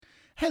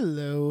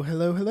Hello,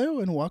 hello, hello,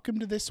 and welcome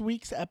to this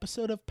week's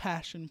episode of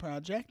Passion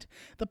Project,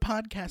 the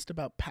podcast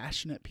about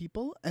passionate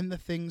people and the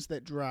things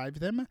that drive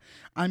them.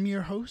 I'm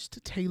your host,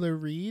 Taylor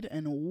Reed,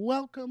 and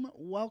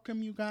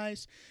welcome you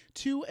guys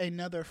to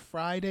another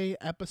Friday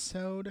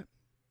episode.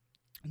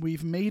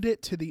 We've made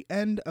it to the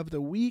end of the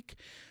week.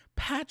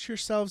 Pat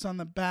yourselves on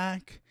the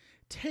back,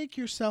 take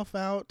yourself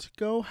out,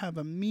 go have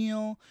a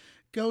meal,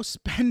 go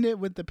spend it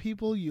with the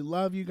people you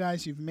love, you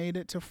guys. You've made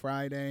it to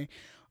Friday.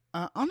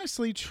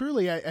 Honestly,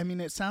 truly, I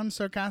mean, it sounds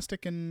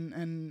sarcastic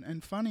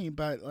and funny,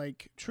 but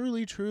like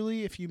truly,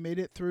 if you made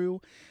it through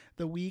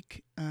the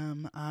week,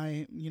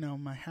 my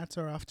hats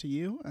are off to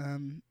you.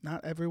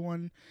 Not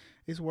everyone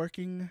is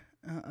working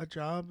a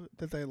job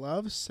that they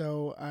love,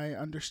 so I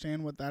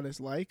understand what that is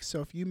like.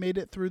 So if you made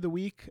it through the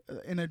week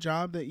in a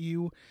job that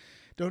you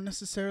don't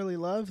necessarily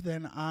love,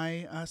 then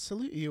I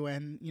salute you,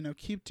 and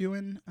keep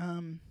doing,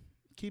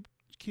 keep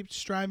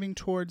striving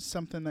towards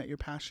something that you're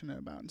passionate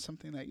about and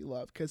something that you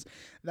love, because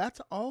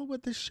that's all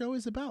what this show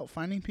is about,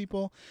 finding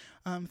people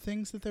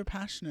things that they're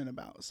passionate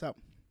about. So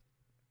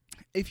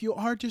if you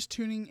are just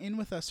tuning in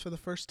with us for the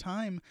first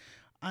time,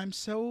 I'm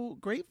so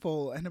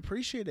grateful and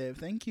appreciative.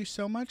 Thank you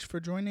so much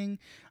for joining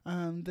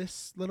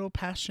this little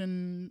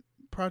passion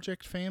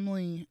project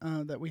family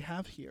that we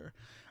have here.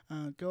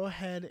 Go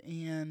ahead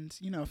and,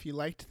 if you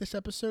liked this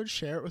episode,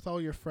 share it with all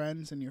your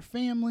friends and your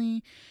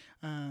family.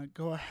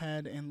 Go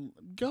ahead and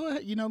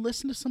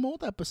listen to some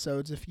old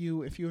episodes if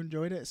you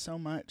enjoyed it so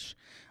much.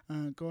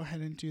 Go ahead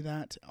and do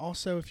that.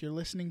 Also, if you're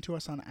listening to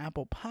us on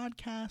Apple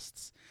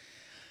Podcasts,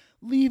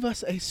 leave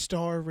us a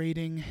star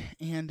rating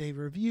and a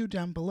review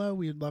down below.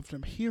 We'd love to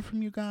hear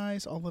from you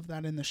guys. All of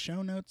that in the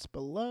show notes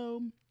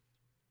below.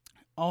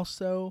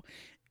 Also,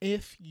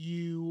 if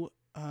you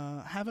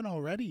haven't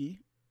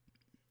already,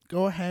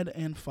 go ahead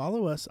and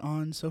follow us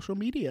on social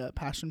media,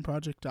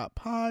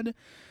 passionproject.pod.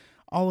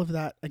 All of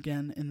that,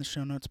 again, in the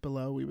show notes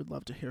below. We would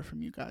love to hear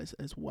from you guys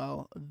as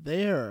well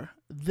there.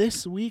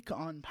 This week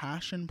on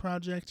Passion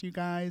Project, you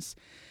guys,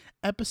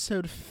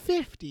 episode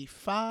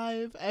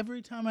 55.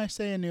 Every time I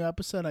say a new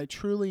episode, I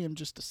truly am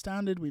just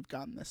astounded we've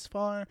gotten this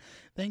far.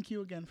 Thank you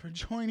again for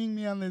joining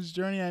me on this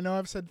journey. I know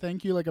I've said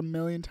thank you like a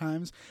million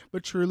times,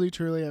 but truly,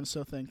 I'm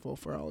so thankful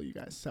for all you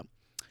guys. So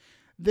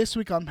this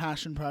week on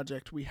Passion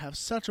Project, we have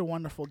such a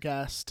wonderful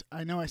guest.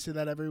 I know I say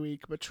that every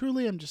week, but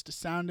truly I'm just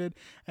astounded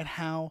at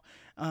how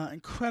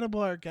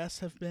incredible our guests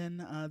have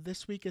been.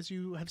 This week, as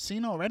you have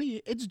seen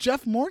already, it's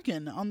Geoff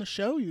Morgan on the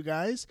show, you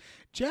guys.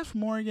 Geoff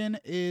Morgan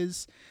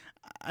is,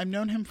 I've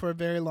known him for a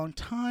very long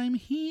time.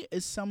 He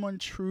is someone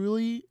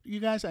truly, you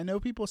guys, I know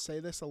people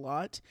say this a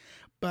lot,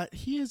 but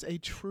he is a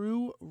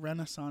true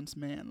Renaissance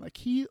man. Like,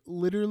 he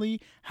literally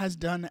has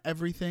done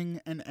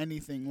everything and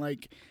anything.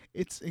 Like,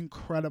 it's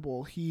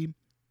incredible. He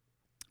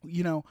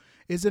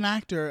is an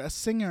actor, a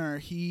singer.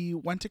 He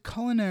went to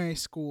culinary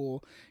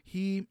school.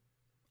 He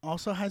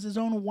also has his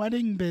own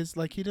wedding biz.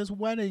 Like, he does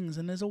weddings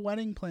and is a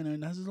wedding planner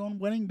and has his own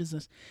wedding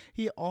business.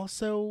 He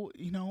also,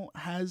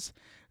 has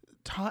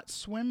taught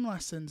swim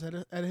lessons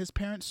at his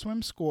parents'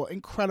 swim school.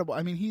 Incredible.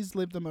 I mean, he's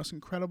lived the most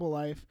incredible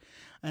life,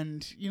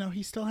 and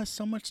he still has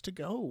so much to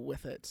go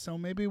with it. So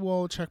maybe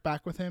we'll check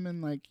back with him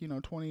in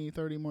 20,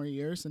 30 more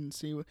years and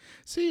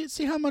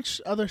see how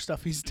much other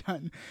stuff he's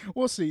done.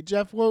 We'll see.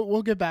 Geoff,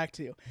 we'll get back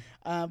to you.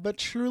 But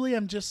truly,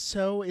 I'm just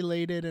so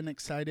elated and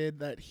excited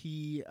that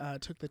he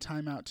took the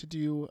time out to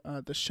do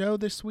the show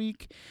this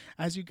week.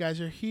 As you guys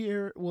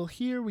will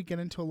hear, we get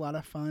into a lot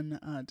of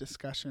fun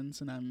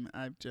discussions, and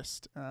I've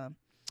just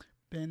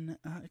been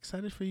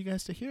excited for you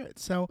guys to hear it.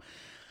 So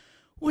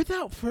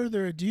without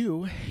further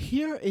ado,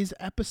 here is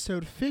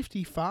episode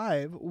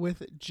 55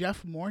 with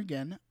Geoff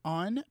Morgan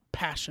on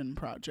Passion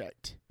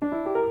Project.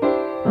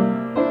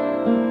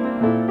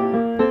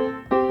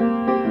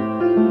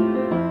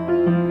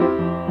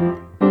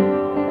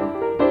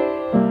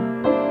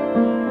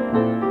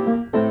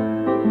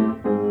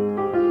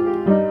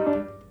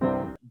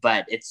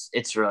 But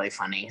it's really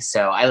funny.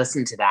 So I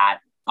listen to that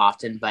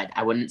often, but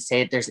I wouldn't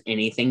say that there's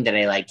anything that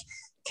I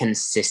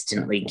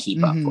consistently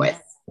keep up with.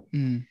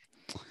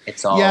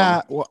 It's all,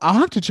 yeah, well, I'll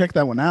have to check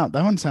that one out.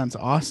 That one sounds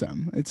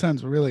awesome. It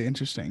sounds really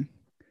interesting.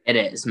 It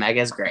is.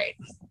 Mega's great.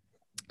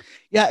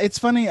 Yeah, it's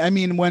funny. I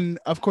mean, when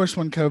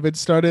COVID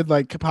started,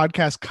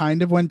 podcasts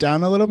kind of went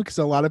down a little because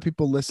a lot of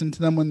people listen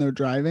to them when they're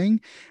driving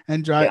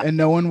and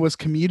no one was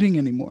commuting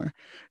anymore.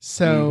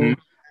 So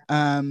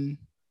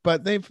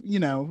but they've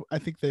I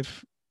think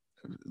they've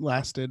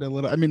lasted a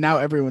little. I mean, now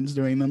everyone's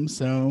doing them,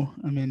 so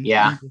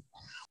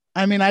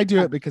I mean, I do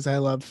it because I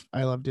love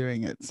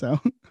doing it. So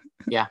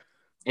yeah,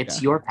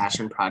 it's your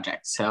passion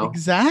project. So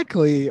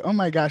exactly. Oh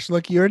my gosh,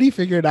 look, you already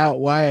figured out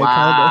why I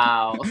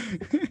called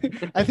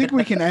it. I think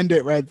we can end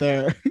it right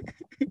there.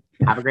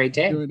 Have a great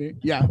day.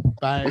 Yeah,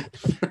 bye.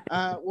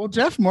 Well,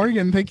 Geoff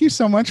Morgan, thank you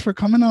so much for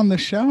coming on the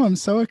show. I'm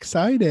so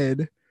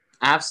excited.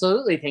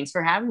 Absolutely. Thanks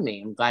for having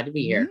me. I'm glad to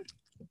be here.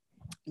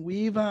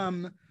 We've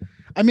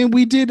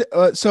we did.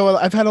 So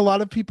I've had a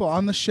lot of people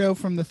on the show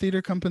from the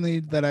theater company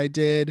that I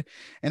did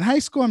in high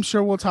school. I'm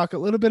sure we'll talk a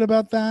little bit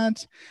about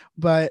that,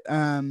 but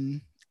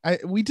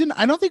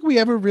I don't think we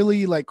ever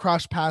really like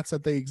crossed paths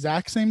at the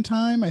exact same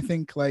time. I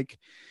think like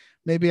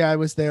maybe I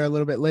was there a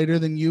little bit later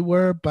than you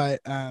were, but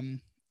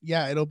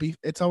yeah,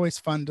 it's always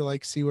fun to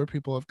like see where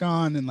people have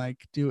gone and like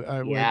do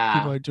where people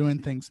Yeah. are doing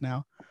things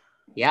now.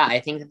 Yeah, I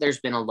think that there's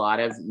been a lot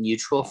of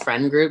mutual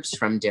friend groups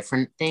from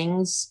different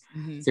things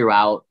Mm-hmm.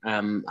 throughout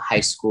high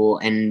school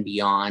and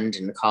beyond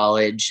and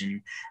college.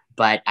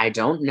 But I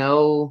don't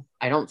know.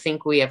 I don't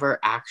think we ever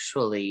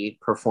actually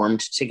performed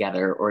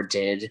together or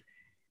did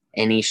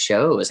any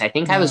shows. I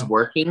think I was No.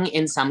 working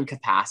in some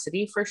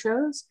capacity for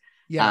shows.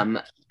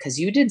 Yeah. Because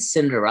you did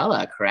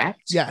Cinderella,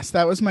 correct? Yes,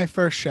 that was my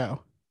first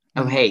show.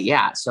 Oh, Mm-hmm. hey,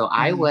 yeah. So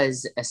I Mm-hmm.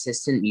 was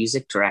assistant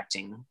music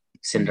directing Mm-hmm.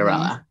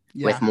 Cinderella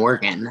Yeah. with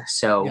Morgan.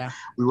 So Yeah.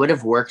 we would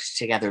have worked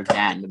together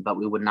then, but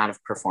we would not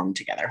have performed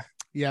together.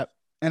 Yep.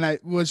 And I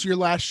was your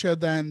last show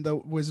then, the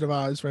Wizard of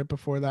Oz, right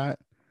before that.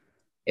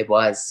 It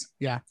was.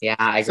 Yeah. Yeah,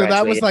 I So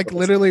that was graduated. like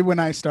literally when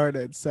I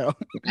started. So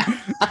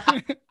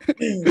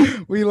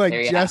we like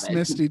There you have just it.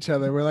 missed each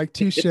other. We're like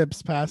two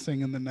ships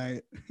passing in the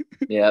night.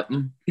 Yep.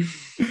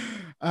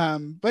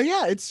 But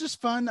yeah, it's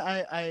just fun.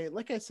 I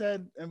like I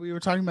said, and we were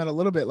talking about it a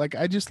little bit, like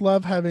I just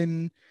love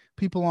having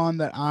people on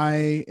that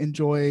I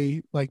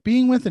enjoy like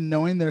being with and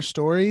knowing their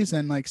stories,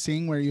 and like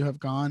seeing where you have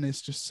gone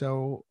is just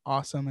so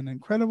awesome and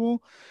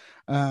incredible.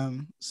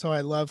 So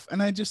I love,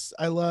 and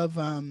I love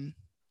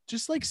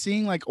just like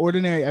seeing like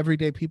ordinary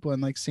everyday people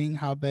and like seeing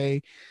how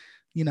they,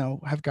 you know,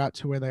 have got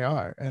to where they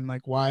are and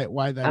like why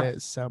that Yep.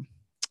 is. So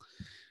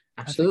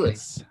Absolutely.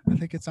 I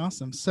think it's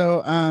awesome.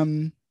 So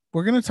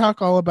we're going to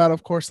talk all about,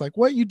 of course, like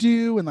what you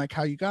do and like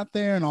how you got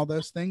there and all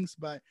those things.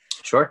 But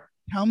Sure.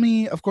 tell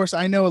me, of course,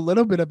 I know a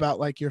little bit about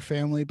like your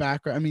family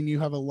background. I mean, you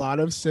have a lot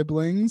of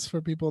siblings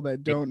for people that I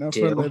don't know,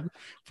 do.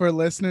 for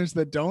listeners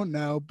that don't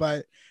know,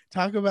 but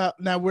talk about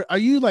now, are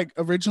you like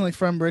originally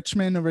from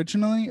Richmond,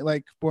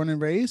 like born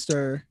and raised,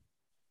 or?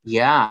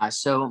 Yeah.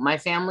 So my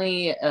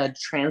family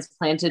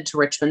transplanted to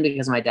Richmond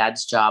because of my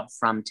dad's job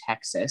from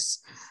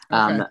Texas.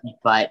 Okay.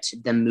 But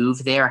the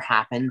move there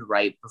happened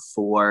right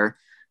before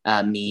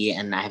me,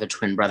 and I have a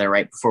twin brother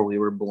right before we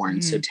were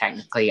born. So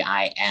technically,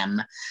 I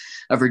am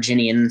a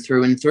Virginian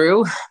through and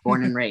through,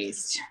 born and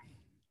raised.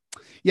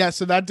 Yeah,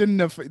 so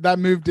that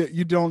moved it.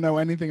 You don't know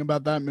anything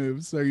about that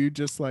move, so you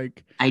just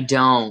like. I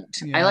don't.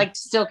 Yeah. I like to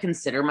still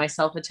consider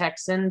myself a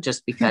Texan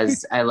just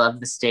because I love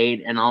the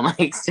state and all my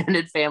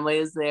extended family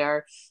is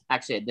there.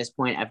 Actually, at this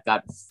point, I've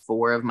got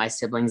 4 of my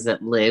siblings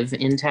that live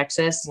in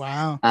Texas.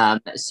 Wow.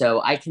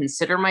 So I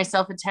consider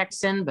myself a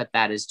Texan, but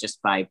that is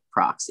just by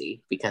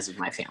proxy because of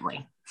my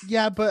family.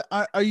 Yeah, but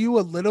are you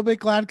a little bit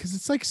glad? Because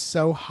it's like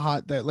so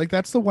hot there. Like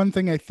that's the one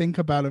thing I think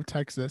about of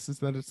Texas is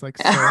that it's like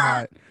so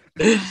hot.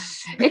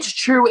 It's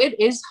true. It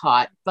is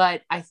hot,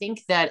 but I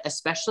think that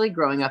especially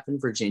growing up in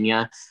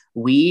Virginia,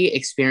 we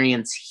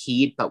experience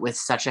heat, but with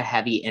such a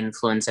heavy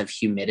influence of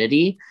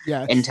humidity.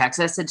 Yes. In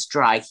Texas, it's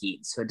dry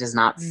heat, so it does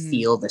not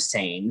feel the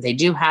same. They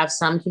do have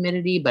some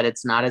humidity, but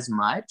it's not as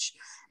much.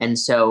 And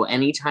so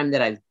anytime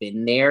that I've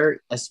been there,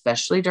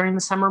 especially during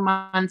the summer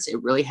months,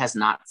 it really has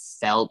not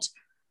felt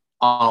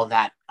all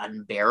that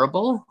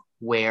unbearable.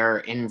 Where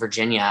in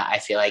Virginia, I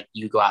feel like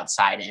you go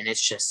outside and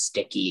it's just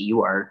sticky.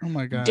 You are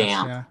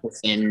damp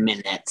within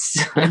minutes.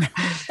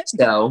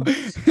 So,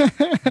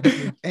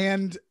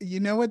 and you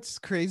know what's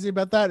crazy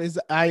about that is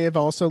I have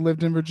also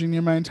lived in Virginia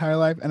my entire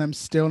life, and I'm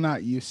still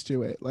not used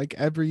to it. Like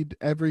every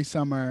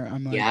summer,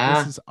 I'm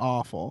like, this is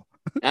awful.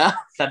 Oh,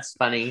 that's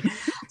funny.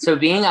 So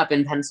being up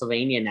in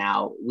Pennsylvania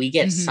now, we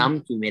get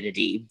some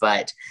humidity,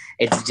 but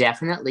it's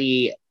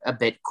definitely a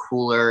bit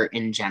cooler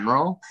in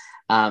general.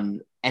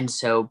 And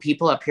so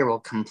people up here will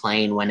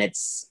complain when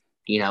it's,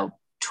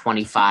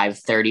 25,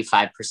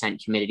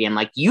 35% humidity. I'm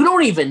like, you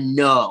don't even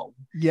know.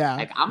 Yeah.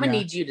 Like, I'm going to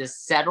need you to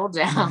settle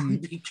down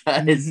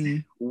because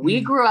we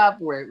grew up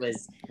where it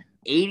was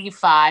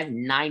 85,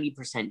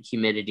 90%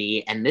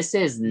 humidity, and this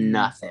is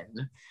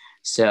nothing.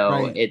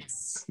 So it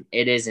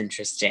is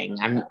interesting.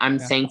 I'm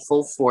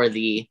thankful for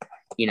the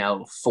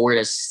 4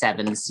 to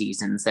 7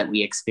 seasons that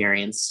we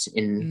experienced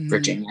in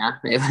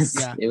Virginia.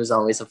 It was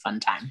always a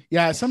fun time.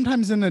 Yeah,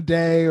 sometimes in a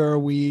day or a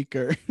week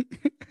or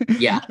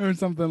or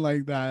something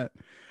like that.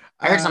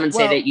 I heard someone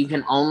say that you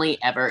can only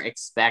ever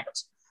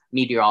expect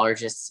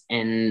meteorologists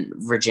in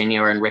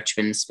Virginia or in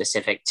Richmond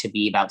specific to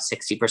be about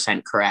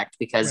 60% correct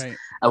because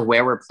of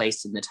where we're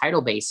placed in the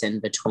tidal basin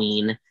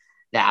between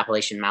the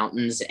Appalachian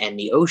Mountains and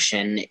the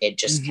ocean. It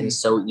just can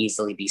so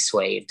easily be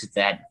swayed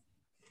that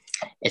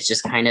it's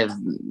just kind of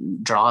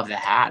draw of the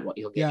hat what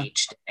you'll get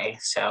each day.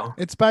 So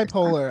it's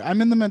bipolar. I'm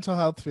in the mental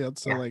health field,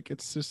 so like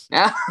it's just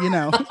it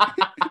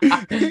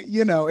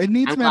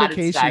needs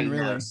medication.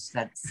 Really,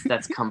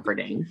 that's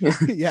comforting.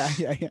 Yeah.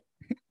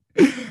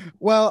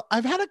 Well,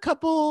 I've had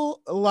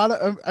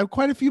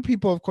quite a few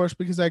people, of course,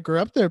 because I grew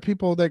up there.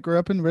 People that grew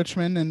up in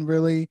Richmond and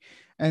really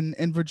and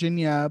in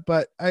Virginia.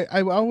 But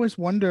I always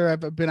wonder.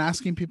 I've been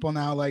asking people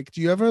now, like,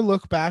 do you ever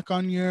look back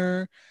on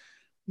your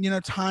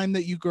time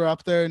that you grew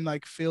up there and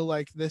like feel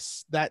like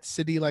that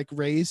city like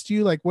raised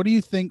you? Like, what do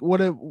you think? What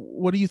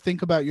do you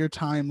think about your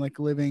time like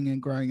living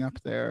and growing up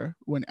there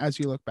as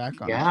you look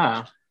back on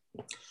it?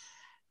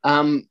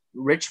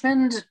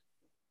 Richmond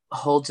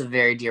holds a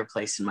very dear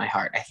place in my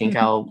heart. I think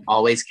I'll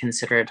always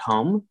consider it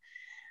home.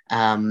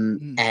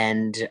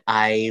 And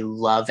I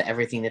love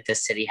everything that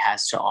this city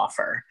has to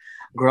offer.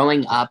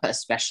 Growing up,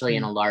 especially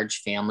in a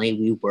large family,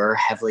 we were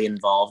heavily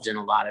involved in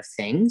a lot of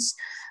things.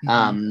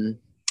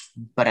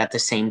 But at the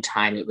same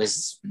time, it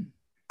was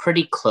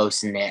pretty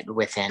close knit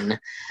within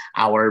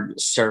our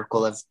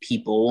circle of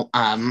people,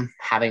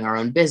 having our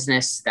own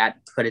business that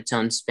put its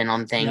own spin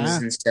on things.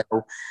 And so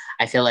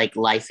I feel like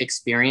life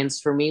experience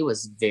for me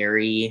was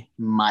very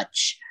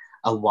much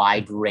a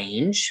wide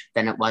range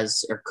than it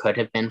was or could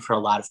have been for a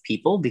lot of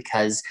people,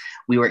 because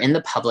we were in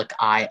the public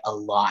eye a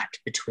lot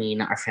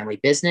between our family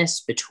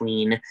business,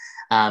 between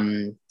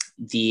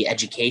the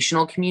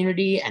educational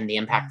community and the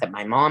impact that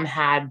my mom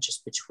had,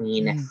 just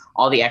between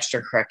all the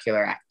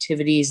extracurricular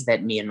activities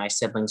that me and my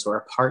siblings were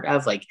a part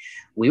of. Like,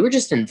 we were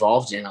just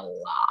involved in a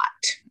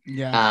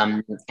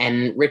lot.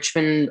 And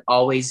Richmond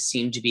always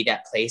seemed to be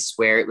that place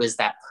where it was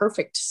that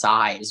perfect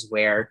size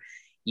where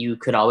you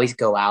could always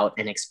go out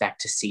and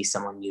expect to see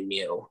someone you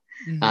knew.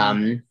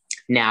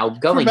 Now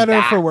going for better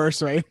back, or for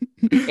worse, right?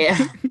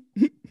 Yeah,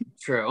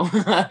 true.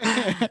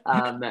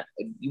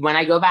 When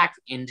I go back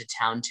into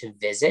town to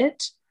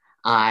visit,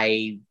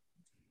 I,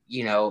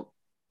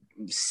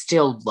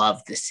 still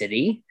love the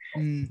city,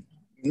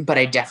 but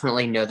I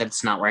definitely know that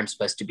it's not where I'm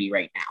supposed to be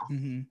right now.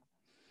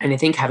 And I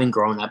think having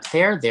grown up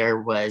there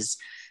was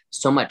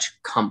so much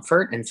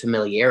comfort and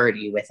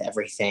familiarity with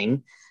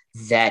everything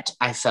that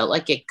I felt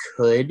like it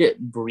could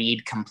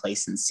breed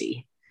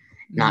complacency,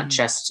 not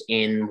just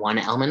in one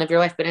element of your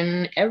life, but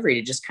in every,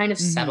 to just kind of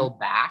settle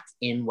back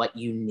in what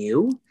you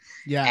knew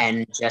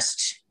and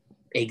just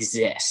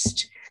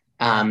exist.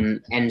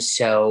 And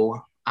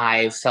so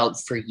I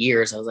felt for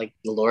years, I was like,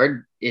 the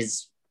Lord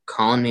is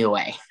calling me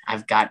away.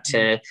 I've got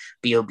to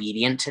be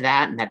obedient to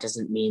that. And that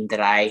doesn't mean that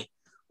I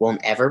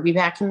won't ever be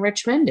back in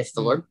Richmond. If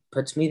the Lord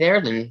puts me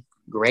there, then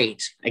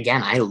great.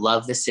 Again, I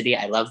love the city.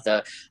 I love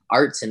the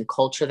arts and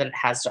culture that it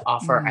has to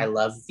offer. I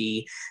love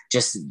the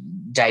just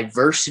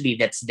diversity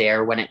that's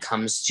there when it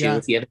comes to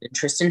if you have an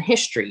interest in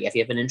history, if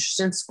you have an interest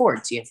in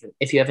sports,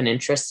 if you have an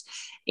interest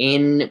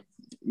in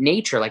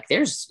nature, like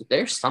there's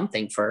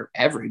something for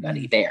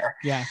everybody there.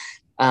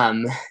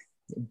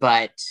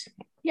 But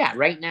yeah,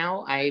 right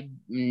now I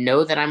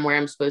know that I'm where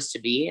I'm supposed to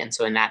be. And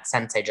so in that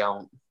sense, I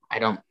don't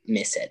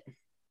miss it.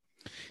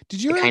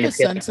 Did you have a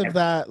sense of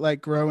that,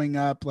 like growing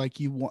up, like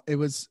it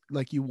was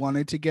like you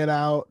wanted to get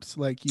out,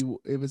 like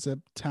it was a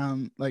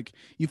town, like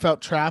you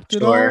felt trapped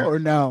at all, or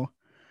no?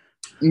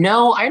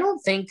 No, I don't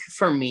think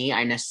for me,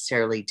 I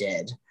necessarily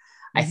did.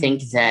 I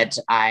think that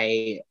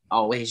I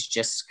always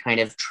just kind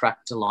of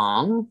trucked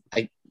along.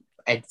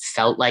 I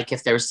felt like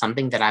if there was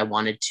something that I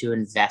wanted to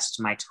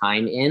invest my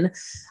time in,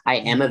 I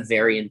am a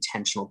very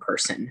intentional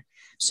person.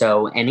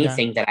 So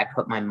anything that I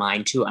put my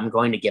mind to, I'm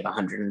going to give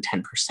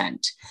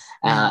 110%.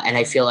 And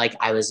I feel like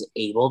I was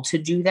able to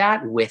do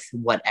that with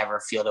whatever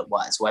field it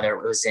was, whether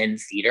it was in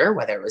theater,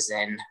 whether it was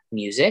in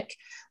music,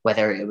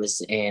 whether it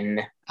was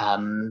in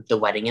the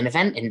wedding and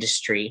event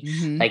industry,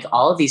 like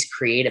all of these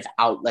creative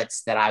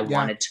outlets that I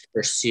wanted to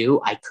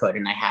pursue, I could,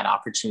 and I had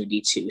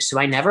opportunity to. So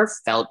I never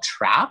felt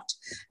trapped.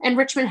 And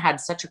Richmond had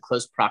such a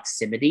close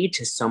proximity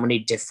to so many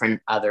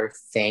different other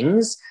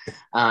things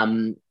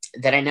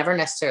that I never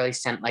necessarily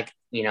sent like,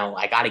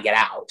 I got to get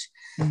out.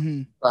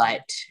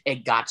 But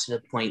it got to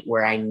the point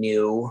where I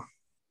knew,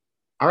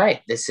 all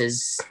right, this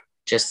is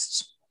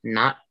just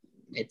not,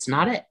 it's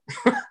not it.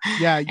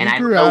 Yeah, you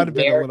and grew out of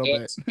it a little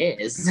bit.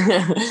 Is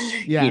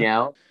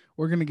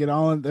we're gonna get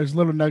there's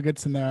little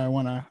nuggets in there I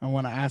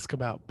wanna ask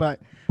about, but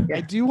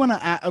I do want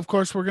to. Of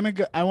course, we're gonna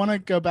go. I want to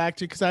go back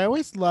to, because I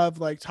always love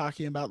like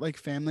talking about like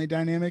family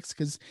dynamics,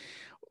 because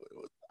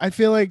I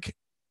feel like,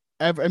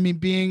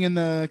 being in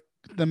the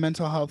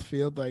mental health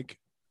field, like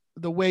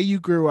the way you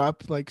grew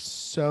up, like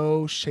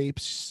so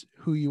shapes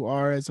who you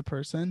are as a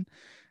person,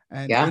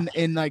 and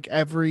in like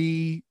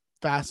every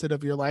facet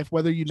of your life,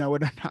 whether you know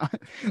it or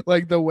not,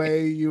 like the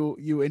way you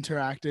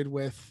interacted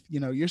with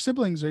your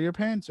siblings or your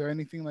parents or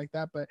anything like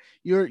that. But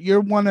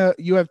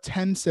you have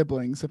 10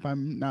 siblings, if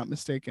I'm not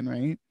mistaken,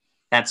 right?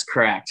 That's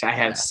correct. I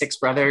have 6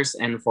 brothers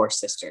and 4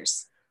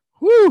 sisters.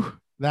 Woo,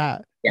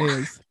 that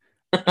is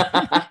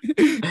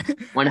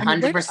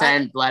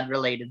 100% blood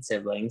related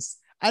siblings.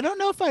 I don't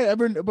know if I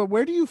ever, but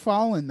where do you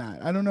fall in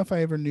that? I don't know if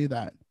I ever knew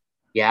that.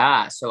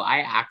 Yeah, so I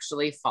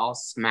actually fall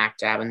smack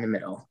dab in the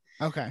middle.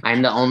 Okay.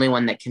 I'm the only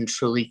one that can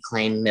truly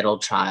claim middle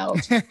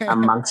child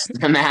amongst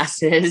the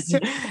masses.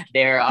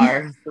 There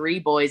are 3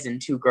 boys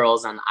and 2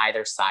 girls on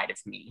either side of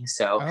me.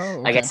 So,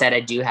 like I said, I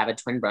do have a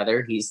twin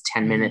brother. He's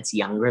 10 minutes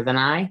younger than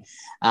I.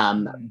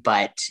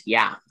 But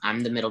yeah,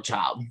 I'm the middle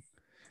child.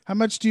 How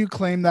much do you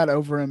claim that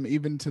over him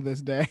even to this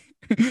day?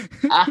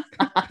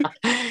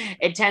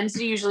 It tends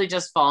to usually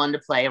just fall into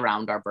play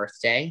around our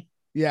birthday.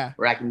 Yeah.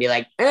 where I can be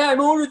like, hey, I'm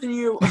older than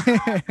you.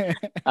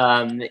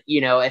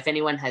 If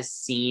anyone has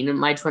seen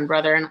my twin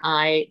brother and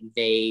I,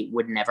 they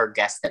would never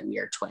guess that we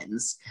are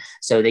twins.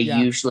 So they Yeah.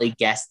 usually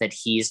guess that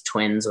he's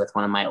twins with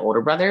one of my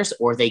older brothers,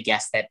 or they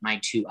guess that my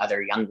two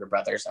other younger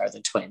brothers are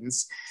the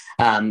twins.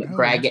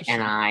 Greg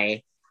and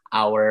I,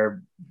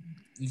 our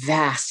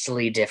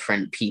vastly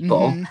different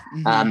people.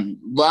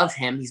 Love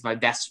him. He's my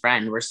best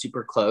friend. We're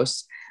super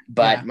close.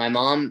 But my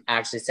mom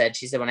actually said,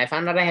 she said, when I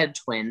found out I had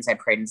twins, I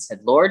prayed and said,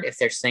 Lord, if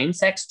they're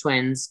same-sex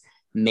twins,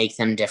 make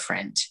them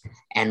different.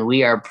 And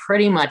we are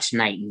pretty much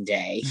night and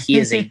day. He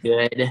is a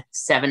good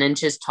 7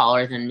 inches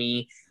taller than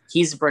me.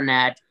 He's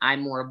brunette.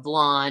 I'm more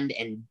blonde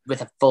and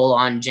with a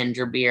full-on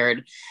ginger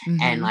beard.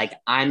 And like,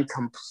 I'm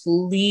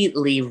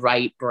completely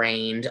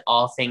right-brained,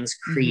 all things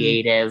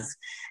creative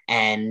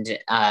and,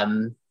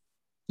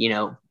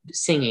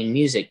 singing,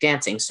 music,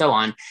 dancing, so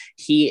on.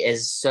 He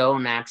is so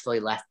naturally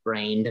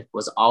left-brained. It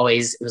was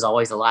always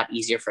a lot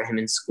easier for him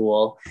in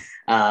school,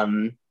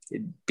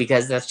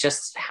 because that's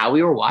just how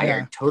we were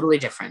wired. Totally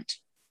different.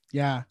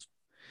 Yeah.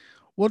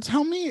 Well,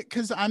 tell me,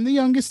 because I'm the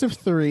youngest of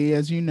 3,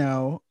 as you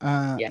know,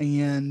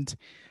 and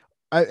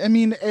I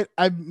mean,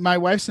 my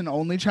wife's an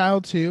only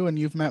child too, and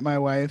you've met my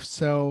wife,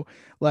 so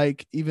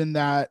like even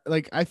that,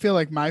 like I feel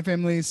like my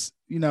family's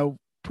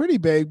pretty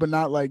big, but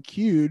not like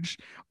huge.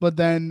 But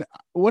then,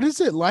 what is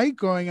it like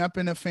growing up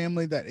in a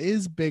family that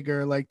is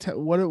bigger? Like,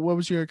 what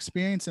was your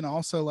experience, and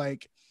also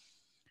like,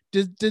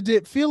 did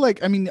it feel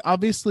like? I mean,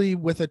 obviously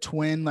with a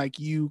twin, like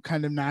you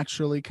kind of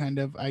naturally, kind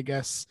of, I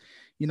guess,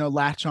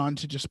 latch on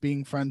to just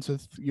being friends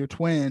with your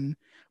twin,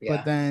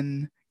 but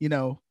then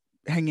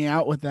hanging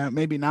out with them,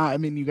 maybe not. I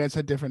mean, you guys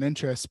had different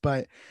interests,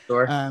 but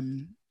Sure.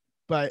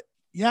 But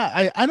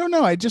yeah, I don't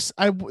know.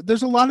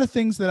 There's a lot of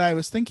things that I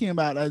was thinking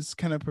about as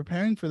kind of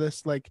preparing for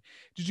this. Like,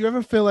 did you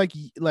ever feel like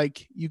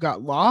you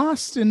got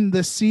lost in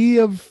the sea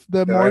of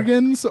the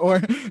Morgans,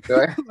 or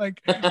Sure. like,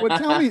 what?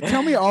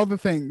 Tell me all the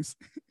things.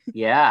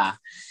 Yeah,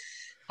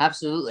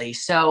 absolutely.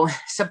 So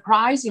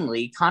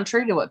surprisingly,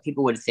 contrary to what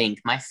people would think,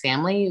 my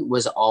family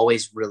was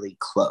always really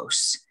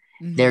close.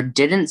 There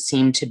didn't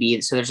seem to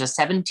be, so there's a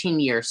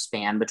 17-year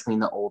span between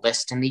the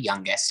oldest and the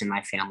youngest in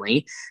my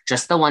family,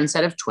 just the one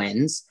set of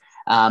twins.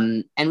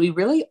 And we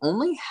really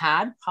only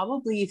had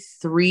probably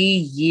 3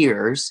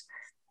 years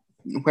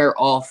where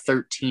all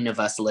 13 of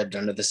us lived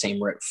under the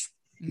same roof.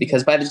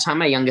 Because by the time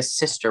my youngest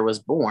sister was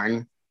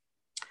born,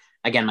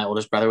 again, my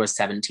oldest brother was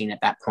 17 at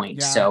that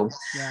point.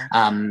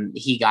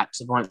 He got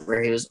to the point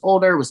where he was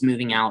older, was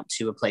moving out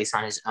to a place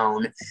on his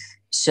own.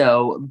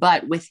 So,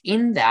 but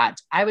within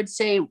that, I would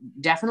say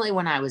definitely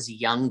when I was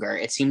younger,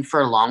 it seemed for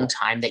a long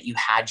time that you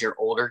had your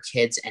older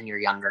kids and your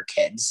younger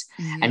kids.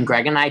 And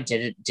Greg and I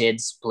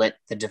did split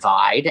the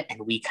divide,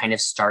 and we kind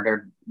of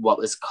started what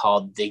was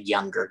called the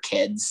younger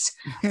kids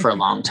for a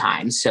long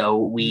time. So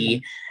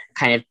we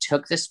kind of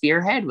took the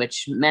spearhead,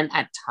 which meant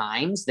at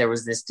times there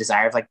was this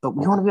desire of like, but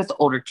we want to be with the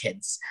older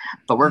kids,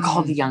 but we're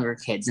called the younger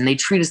kids, and they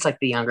treat us like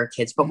the younger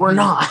kids, but we're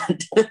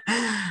not.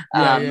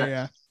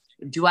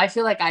 Do I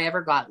feel like I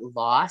ever got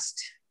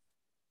lost?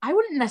 I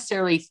wouldn't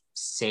necessarily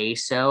say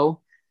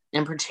so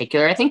in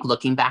particular. I think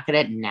looking back at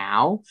it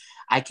now,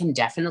 I can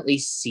definitely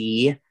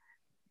see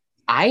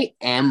I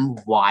am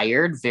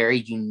wired very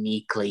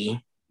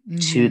uniquely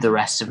to the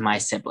rest of my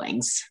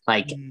siblings,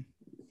 like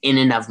in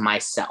and of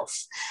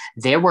myself.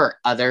 There were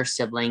other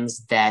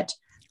siblings that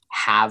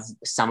have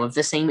some of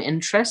the same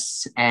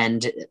interests,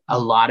 and a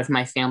lot of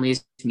my family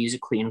is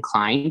musically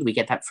inclined. We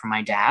get that from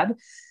my dad.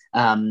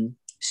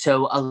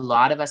 So a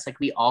lot of us, like,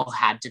 we all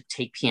had to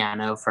take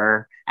piano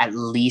for at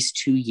least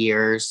 2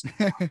 years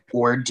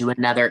or do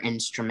another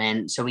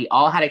instrument. So we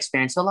all had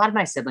experience. So a lot of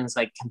my siblings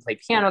like can play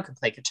piano, can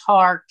play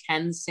guitar,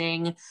 can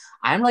sing.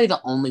 I'm really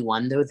the only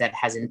one though that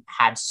hasn't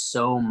had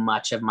so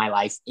much of my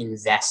life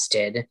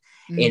invested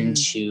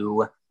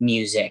into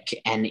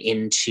music and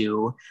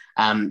into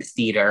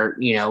theater,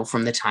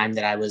 from the time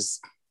that I was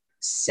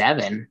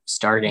 7,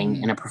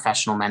 starting in a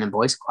professional men and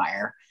boys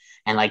choir,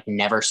 and like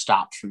never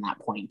stopped from that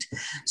point.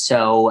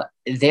 So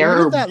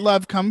where did that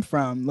love come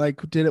from? Like,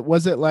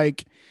 was it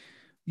like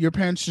your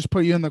parents just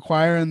put you in the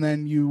choir and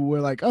then you were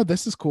like, oh,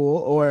 this is cool?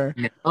 Or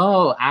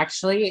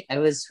actually, it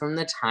was from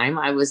the time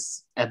I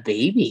was a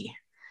baby.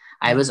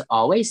 I was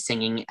always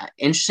singing.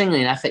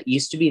 Interestingly enough, it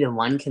used to be the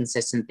one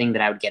consistent thing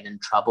that I would get in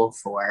trouble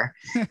for.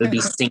 It would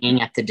be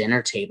singing at the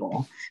dinner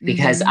table,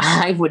 because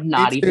I would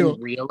not even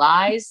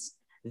realize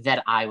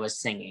that I was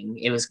singing.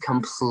 It was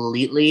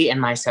completely in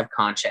my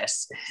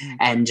subconscious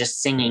and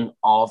just singing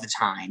all the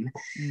time.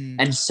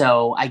 And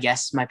so I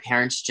guess my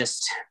parents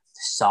just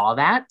saw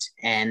that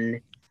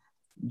and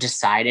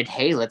decided,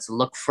 hey, let's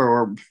look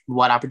for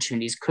what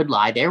opportunities could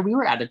lie there. We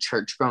were at a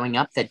church growing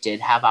up that did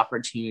have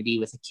opportunity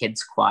with a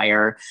kids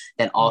choir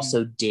that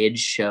also did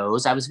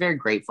shows. I was very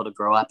grateful to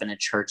grow up in a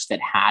church that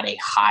had a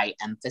high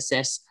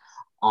emphasis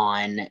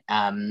on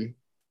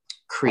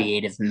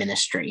creative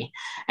ministry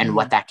and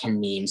what that can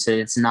mean. So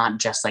it's not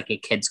just like a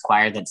kids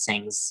choir that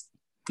sings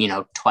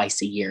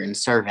twice a year in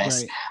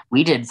service. Right.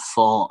 We did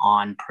full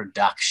on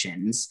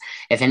productions.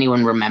 If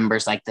anyone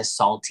remembers like the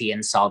Salty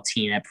and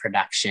Saltina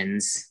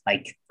productions,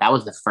 like that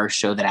was the first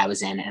show that I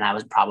was in, and I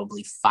was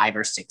probably 5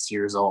 or 6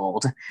 years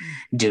old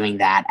doing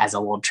that as a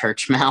little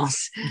church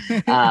mouse.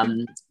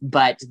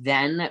 But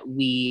then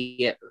we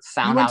You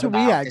found went out to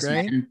about WEAG, this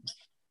right? man.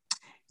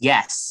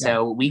 Yes. Yeah.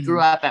 So we grew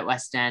up at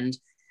West End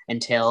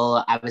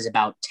until I was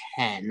about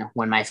 10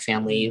 when my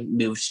family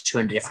moved to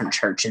a different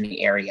church in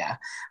the area.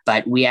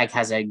 But WEAG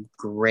has a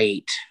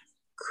great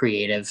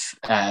creative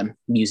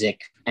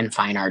music and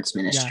fine arts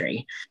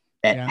ministry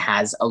that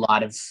has a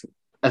lot of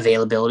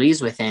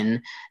availabilities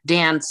within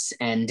dance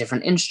and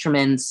different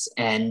instruments.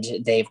 And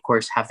they, of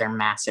course, have their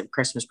massive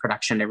Christmas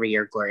production every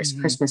year, Glorious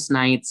Christmas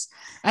Nights.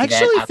 I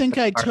actually think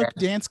I took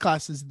dance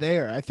classes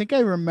there. I think I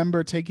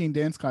remember taking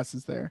dance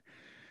classes there.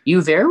 You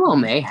very well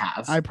may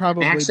have. I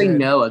probably actually did.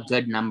 know a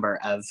good number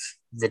of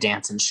the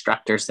dance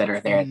instructors that are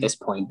there at this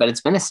point, but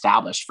it's been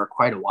established for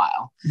quite a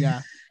while.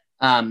 Yeah.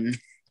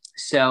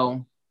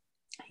 So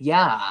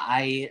yeah,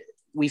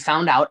 we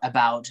found out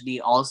about the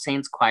All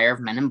Saints Choir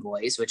of Men and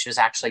Boys, which was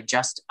actually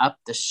just up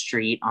the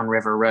street on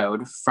River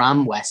Road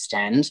from West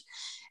End.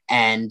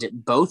 And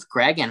both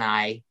Greg and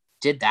I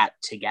did that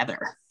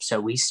together. So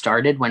we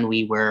started when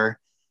we were,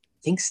 I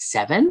think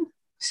 7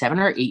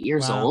 or 8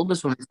 years old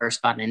was when we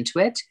first got into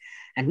it.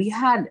 And we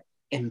had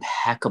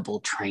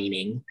impeccable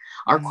training.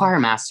 Our choir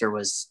master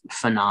was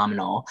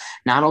phenomenal,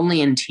 not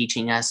only in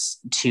teaching us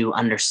to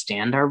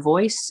understand our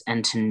voice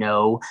and to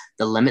know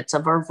the limits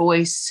of our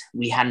voice.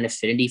 We had an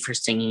affinity for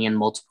singing in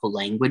multiple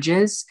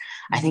languages.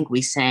 I think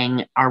we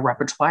sang, our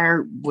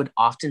repertoire would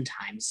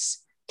oftentimes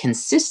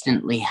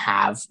consistently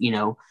have,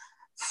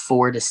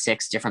 4 to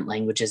 6 different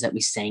languages that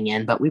we sang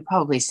in, but we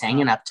probably sang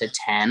in up to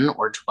 10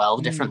 or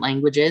 12 different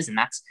languages. And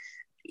that's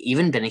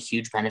even been a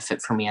huge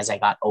benefit for me as I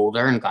got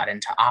older and got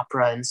into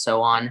opera and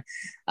so on.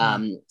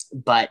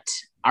 But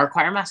our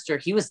choir master,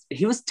 he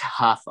was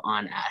tough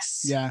on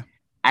us. Yeah.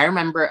 I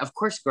remember, of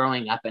course,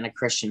 growing up in a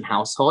Christian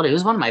household, it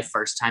was one of my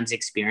first times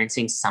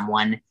experiencing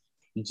someone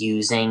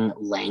using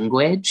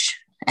language.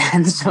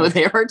 And so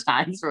there were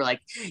times where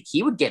like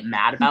he would get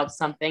mad about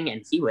something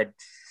and he would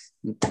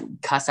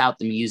cuss out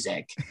the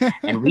music,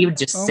 and we would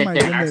just sit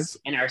there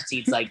in our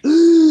seats like,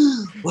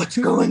 what's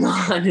going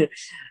on?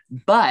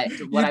 But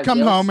what you'd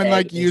come home and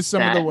like use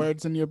some of the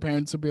words, and your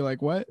parents would be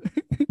like, "What?"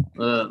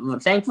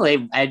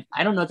 Thankfully, I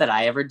don't know that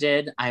I ever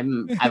did.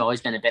 I've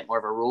always been a bit more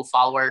of a rule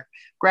follower.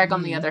 Greg,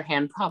 on the other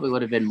hand, probably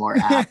would have been more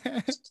apt.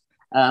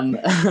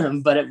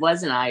 But it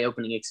was an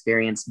eye-opening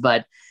experience.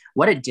 But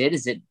what it did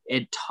is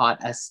it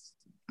taught us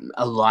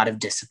a lot of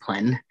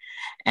discipline.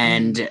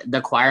 And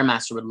the choir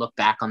master would look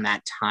back on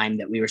that time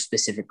that we were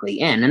specifically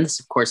in. And this,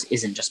 of course,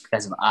 isn't just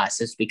because of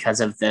us. It's because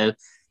of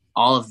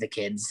all of the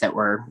kids that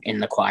were in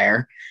the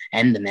choir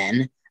and the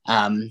men.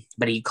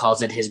 But he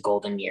calls it his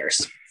golden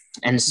years.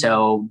 And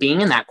so being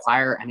in that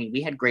choir, I mean,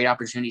 we had great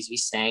opportunities. We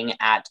sang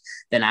at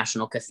the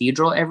National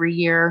Cathedral every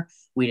year.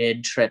 We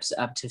did trips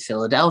up to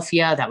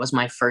Philadelphia. That was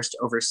my first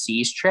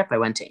overseas trip. I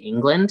went to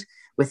England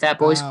with that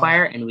boys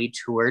choir, and we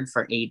toured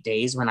for 8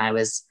 days when I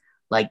was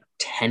like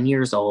 10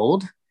 years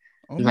old.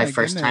 It was my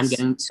first time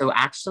getting, so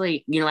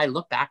actually, I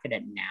look back at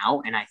it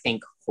now and I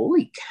think,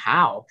 holy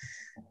cow,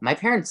 my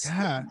parents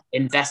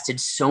invested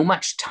so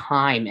much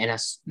time in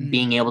us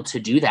being able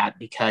to do that,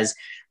 because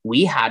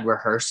we had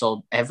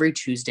rehearsal every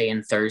Tuesday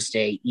and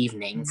Thursday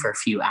evening for a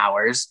few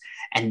hours.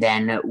 And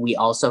then we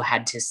also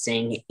had to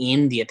sing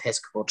in the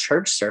Episcopal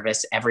church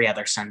service every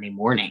other Sunday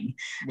morning.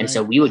 And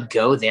so we would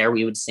go there,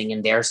 we would sing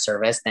in their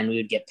service, then we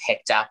would get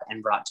picked up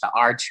and brought to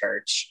our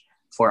church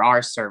for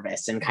our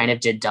service, and kind of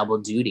did double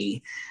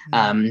duty,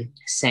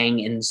 sang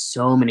in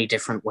so many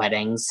different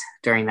weddings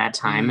during that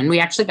time. And we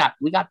actually got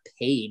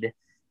paid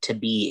to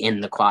be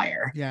in the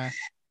choir. Yeah.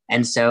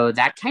 And so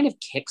that kind of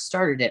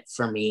kickstarted it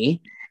for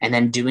me. And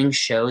then doing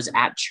shows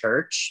at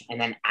church. And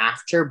then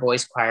after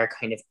boys choir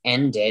kind of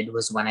ended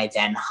was when I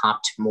then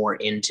hopped more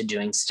into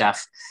doing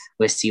stuff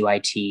with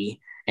CYT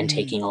and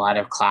taking a lot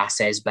of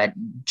classes. But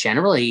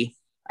generally,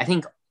 I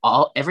think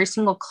every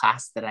single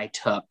class that I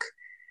took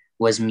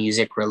was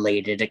music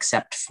related,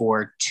 except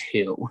for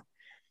 2.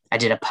 I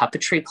did a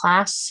puppetry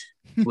class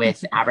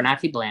with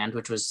Abernathy Bland,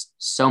 which was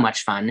so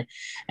much fun.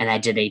 And I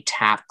did a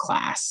tap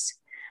class.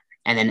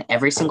 And then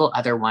every single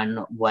other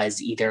one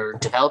was either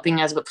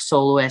developing as a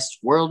soloist,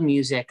 world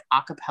music,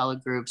 a cappella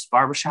groups,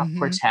 barbershop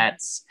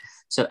quartets.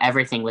 So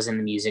everything was in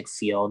the music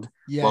field,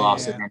 while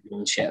also then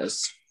doing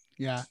shows.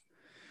 Yeah.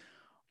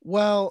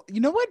 Well,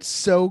 you know what's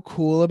so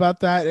cool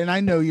about that, and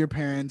I know your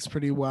parents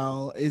pretty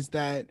well, is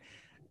that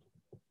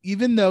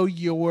even though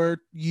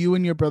you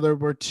and your brother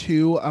were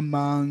 2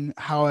 among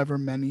however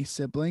many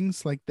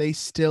siblings, like they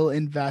still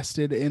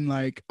invested in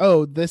like,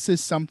 oh, this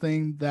is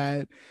something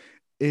that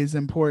is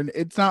important.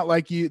 It's not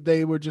like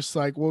they were just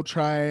like, we'll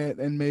try it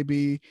and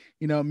maybe,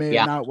 it may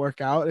not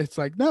work out. It's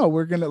like, no,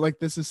 we're going to, like,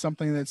 this is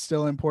something that's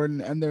still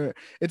important. And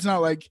it's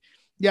not like,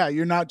 Yeah,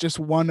 you're not just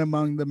one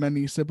among the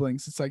many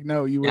siblings. It's like,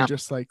 no, you were Yeah,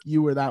 just like,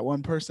 you were that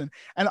one person.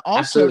 And also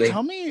absolutely.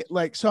 tell me,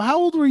 like, so how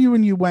old were you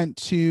when you went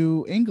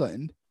to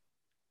England?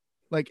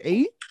 Like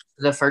 8?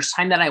 The first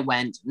time that I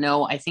went,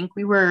 no, I think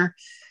we were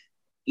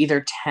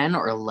either 10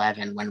 or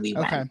 11 when we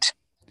Okay. went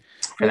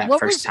for Well, that what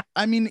first was, time.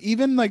 I mean,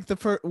 even like the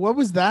first, what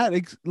was that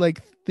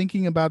like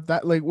thinking about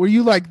that? Like, were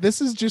you like,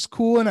 this is just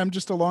cool and I'm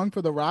just along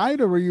for the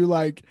ride? Or were you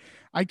like,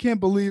 I can't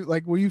believe,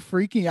 like, were you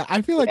freaking out?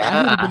 I feel like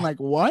I would have been Yeah. like,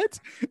 what?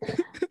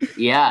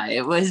 Yeah,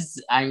 it was,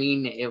 I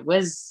mean, it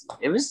was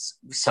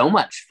so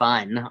much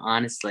fun,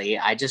 honestly.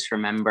 I just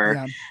remember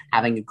Yeah.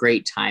 having a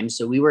great time.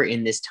 So we were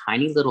in this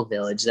tiny little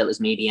village that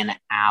was maybe an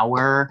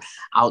hour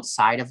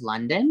outside of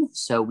London.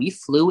 So we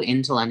flew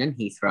into London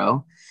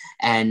Heathrow,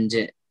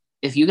 and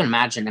if you can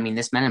imagine, I mean,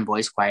 this men and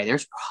boys choir,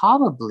 there's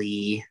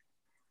probably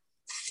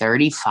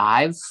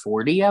 35,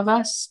 40 of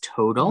us My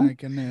total.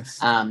 goodness.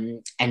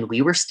 And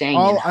we were staying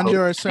in All host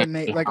under a certain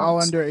age, family like all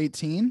homes. under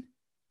 18?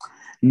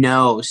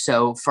 No,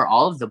 so for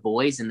all of the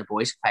boys in the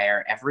boys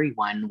choir,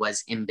 everyone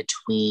was in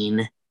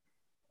between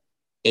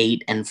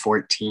 8 and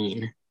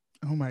 14,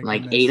 Oh my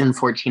like eight goodness. and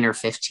 14 or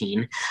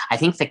 15. I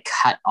think the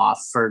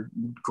cutoff for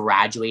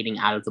graduating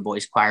out of the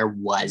boys choir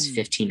was Mm.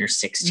 15 or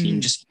 16,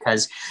 just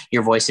because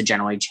your voice had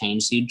generally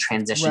changed. So you'd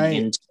transition Right.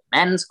 into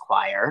men's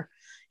choir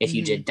if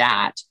you Mhm. did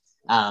that.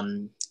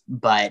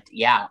 But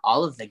yeah,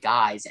 all of the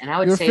guys, and I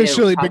would You're say they were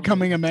officially probably,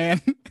 becoming a man.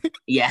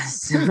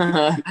 yes.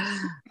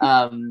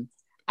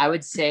 I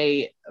would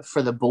say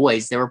for the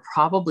boys, there were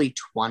probably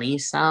 20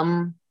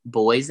 some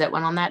boys that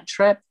went on that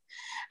trip.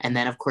 And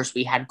then, of course,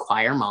 we had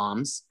choir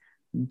moms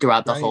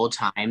throughout the Right. whole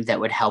time that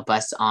would help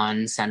us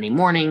on Sunday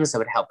mornings, that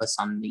would help us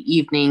on the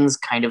evenings,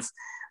 kind of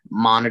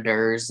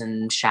monitors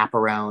and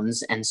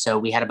chaperones. And so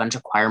we had a bunch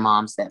of choir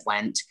moms that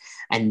went,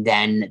 and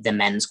then the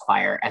men's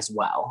choir as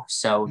well.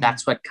 So Mm.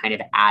 that's what kind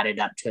of added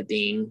up to it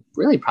being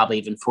really probably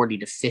even 40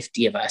 to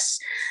 50 of us.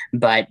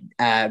 But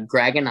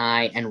Greg and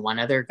I and one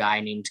other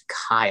guy named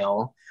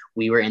Kyle,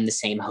 we were in the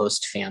same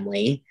host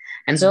family.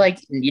 And so, Mm. like,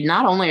 you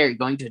not only are you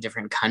going to a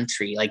different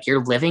country, like,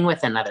 you're living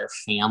with another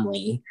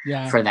family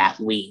Yeah. for that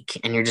week,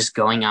 and you're just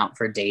going out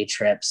for day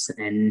trips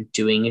and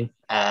doing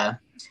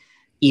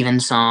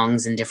even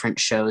songs and different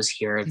shows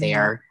here or Mhm.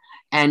 there.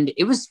 And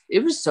it was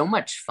so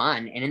much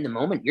fun. And in the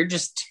moment, you're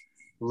just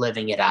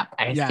living it up.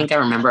 I Yeah. think I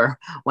remember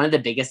one of the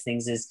biggest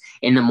things is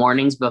in the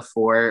mornings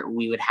before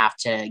we would have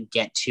to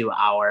get to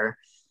our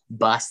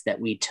bus that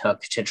we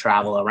took to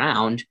travel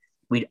around,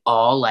 we'd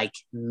all like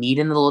meet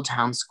in the little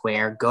town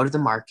square, go to the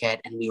market,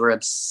 and we were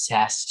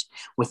obsessed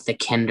with the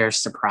Kinder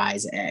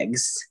Surprise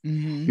eggs.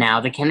 Mhm.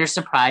 Now, the Kinder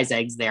Surprise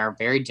eggs, they are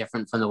very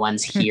different from the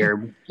ones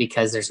here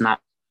because there's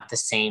not the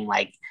same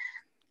like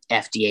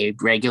FDA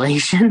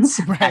regulations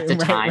at Right, the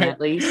right, time, right. at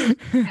least.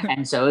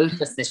 And so it was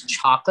just this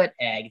chocolate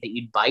egg that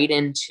you'd bite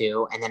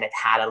into, and then it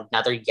had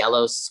another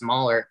yellow,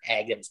 smaller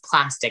egg that was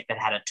plastic that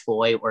had a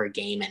toy or a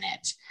game in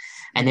it.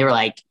 And they Mm. were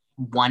like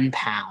 1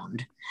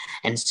 pound.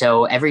 And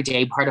so every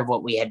day, part of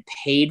what we had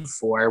paid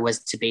for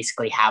was to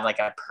basically have like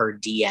a per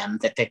diem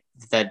that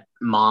the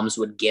moms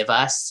would give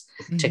us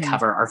to Mhm.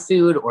 cover our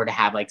food or to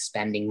have like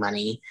spending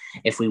money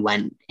if we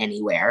went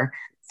anywhere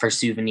for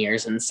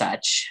souvenirs and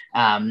such.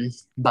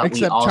 But we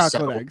Except also,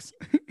 chocolate eggs.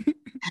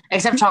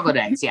 except chocolate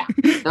eggs, yeah.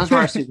 Those were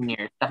our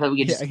souvenirs, stuff that we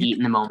could Yeah, just yeah. eat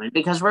in the moment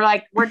because we're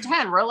like, we're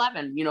 10, we're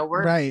 11,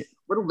 Right.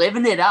 we're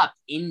living it up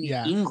in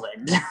Yeah.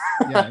 England.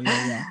 Yeah,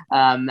 yeah,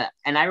 yeah.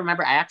 And I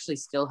remember I actually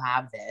still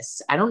have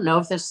this. I don't know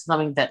if this is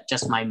something that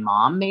just my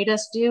mom made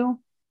us do.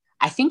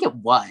 I think it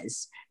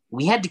was.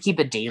 We had to keep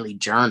a daily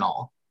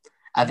journal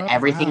of Oh,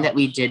 everything that wow.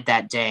 we did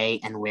that day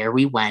and where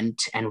we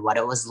went and what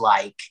it was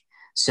like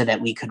so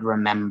that we could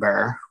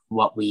remember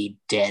what we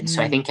did.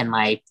 So I Mm. think in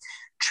my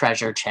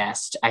treasure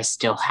chest, I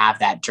still have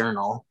that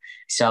journal.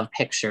 I still have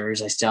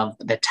pictures. I still have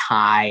the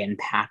tie and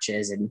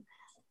patches. And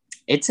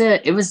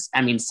it was,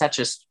 I mean, such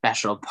a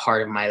special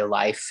part of my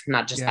life,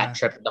 not just that Yeah.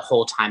 trip, but the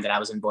whole time that I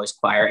was in voice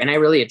choir. And I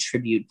really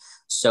attribute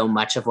so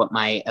much of what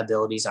my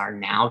abilities are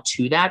now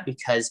to that,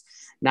 because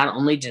not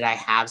only did I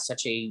have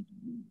such a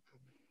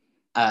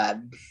uh,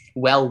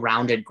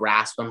 well-rounded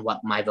grasp on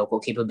what my vocal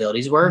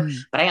capabilities were, Mm.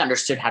 but I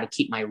understood how to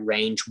keep my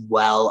range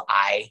while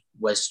I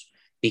was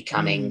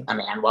becoming Mm. a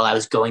man, while I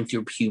was going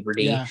through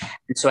puberty. Yeah.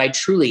 And so I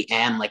truly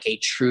am like a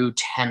true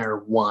tenor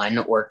one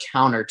or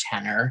counter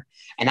tenor.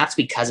 And that's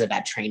because of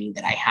that training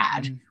that I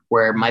had, Mm.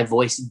 where my Mm.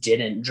 voice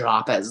didn't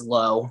drop as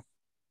low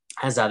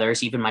as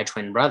others, even my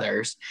twin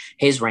brothers.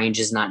 His range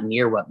is not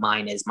near what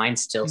mine is. Mine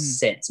still Mm.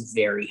 sits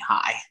very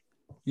high.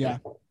 Yeah.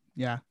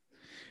 Yeah.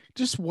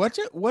 Just what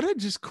a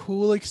just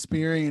cool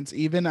experience.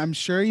 Even I'm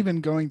sure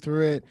even going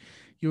through it,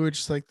 you were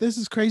just like, this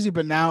is crazy.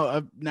 But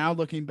now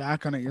looking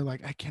back on it, you're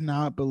like, I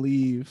cannot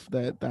believe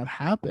that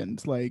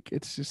happened. Like,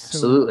 it's just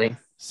Absolutely.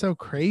 so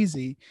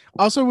crazy.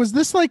 Also, was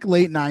this like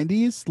late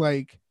 90s?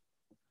 Like,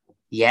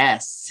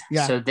 Yes.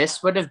 yeah. So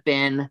this would have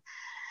been,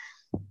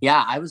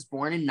 yeah, I was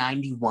born in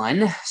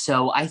 91.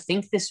 So I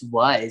think this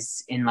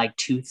was in like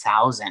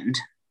 2000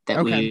 that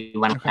Okay. we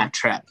went on Okay. that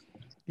trip.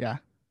 Yeah.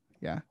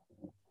 Yeah.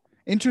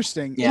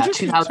 Interesting. Yeah,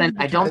 Interesting too, 2000.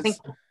 I don't think,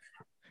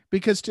 because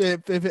Because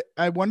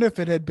I wonder if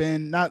it had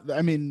been not,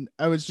 I mean,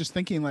 I was just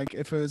thinking like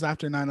if it was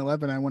after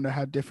 9/11, I wonder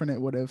how different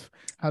it would have,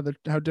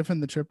 how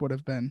different the trip would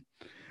have been,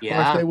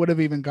 or if they Yeah, would have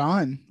even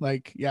gone.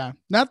 Like, yeah,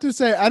 not to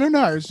say, I don't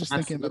know. I was just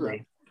thinking about that.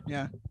 absolutely.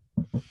 Yeah.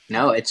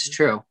 No, it's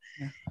true.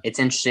 Yeah. It's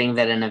interesting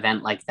that an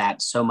event like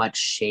that so much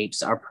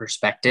shapes our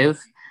perspective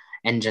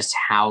and just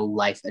how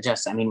life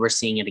adjusts. I mean, we're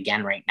seeing it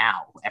again right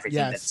now, everything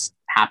Yes. that's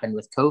happened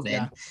with Yeah.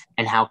 COVID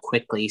and how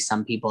quickly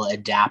some people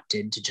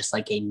adapted to just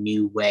like a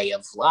new way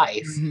of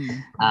life.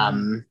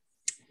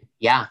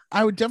 Yeah.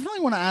 I would definitely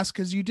want to ask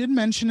because you did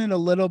mention it a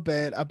little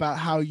bit about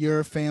how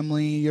your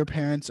family, your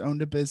parents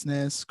owned a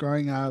business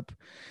growing up.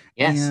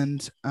 Yes.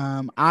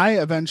 And I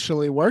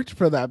eventually worked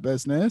for that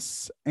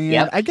business. And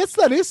Yep. I guess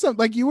that is something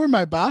like you were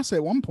my boss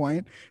at one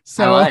point. I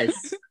So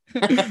was.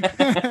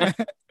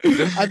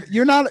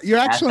 you're Yes,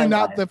 actually I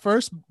not was. the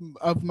first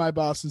of my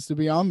bosses to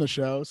be on the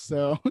show.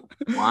 So,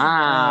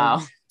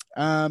 Wow.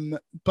 um, um,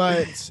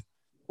 but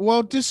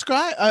well,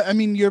 describe, I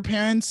mean, your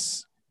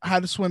parents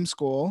had a swim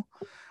school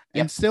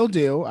and Yep. still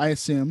do, I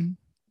assume.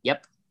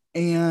 Yep.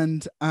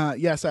 And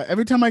yes,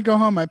 every time I go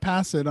home, I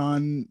pass it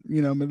on,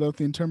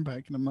 Midlothian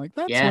Turnpike, and I'm like,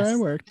 that's where I Yes.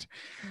 worked.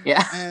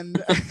 Yeah.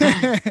 And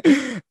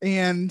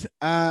and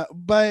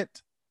but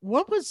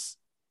what was,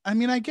 I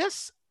mean, I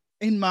guess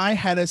in my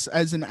head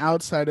as an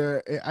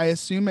outsider, I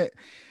assume it,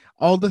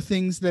 all the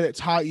things that it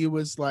taught you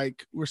was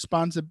like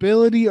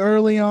responsibility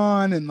early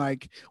on, and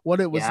like what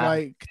it was Yeah.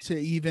 like to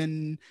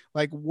even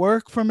like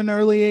work from an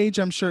early age.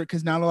 I'm sure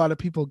because not a lot of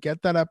people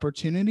get that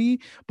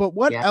opportunity. But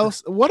what Yeah.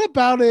 else, what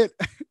about it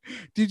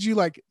did you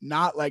like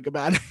not like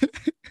about it?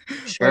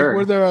 Like,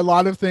 were Sure. there a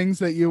lot of things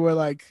that you were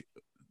like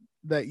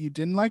that you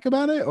didn't like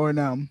about it, or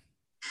no?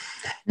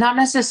 Not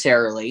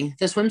necessarily.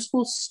 The swim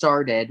school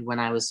started when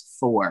I was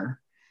 4,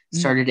 Mm,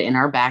 started in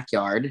our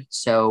backyard.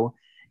 So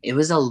it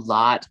was a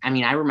lot. I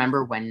mean, I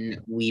remember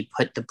when we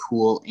put the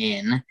pool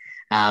in,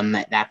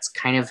 that's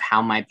kind of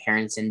how my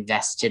parents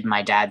invested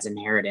my dad's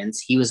inheritance.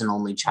 He was an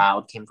only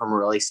child, came from a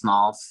really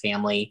small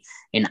family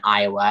in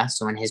Iowa.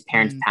 So when his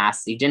parents mm,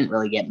 passed, he didn't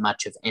really get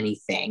much of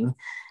anything.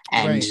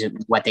 And right.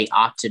 what they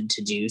opted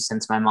to do,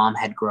 since my mom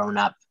had grown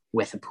up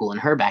with a pool in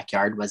her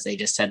backyard, was they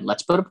just said,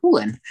 let's put a pool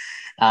in.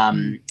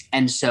 Mm,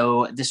 And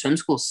so the swim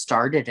school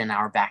started in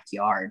our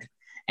backyard,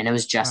 and it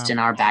was just wow. in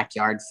our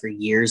backyard for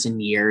years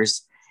and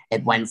years.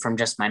 It Mm, went from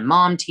just my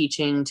mom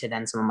teaching to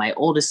then some of my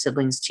oldest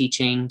siblings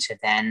teaching to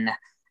then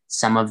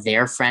some of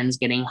their friends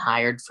getting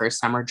hired for a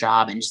summer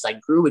job, and just like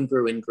grew and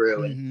grew and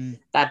grew. And mm-hmm.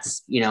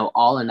 that's,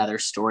 all another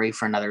story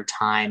for another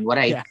time. What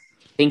I Yeah.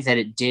 think that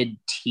it did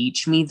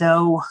teach me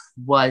though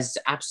was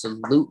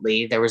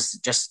absolutely there was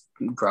just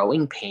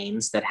growing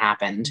pains that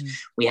happened. Mm,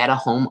 We had a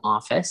home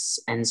office,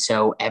 and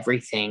so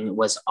everything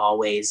was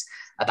always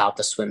about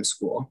the swim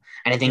school.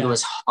 And I think it yeah.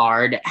 was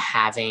hard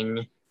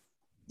having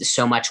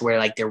so much where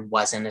like there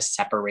wasn't a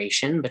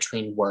separation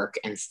between work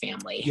and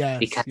family Yes.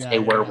 because Yeah. they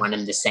Yeah. were Yeah. one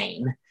and the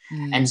same.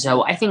 And Mm,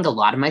 so I think a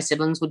lot of my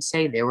siblings would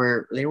say there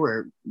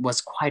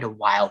was quite a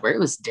while where it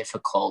was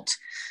difficult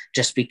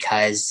just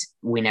because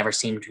we never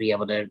seemed to be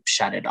able to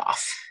shut it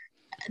off.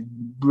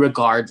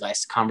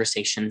 Regardless,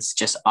 conversations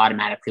just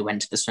automatically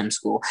went to the swim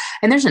school.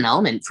 And there's an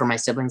element for my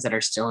siblings that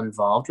are still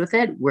involved with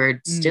it where it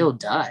mm, still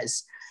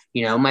does.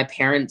 My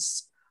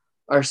parents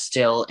are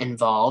still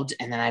involved.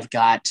 And then I've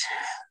got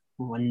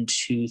one,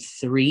 two,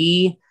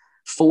 three,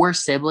 4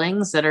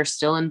 siblings that are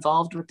still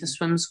involved with the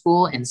swim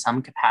school in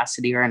some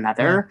capacity or yeah.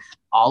 another.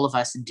 All of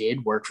us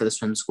did work for the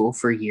swim school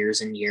for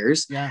years and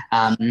years. Yeah.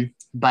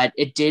 But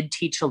it did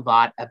teach a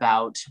lot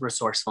about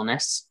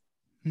resourcefulness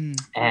Mm,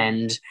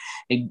 and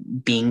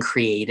being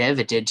creative.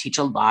 It did teach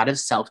a lot of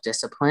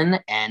self-discipline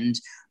and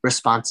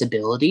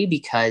responsibility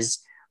because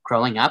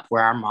growing up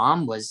where our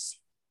mom was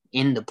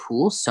in the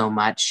pool so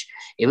much,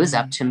 it was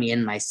up mm, to me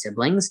and my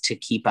siblings to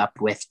keep up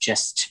with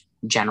just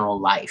general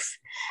life.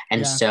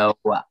 And yeah. so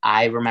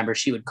I remember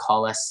she would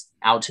call us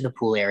out to the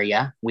pool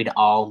area. We'd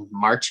all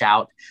march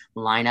out,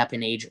 line up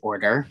in age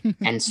order.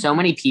 And so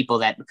many people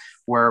that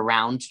were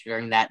around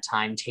during that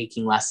time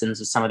taking lessons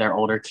with some of their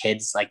older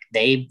kids, like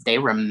they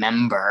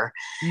remember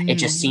it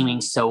just Mm,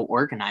 seeming so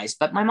organized.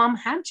 But my mom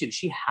had to.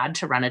 She had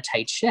to run a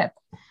tight ship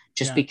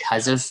just yeah.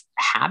 because of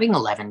having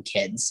 11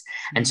 kids.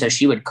 And so Mm,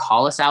 she would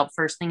call us out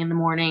first thing in the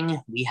morning.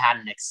 We had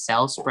an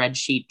Excel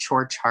spreadsheet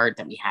chore chart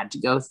that we had to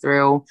go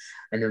through.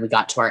 And then we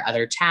got to our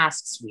other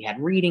tasks. We had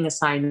reading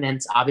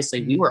assignments.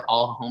 Obviously, we mm, were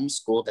all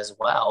homeschooled as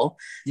well.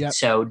 yep.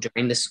 So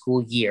during the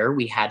school year,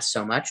 we had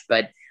so much,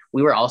 but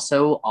we were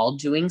also all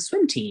doing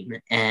swim team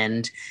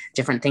and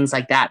different things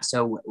like that.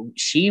 So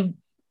she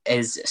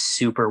is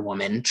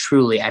superwoman.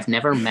 Truly, I've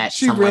never met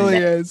She someone really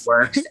that is.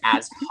 works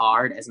as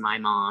hard as my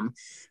mom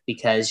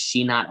because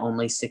she not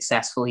only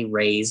successfully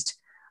raised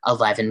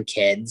 11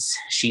 kids,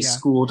 she Yeah.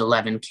 schooled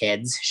 11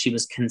 kids. She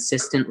was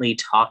consistently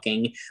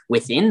talking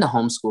within the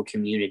homeschool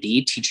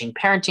community, teaching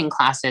parenting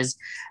classes,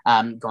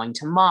 going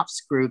to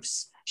MOPS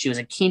groups. She was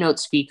a keynote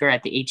speaker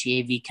at the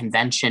HEAV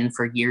convention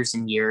for years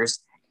and years.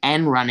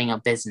 and running a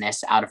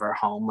business out of her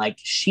home. Like,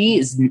 she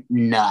is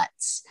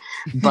nuts.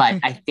 But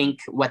I think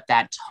what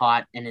that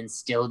taught and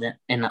instilled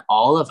in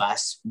all of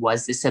us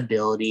was this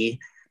ability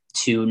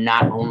to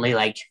not only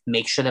like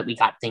make sure that we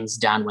got things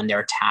done when there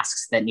are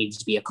tasks that needed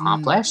to be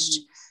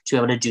accomplished, to be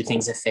able to do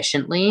things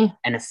efficiently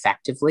and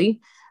effectively.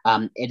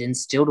 It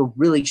instilled a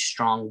really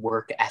strong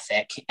work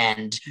ethic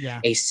and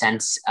a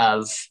sense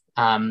of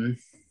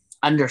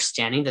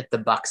understanding that the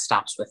buck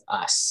stops with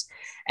us.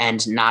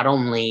 And not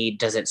only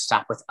does it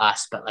stop with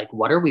us, but like,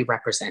 what are we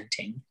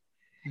representing?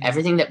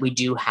 Everything that we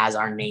do has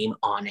our name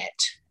on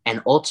it.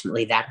 And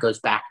ultimately that goes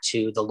back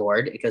to the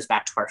Lord. It goes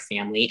back to our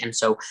family. And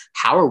so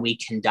how are we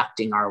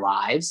conducting our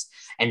lives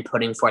and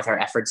putting forth our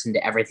efforts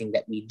into everything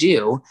that we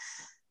do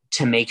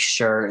to make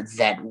sure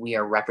that we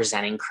are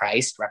representing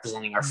Christ,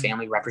 representing our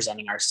family,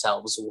 representing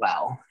ourselves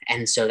well?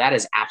 And so that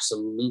has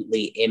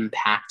absolutely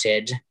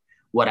impacted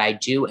what I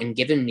do and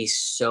given me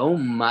so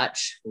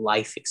much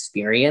life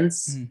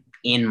experience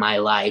in my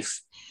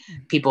life.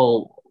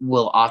 People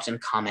will often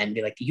comment and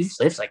be like, you've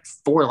lived like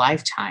 4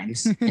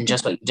 lifetimes in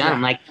just what you've done.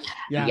 I'm like,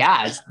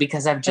 yeah, it's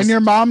because I've just. And your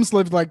mom's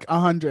lived like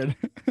 100.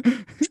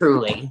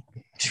 truly.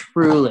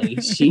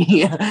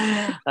 She,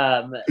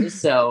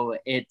 so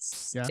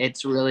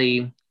it's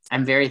really,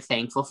 I'm very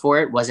thankful for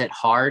it. Was it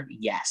hard?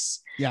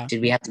 Yes. Yeah.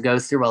 Did we have to go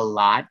through a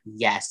lot?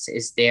 Yes.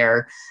 Is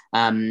there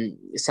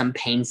some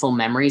painful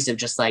memories of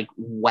just like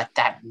what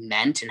that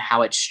meant and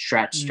how it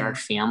stretched our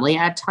family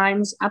at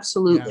times?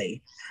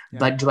 Absolutely. Yeah.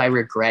 But do I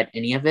regret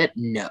any of it?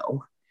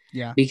 No.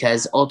 Yeah.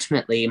 Because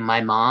ultimately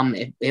my mom,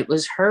 it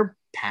was her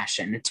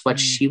passion. It's what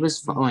she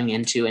was going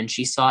into, and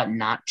she saw it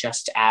not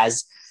just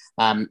as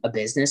a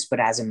business, but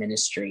as a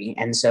ministry.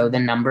 And so the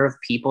number of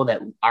people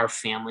that our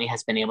family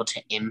has been able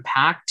to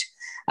impact,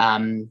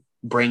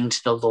 bring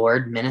to the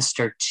Lord,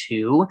 minister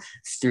to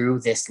through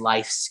this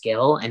life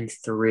skill and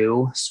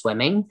through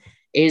swimming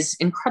is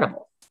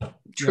incredible.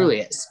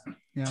 Truly is.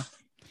 Yeah.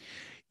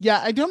 Yeah,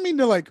 I don't mean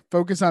to like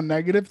focus on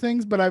negative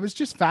things, but I was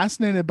just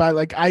fascinated by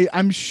like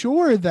I'm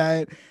sure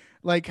that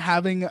like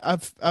having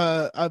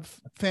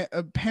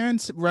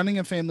parents running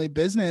a family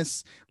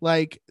business,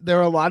 like there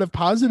are a lot of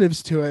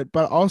positives to it,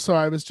 but also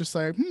I was just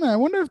like, I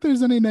wonder if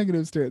there's any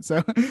negatives to it.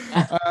 So,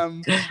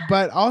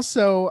 but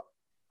also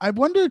I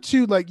wonder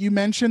too, like you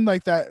mentioned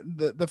like that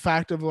the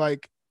fact of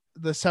like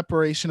the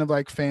separation of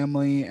like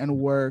family and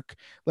work,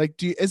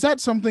 like is that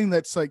something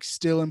that's like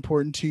still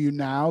important to you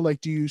now? Like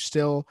do you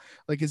still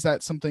like, is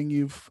that something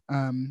you've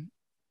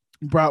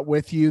brought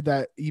with you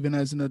that even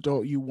as an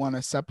adult you want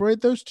to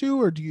separate those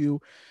two, or do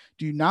you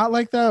not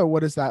like that, or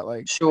what is that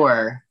like?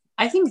 Sure.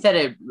 I think that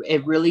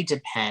it really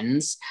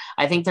depends.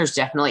 I think there's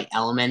definitely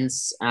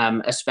elements,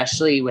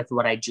 especially with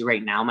what I do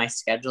right now. My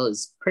schedule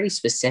is pretty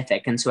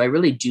specific, and so I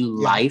really do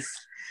life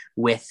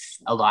with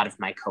a lot of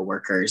my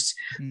coworkers,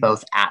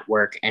 both at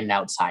work and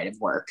outside of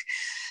work.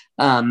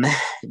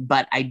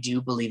 But I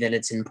do believe that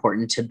it's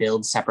important to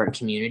build separate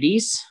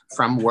communities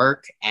from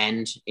work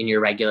and in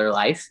your regular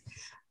life.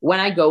 When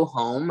I go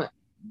home,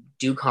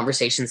 do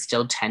conversations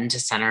still tend to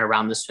center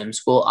around the swim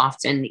school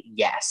often?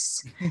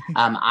 Yes.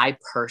 I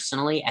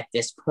personally, at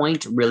this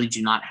point, really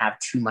do not have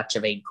too much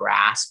of a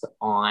grasp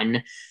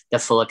on the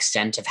full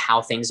extent of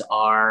how things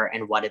are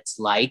and what it's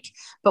like.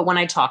 But when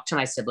I talk to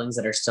my siblings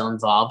that are still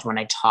involved, when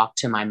I talk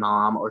to my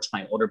mom or to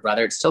my older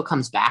brother, it still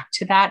comes back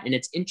to that. And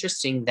it's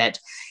interesting that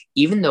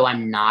even though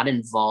I'm not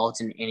involved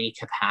in any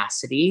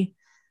capacity,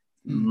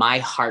 my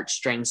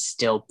heartstrings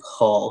still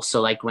pull. So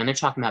like when they're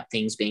talking about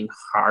things being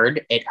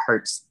hard, it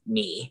hurts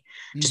me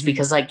just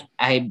because like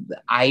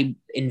I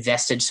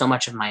invested so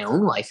much of my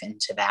own life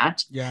into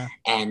that. Yeah.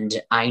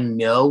 And I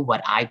know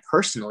what I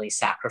personally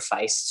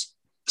sacrificed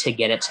to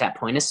get it to that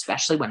point,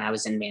 especially when I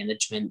was in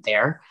management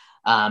there.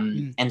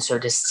 And so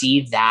to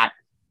see that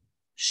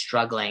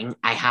struggling,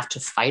 I have to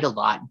fight a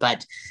lot,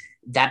 but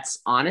that's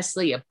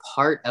honestly a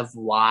part of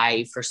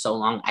why for so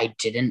long I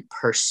didn't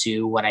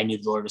pursue what I knew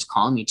the Lord was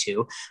calling me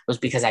to, was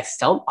because I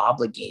felt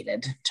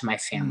obligated to my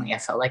family. I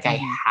felt like I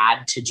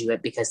had to do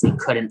it because they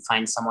couldn't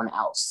find someone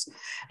else.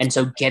 And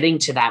so getting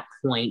to that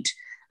point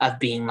of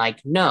being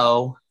like,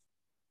 no,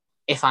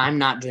 if I'm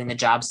not doing the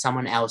job,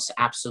 someone else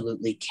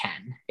absolutely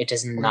can. It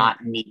does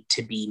not need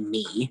to be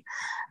me.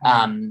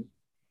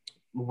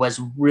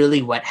 Was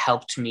really what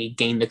helped me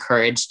gain the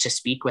courage to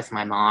speak with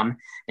my mom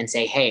and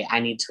say, hey, I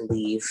need to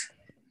leave.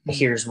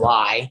 Here's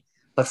why.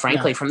 But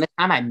frankly, from the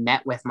time I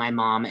met with my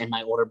mom and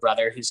my older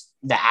brother, who's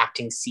the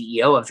acting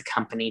CEO of the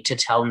company, to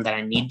tell him that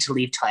I need to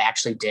leave till I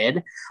actually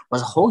did,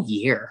 was a whole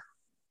year.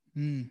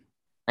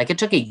 Like it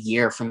took a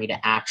year for me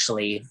to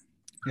actually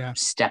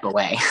step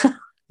away.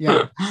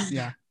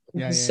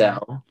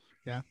 So.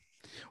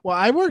 Well,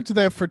 I worked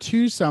there for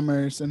 2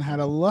 summers and had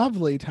a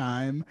lovely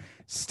time.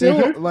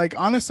 Still, like,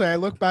 honestly, I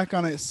look back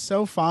on it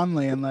so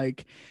fondly and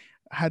like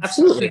had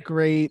such a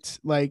great,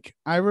 like,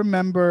 I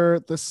remember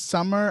the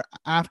summer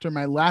after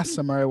my last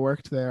summer I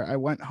worked there, I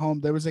went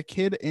home. There was a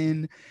kid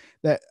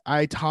that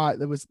I taught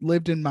that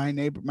lived in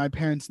my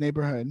parents'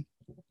 neighborhood.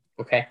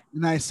 Okay.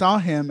 And I saw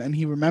him and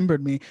he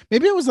remembered me.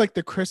 Maybe it was like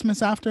the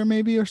Christmas after,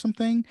 maybe, or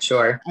something.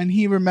 Sure. And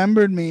he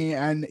remembered me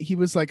and he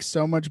was like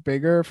so much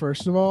bigger,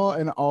 first of all.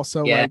 And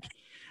also Yeah. like,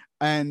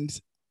 and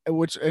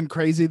and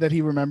crazy that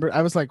he remembered.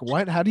 I was like,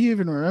 what? How do you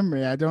even remember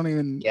me? I don't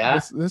even, Yeah.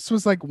 this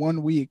was like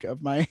 1 week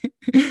of my,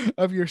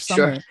 of your Sure.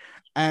 summer.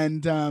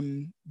 And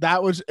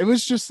it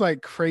was just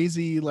like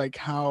crazy, like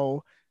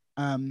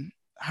um,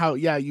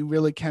 yeah, you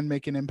really can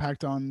make an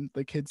impact on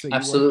the kids that you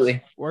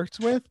Absolutely. worked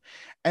with.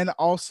 And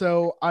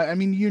also I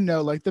mean,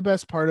 like the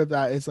best part of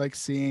that is like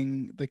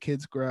seeing the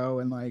kids grow,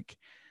 and like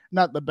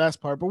not the best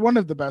part, but one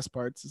of the best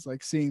parts is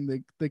like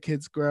seeing the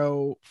kids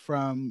grow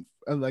from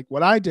like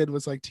what I did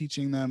was like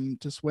teaching them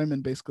to swim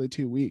in basically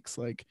 2 weeks,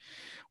 like,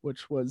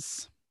 which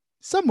was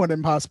somewhat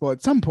impossible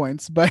at some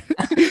points, but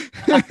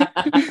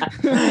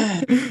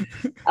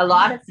A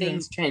lot of yeah.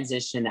 things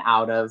transition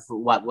out of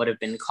what would have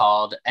been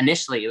called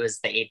initially, it was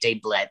the 8-day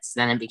blitz,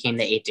 then it became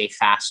the 8-day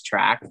fast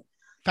track. And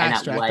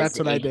Fast that track. was That's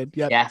what I a did.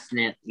 Yep.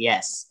 definite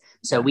yes.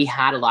 So Yeah. we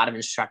had a lot of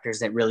instructors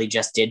that really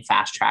just did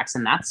fast tracks.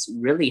 And that's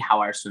really how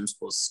our swim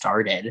schools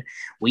started.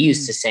 We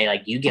used to say,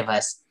 like, you give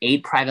us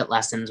 8 private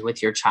lessons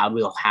with your child,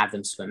 we'll have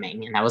them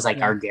swimming. And that was like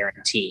Yeah. our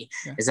guarantee.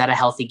 Yeah. Is that a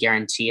healthy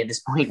guarantee at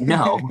this point?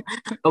 No.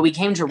 But we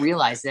came to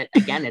realize that,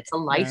 again, it's a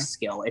life Yeah.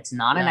 skill. It's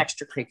not an Yeah.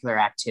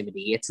 extracurricular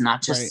activity. It's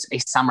not Right. just a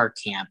summer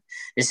camp.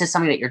 This is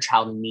something that your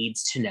child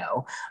needs to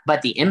know.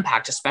 But the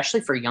impact,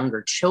 especially for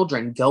younger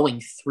children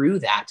going through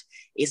that,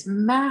 is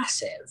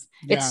massive.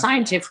 It's Yeah.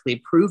 scientifically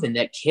proven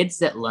that kids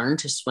that learn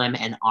to swim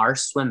and are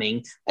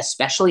swimming,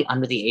 especially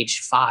under the age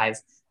 5,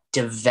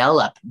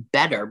 develop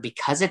better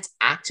because it's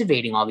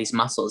activating all these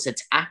muscles.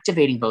 It's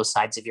activating both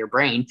sides of your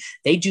brain.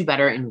 They do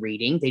better in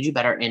reading. They do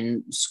better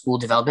in school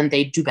development.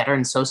 They do better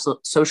in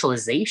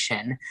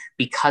socialization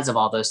because of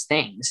all those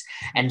things.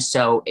 And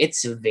so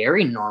it's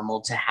very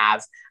normal to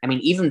have, I mean,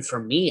 even for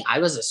me, I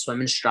was a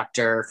swim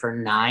instructor for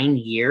 9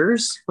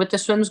 years with the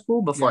swim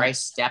school before I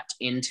stepped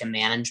into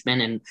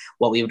management and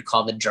what we would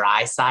call the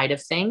dry side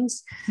of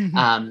things.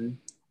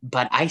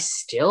 But I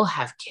still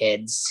have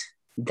kids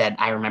that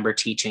I remember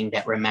teaching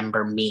that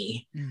remember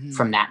me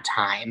from that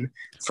time.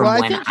 From well, I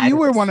when think I you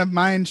were was, one of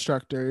my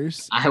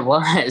instructors. I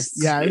was,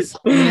 Yes.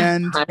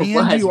 And I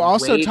was you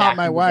also way taught back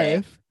my in the day.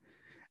 wife.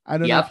 I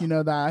don't know if Yep. you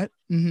know that.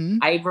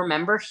 I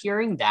remember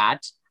hearing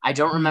that. I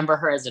don't remember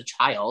her as a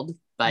child,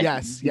 but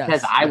Yes,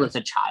 because yes, I was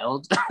yes. a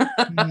child,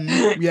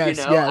 Yes,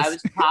 I yes.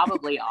 was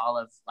probably all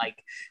of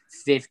like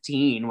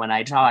 15 when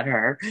I taught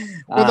her.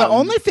 Well, the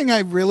only thing I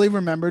really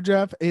remember,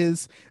 Geoff,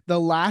 is the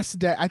last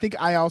day. I think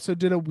I also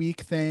did a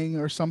week thing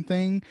or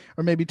something,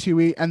 or maybe 2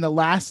 weeks. And the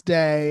last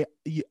day,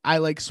 I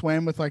like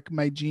swam with like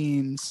my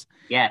jeans.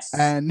 Yes.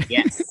 And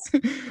Yes.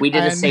 We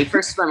did a and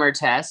safer swimmer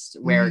test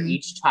where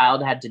each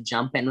child had to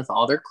jump in with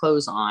all their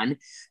clothes on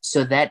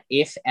so that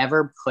if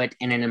ever put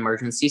in an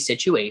emergency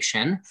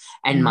situation,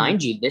 and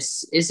mind you,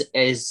 this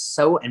is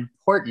so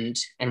important,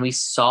 and we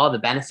saw the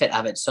benefit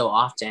of it so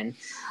often,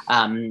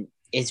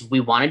 is we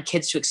wanted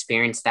kids to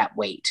experience that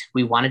weight.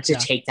 We wanted to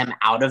take them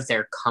out of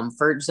their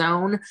comfort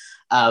zone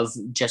of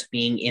just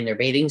being in their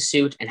bathing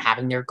suit and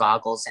having their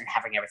goggles and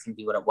having everything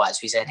be what it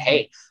was. We said,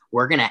 hey,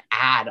 we're going to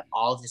add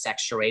all of this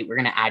extra weight. We're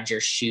going to add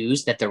your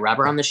shoes, that the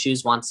rubber on the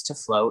shoes wants to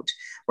float.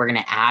 We're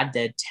going to add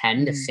the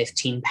 10 to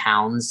 15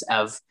 pounds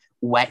of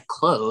wet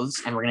clothes,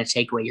 and we're going to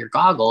take away your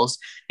goggles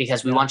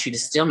because we want you to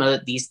still know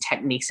that these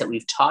techniques that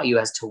we've taught you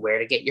as to where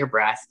to get your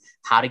breath,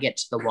 how to get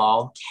to the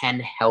wall, can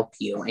help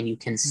you, and you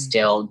can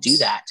still do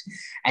that.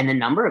 And the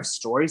number of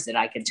stories that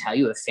I could tell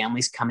you of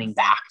families coming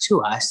back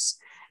to us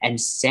and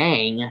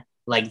saying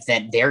like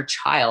that their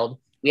child,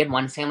 we had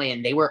one family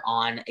and they were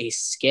on a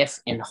skiff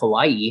in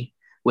Hawaii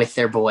with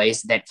their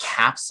boys that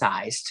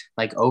capsized,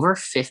 like over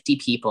 50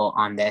 people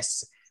on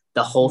this.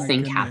 The whole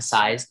thing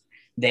capsized.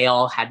 They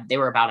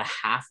were about a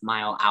half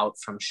mile out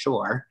from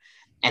shore,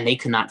 and they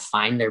could not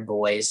find their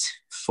boys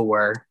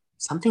for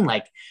something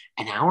like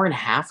an hour and a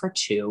half or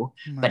 2,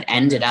 but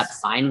ended up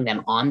finding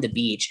them on the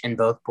beach. And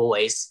both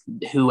boys,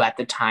 who at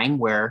the time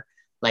were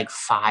like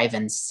 5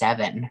 and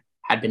 7,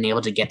 had been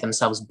able to get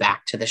themselves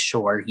back to the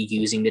shore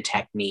using the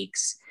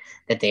techniques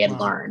that they had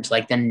learned.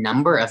 Like the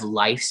number of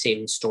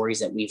life-saving stories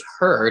that we've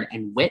heard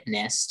and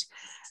witnessed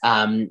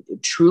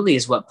truly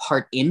is what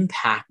part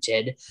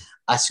impacted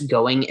us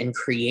going and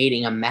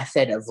creating a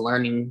method of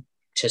learning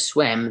to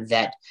swim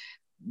that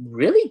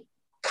really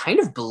kind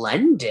of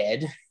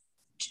blended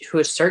to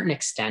a certain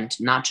extent,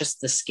 not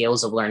just the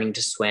skills of learning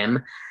to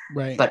swim,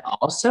 but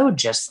also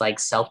just like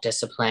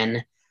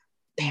self-discipline,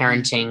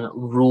 parenting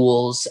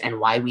rules and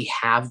why we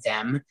have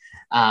them.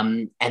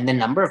 And the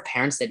number of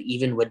parents that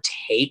even would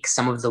take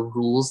some of the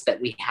rules that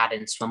we had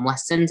in swim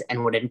lessons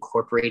and would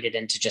incorporate it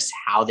into just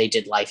how they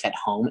did life at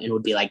home and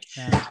would be like,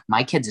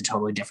 my kid's a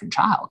totally different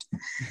child.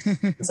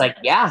 It's like,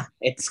 yeah,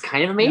 it's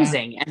kind of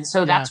amazing. And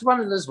so that's one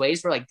of those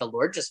ways where like the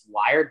Lord just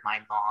wired my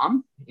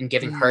mom in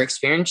giving her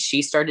experience.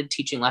 She started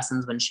teaching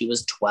lessons when she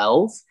was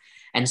 12.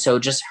 And so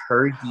just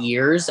her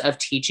years of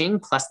teaching,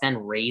 plus then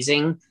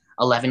raising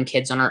 11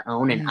 kids on her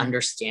own and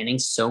understanding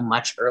so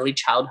much early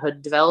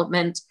childhood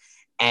development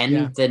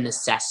and the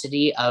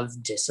necessity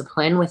of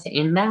discipline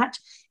within that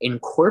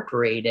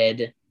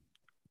incorporated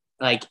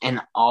like and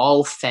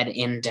all fed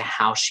into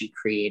how she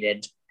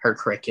created her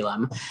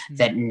curriculum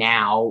that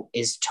now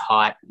is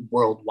taught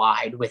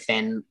worldwide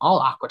within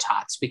all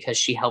aquatots because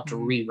she helped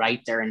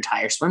rewrite their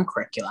entire swim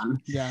curriculum.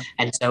 Yeah.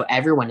 And so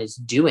everyone is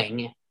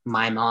doing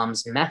my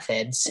mom's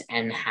methods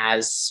and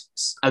has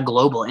a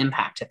global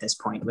impact at this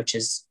point, which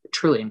is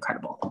truly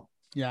incredible.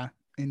 Yeah.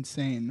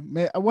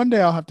 Insane. One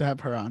day I'll have to have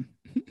her on.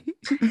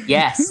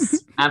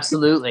 Yes,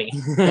 absolutely.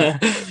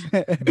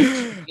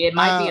 It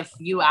might be a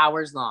few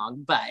hours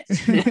long, but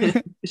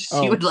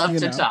she would love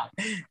to talk.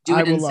 Do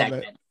it in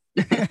segments.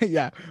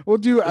 Yeah, we'll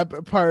do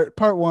part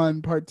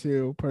 1, part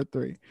 2, part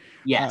 3.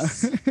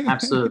 Yes,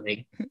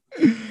 absolutely.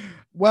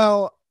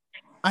 Well,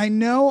 I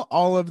know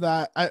all of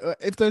that.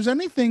 If there's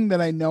anything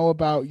that I know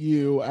about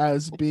you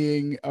as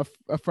being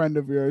a friend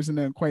of yours and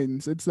an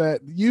acquaintance, it's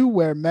that you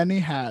wear many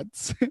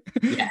hats.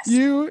 Yes.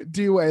 You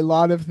do a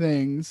lot of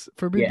things.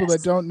 For people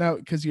that don't know,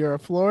 because you're a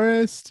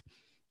florist,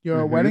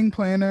 you're a wedding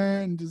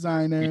planner and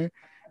designer,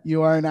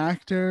 you are an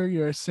actor,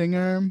 you're a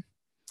singer.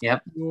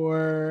 Yep.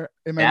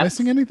 Am I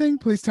missing anything?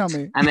 Please tell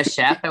me. I'm a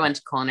chef. I went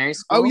to culinary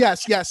school. Oh,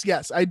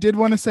 yes. I did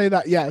want to say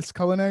that. Yes,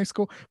 culinary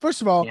school.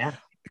 First of all,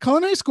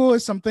 culinary school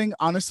is something,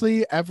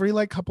 honestly, every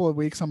like couple of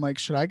weeks, I'm like,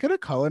 should I go to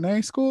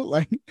culinary school?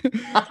 Like,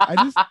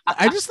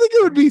 I just think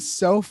it would be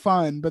so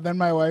fun. But then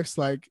my wife's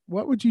like,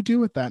 what would you do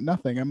with that?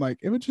 Nothing. I'm like,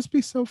 it would just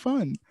be so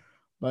fun.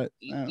 But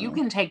you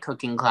can take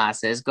cooking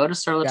classes, go to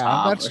Sur La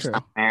Table or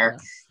somewhere. Yeah.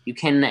 You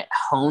can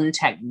hone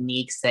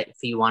techniques that if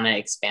you want to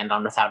expand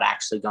on without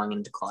actually going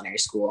into culinary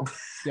school.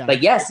 Yeah.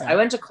 But yes, I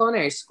went to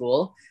culinary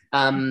school.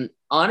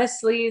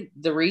 Honestly,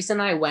 the reason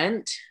I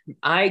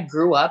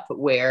grew up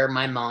where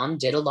my mom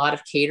did a lot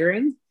of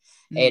catering.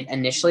 It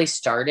initially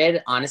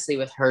started, honestly,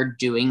 with her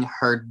doing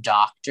her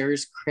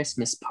doctor's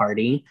Christmas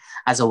party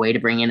as a way to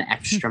bring in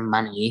extra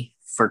money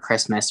for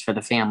Christmas for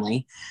the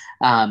family.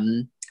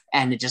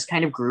 And it just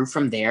kind of grew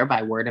from there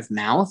by word of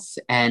mouth.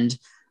 And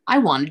I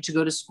wanted to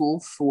go to school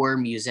for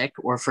music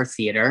or for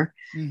theater.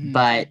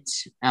 But,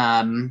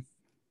 my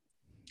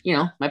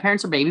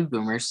parents are baby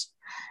boomers.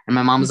 And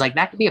my mom was like,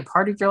 that could be a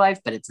part of your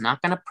life, but it's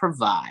not going to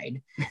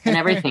provide. And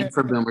everything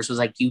for boomers was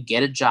like, you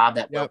get a job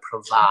that will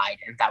provide.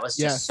 And that was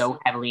just so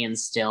heavily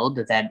instilled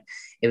that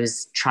it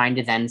was trying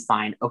to then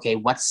find, okay,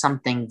 what's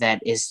something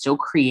that is still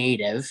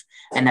creative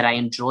and that I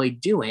enjoy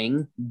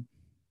doing,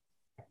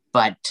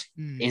 but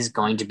is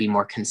going to be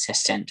more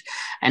consistent.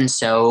 And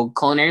so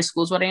culinary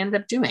school is what I ended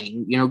up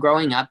doing.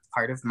 Growing up,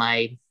 part of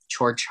my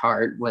chore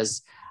chart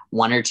was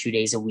 1 or 2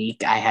 days a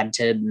week, I had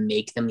to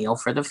make the meal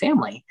for the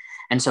family.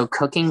 And so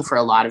cooking for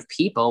a lot of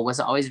people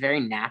was always very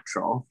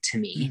natural to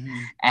me.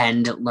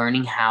 And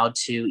learning how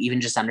to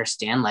even just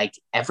understand, like,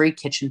 every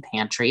kitchen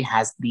pantry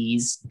has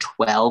these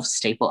 12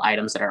 staple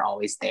items that are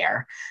always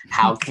there.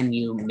 How can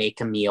you make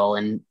a meal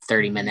in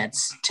 30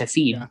 minutes to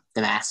feed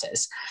the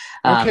masses?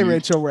 Okay,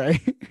 Rachel Ray.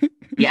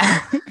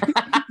 Yeah.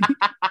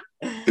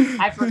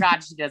 I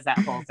forgot she does that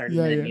whole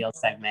 30-minute meal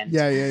segment.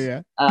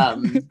 Yeah.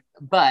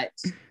 But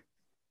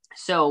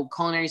so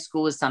culinary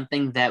school was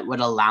something that would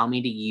allow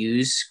me to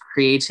use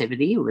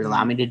creativity, would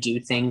allow me to do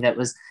things that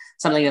was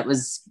something that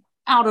was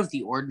out of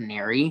the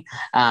ordinary,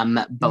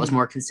 but was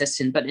more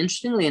consistent. But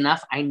interestingly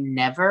enough, I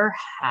never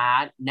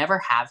will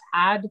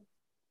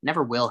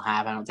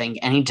have, I don't think,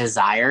 any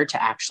desire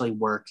to actually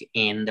work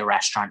in the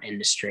restaurant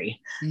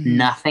industry.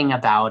 Nothing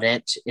about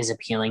it is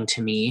appealing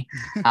to me.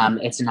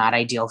 It's not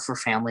ideal for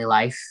family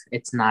life.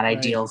 It's not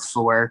ideal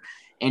for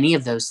any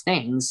of those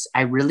things.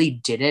 I really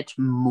did it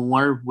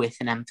more with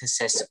an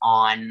emphasis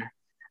on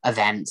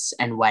events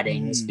and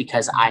weddings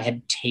because I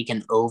had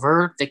taken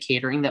over the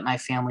catering that my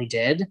family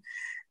did.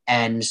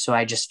 And so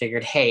I just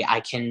figured, hey,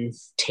 I can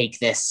take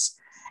this.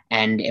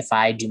 And if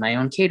I do my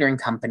own catering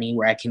company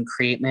where I can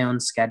create my own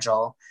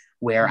schedule,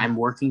 where I'm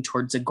working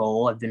towards a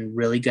goal, I've been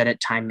really good at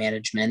time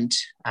management.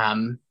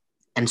 And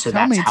so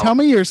tell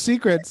me your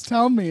secrets.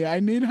 Tell me, I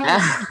need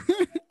help.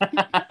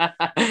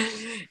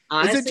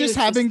 Honestly, is it just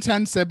having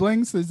 10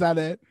 siblings? Is that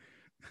it?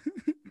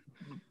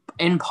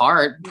 In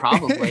part,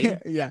 probably.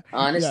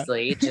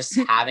 Honestly, just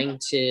having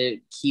to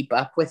keep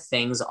up with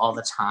things all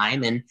the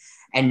time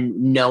and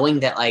knowing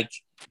that, like,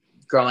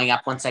 growing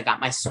up, once I got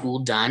my school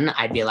done,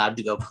 I'd be allowed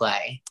to go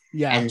play.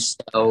 Yeah. And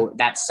so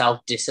that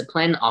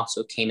self-discipline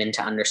also came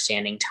into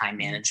understanding time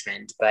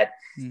management. But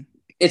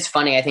it's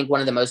funny. I think one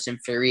of the most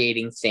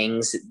infuriating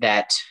things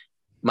that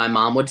my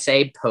mom would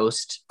say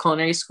post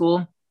culinary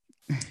school,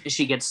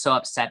 she gets so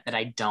upset that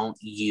I don't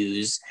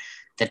use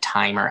the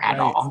timer at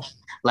all.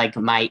 Like,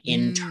 my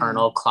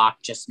internal clock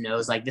just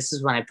knows, like, this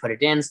is when I put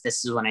it in, so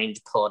this is when I need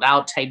to pull it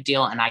out type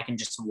deal. And I can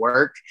just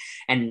work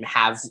and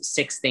have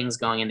 6 things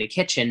going in the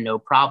kitchen, no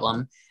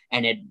problem.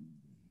 And it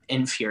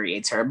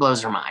infuriates her. It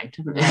blows her mind.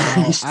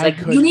 She's like,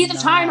 you need the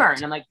timer.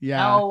 And I'm like,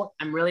 no,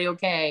 I'm really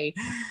okay.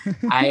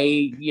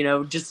 I,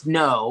 just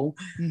know.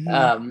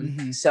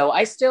 So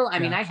I still, I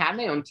mean, I had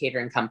my own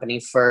catering company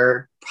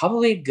for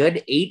probably a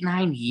good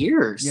 8-9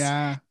 years.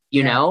 Yeah.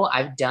 You know,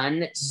 I've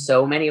done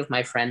so many of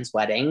my friends'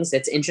 weddings.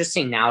 It's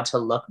interesting now to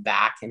look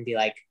back and be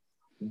like,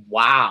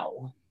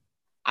 wow,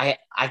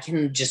 I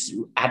can just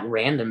at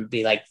random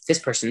be like, this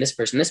person, this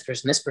person, this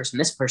person, this person,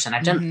 this person.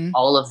 I've done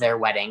all of their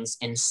weddings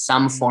in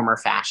some form or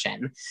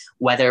fashion,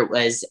 whether it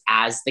was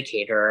as the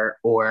caterer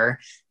or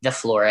the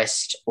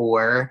florist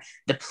or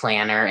the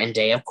planner and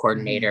day of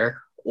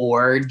coordinator,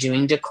 or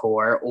doing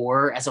decor,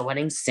 or as a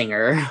wedding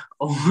singer,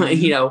 or,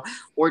 you know,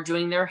 or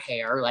doing their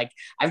hair. Like,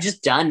 I've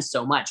just done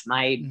so much.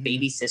 My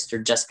baby sister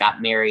just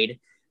got married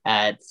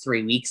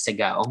 3 weeks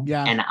ago,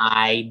 and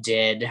I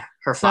did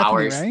her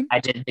flowers. Bethany, right? I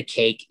did the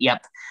cake.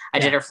 Yep. I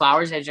did her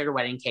flowers. I did her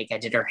wedding cake. I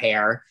did her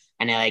hair,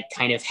 and I like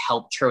kind of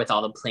helped her with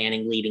all the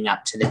planning leading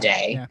up to the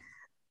day. Yeah.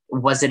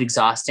 Was it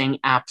exhausting?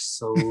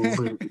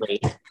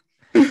 Absolutely.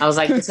 I was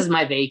like, this is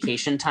my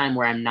vacation time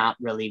where I'm not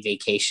really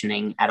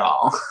vacationing at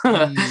all.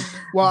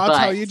 Well, I'll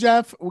tell you,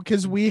 Geoff,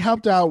 because we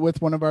helped out with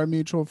one of our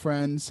mutual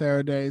friends,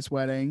 Sarah Day's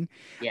wedding.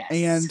 Yes.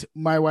 And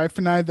my wife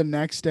and I, the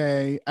next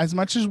day, as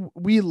much as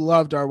we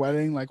loved our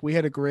wedding, like we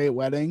had a great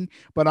wedding,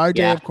 but our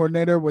day of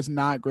coordinator was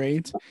not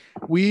great.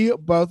 We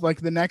both,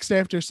 like the next day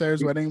after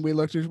Sarah's wedding, we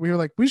were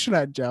like, we should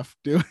have Geoff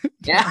do it.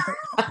 Yeah.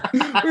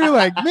 We were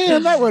like,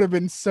 man, that would have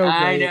been so great.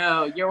 I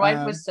know. Your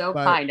wife was so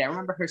kind. I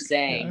remember her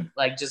saying,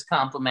 like, just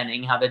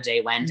complimenting how the day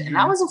went. And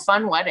that was a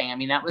fun wedding. I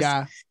mean, that was,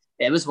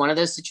 it was one of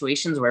those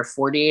situations where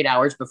 48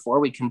 hours before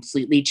we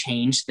completely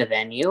changed the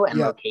venue and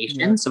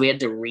location. So we had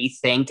to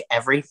rethink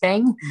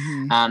everything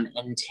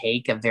and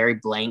take a very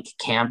blank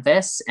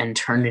canvas and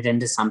turn it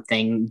into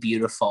something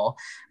beautiful.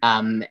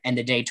 And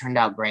the day turned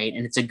out great.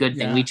 And it's a good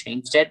thing we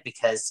changed it,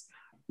 because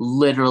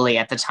literally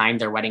at the time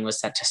their wedding was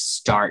set to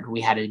start,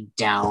 we had a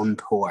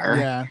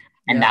downpour.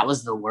 And that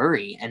was the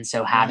worry. And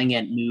so having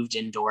it moved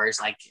indoors,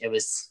 like it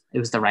was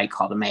the right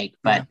call to make.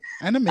 But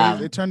and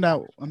amazing. It turned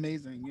out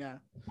amazing. Yeah,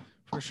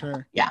 for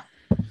sure. Yeah.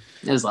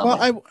 It was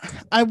lovely. Well,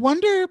 I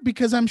wonder,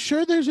 because I'm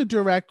sure there's a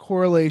direct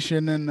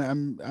correlation, and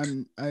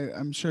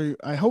I'm sure,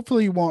 I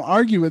hopefully you won't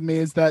argue with me,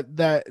 is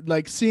that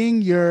like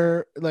seeing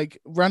your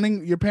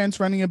parents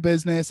running a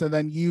business, and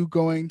then you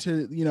going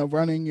to, you know,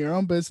 running your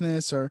own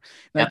business, or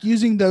like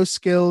using those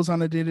skills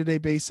on a day-to-day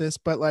basis.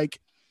 But like,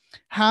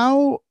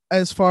 how,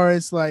 as far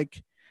as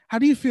like, how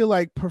do you feel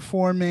like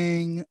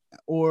performing,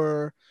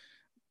 or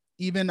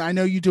even, I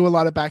know you do a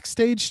lot of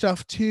backstage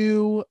stuff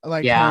too,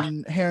 like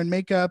hair and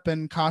makeup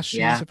and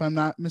costumes, if I'm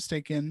not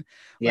mistaken.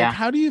 Like,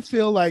 how do you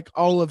feel like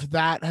all of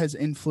that has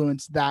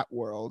influenced that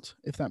world,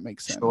 if that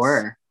makes sense?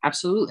 Sure.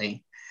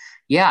 Absolutely.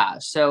 Yeah.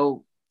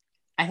 So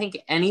I think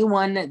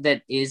anyone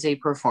that is a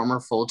performer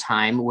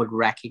full-time would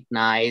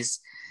recognize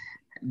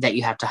that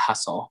you have to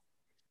hustle.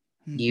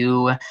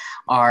 You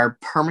are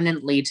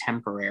permanently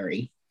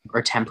temporary,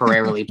 or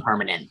temporarily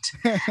permanent.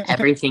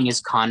 Everything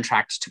is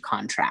contract to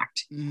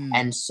contract.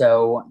 And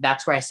so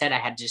that's where I said I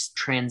had to just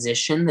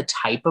transition the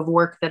type of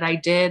work that I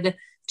did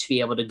to be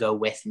able to go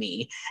with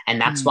me.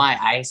 And that's why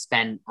I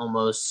spent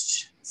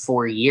almost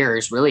 4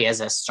 years really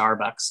as a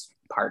Starbucks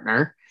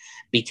partner,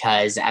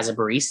 because as a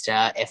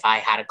barista, if I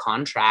had a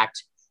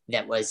contract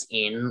that was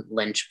in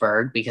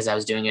Lynchburg, because I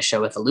was doing a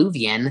show with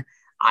Illuvian,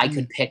 I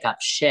could pick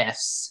up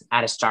shifts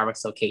at a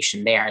Starbucks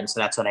location there. And so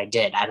that's what I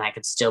did. And I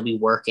could still be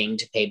working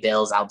to pay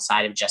bills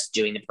outside of just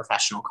doing the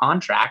professional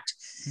contract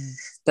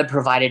that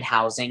provided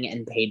housing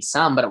and paid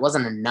some, but it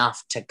wasn't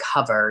enough to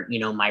cover, you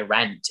know, my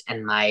rent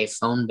and my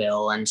phone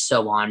bill and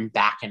so on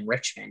back in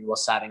Richmond,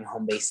 while having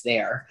home base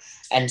there.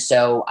 And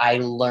so I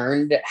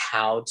learned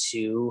how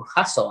to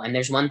hustle. And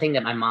there's one thing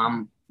that my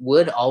mom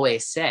would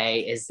always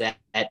say is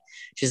that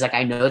she's like,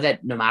 I know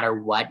that no matter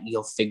what,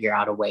 you'll figure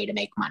out a way to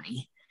make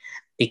money.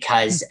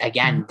 Because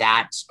again,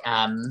 that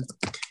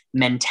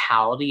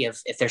mentality of,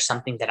 if there's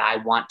something that I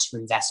want to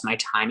invest my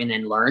time in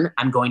and learn,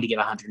 I'm going to give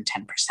 110%.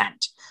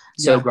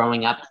 So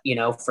growing up, you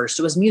know, first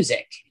it was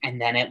music, and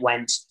then it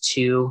went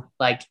to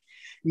like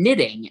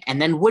knitting,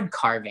 and then wood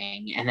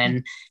carving, and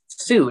then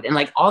food, and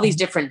like all these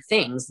different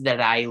things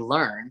that I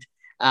learned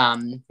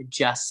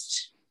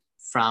just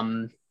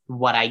from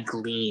what I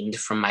gleaned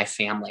from my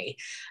family.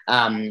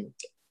 And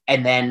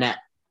then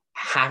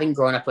having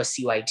grown up with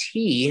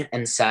CYT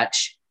and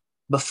such,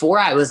 before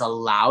I was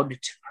allowed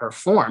to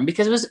perform,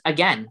 because it was,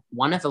 again,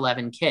 one of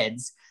 11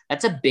 kids,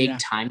 that's a big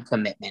time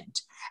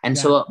commitment. And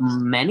so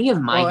many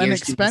of my years, an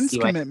expense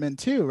commitment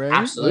too, right?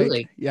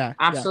 Absolutely. Like,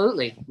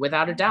 absolutely.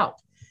 Without a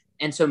doubt.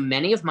 And so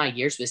many of my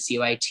years with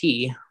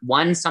CYT,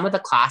 some of the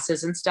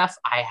classes and stuff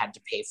I had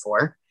to pay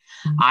for.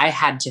 I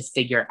had to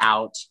figure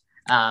out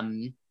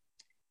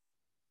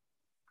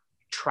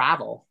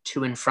travel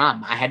to and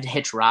from. I had to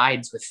hitch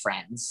rides with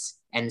friends.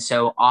 And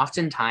so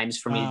oftentimes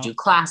for me to do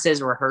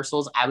classes,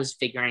 rehearsals, I was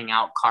figuring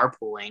out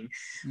carpooling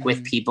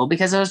with people,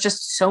 because it was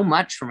just so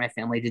much for my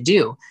family to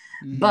do.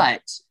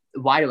 But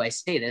why do I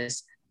say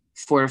this?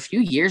 For a few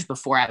years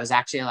before I was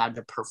actually allowed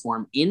to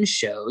perform in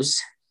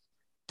shows,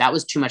 that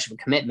was too much of a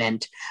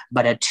commitment,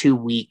 but a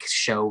 2-week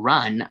show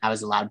run I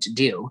was allowed to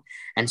do.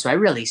 And so I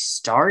really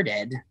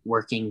started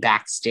working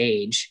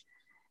backstage.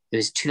 It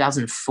was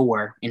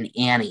 2004 in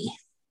Annie.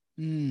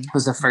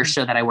 was the first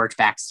show that I worked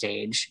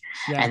backstage.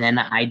 Yeah. And then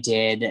I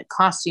did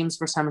costumes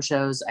for some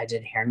shows. I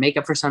did hair and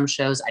makeup for some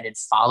shows. I did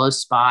follow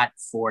spot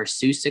for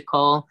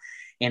Seussical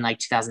in like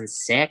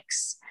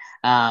 2006.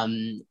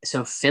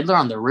 So Fiddler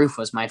on the Roof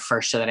was my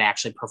first show that I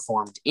actually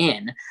performed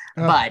in.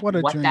 But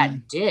what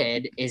that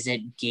did is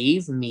it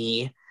gave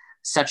me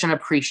such an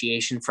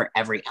appreciation for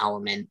every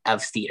element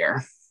of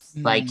theater.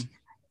 Like,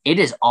 it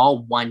is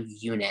all one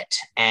unit,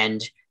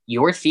 and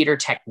your theater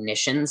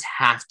technicians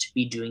have to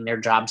be doing their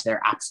job to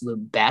their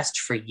absolute best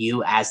for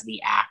you as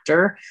the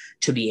actor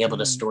to be able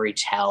to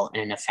storytell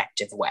in an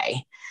effective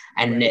way.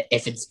 And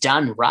if it's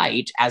done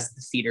right, as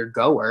the theater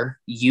goer,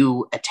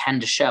 you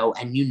attend a show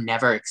and you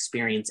never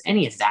experience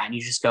any of that. And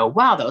you just go,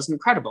 wow, that was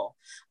incredible.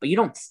 But you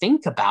don't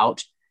think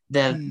about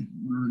the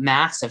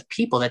mass of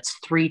people that's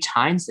 3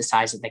 times the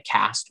size of the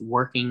cast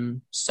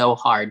working so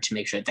hard to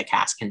make sure that the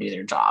cast can do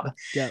their job.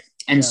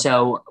 And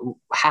so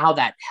how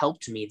that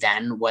helped me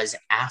then was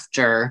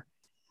after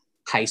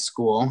high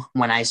school,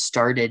 when I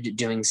started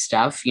doing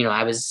stuff, you know,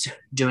 I was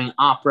doing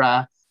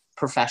opera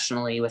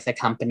professionally with a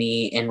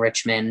company in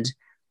Richmond.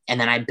 And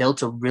then I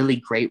built a really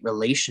great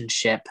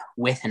relationship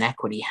with an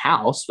equity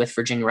house, with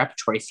Virginia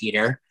Repertory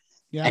Theater,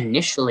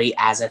 initially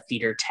as a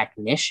theater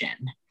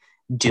technician,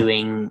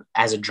 doing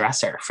as a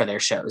dresser for their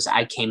shows.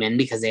 I came in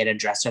because they had a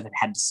dresser that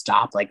had to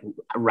stop like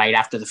right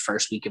after the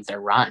first week of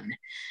their run.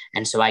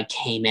 And so I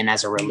came in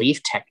as a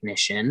relief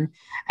technician,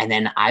 and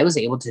then I was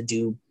able to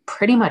do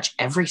pretty much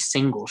every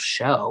single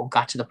show.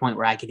 Got to the point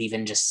where I could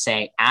even just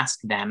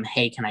ask them,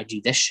 hey, can I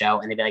do this show?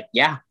 And they'd be like,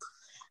 yeah.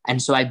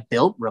 And so I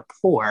built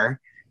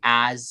rapport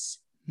as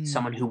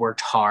someone who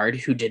worked hard,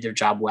 who did their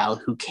job well,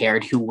 who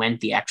cared, who went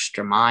the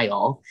extra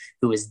mile,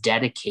 who was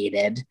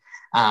dedicated.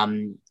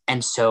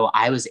 And so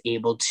I was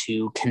able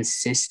to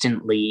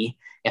consistently,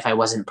 if I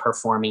wasn't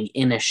performing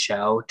in a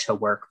show, to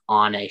work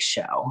on a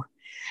show.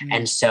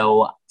 And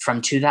so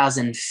from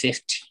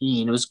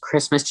 2015, it was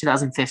Christmas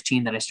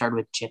 2015 that I started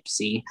with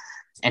Gypsy,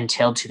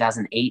 until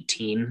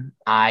 2018,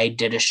 I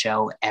did a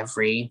show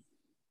every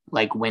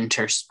like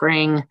winter,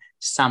 spring,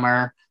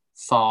 summer,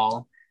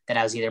 fall that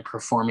I was either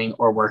performing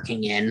or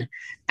working in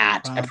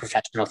at a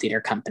professional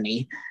theater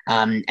company.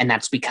 And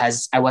that's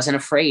because I wasn't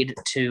afraid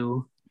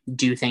to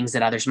do things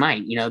that others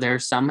might. You know, there are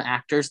some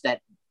actors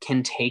that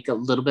can take a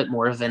little bit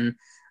more of an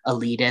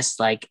elitist,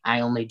 like, I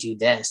only do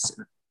this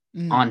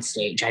on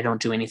stage, I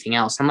don't do anything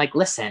else. I'm like,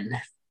 listen,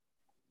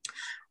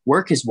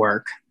 work is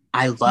work.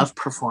 I love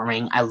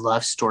performing, I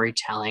love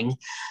storytelling,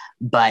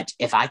 but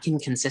if I can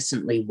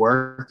consistently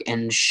work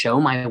and show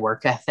my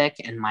work ethic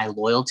and my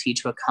loyalty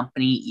to a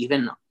company,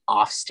 even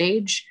off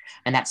stage,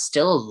 and that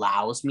still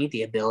allows me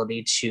the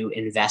ability to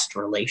invest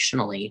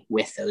relationally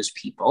with those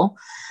people,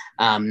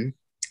 and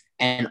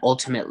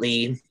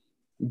ultimately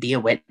be a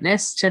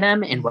witness to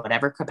them in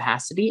whatever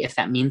capacity. If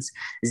that means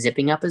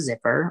zipping up a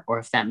zipper, or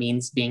if that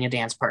means being a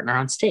dance partner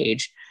on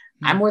stage,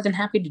 I'm more than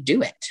happy to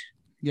do it.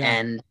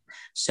 And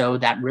so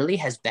that really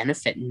has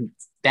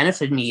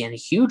benefited me in a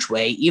huge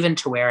way, even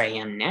to where I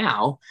am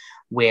now,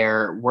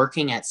 where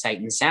working at Sight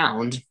and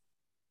Sound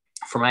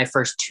for my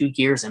first 2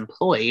 years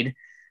employed,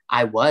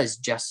 I was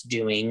just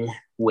doing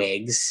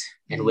wigs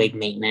and wig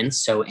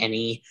maintenance. So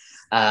any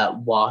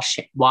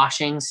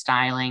washing,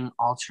 styling,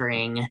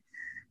 altering,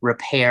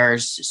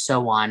 repairs,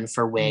 so on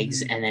for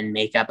wigs, and then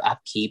makeup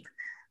upkeep,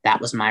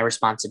 that was my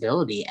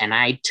responsibility. And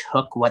I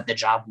took what the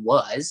job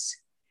was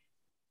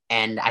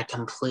and I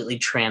completely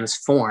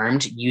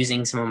transformed,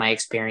 using some of my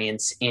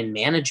experience in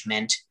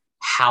management,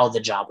 how the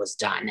job was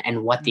done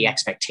and what the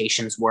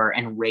expectations were,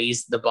 and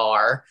raised the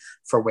bar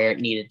for where it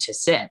needed to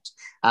sit.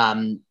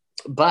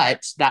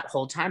 But that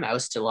whole time I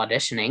was still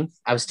auditioning.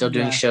 I was still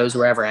doing shows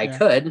wherever I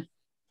could.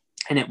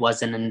 And it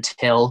wasn't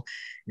until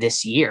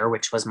this year,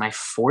 which was my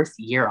 4th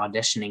year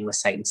auditioning with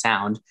Sight and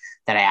Sound,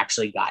 that I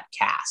actually got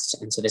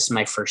cast. And so this is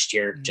my first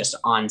year just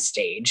on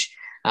stage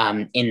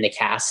in the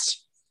cast.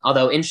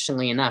 Although,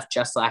 interestingly enough,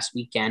 just last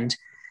weekend,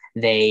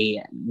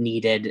 they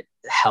needed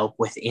help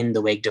within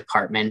the wig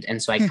department. And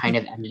so I kind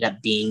of ended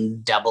up being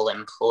double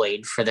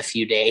employed for the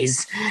few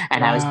days.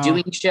 And I was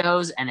doing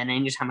shows, and then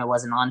anytime I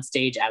wasn't on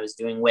stage, I was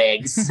doing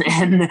wigs.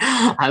 And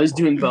I was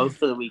doing both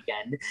for the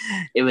weekend.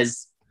 It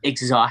was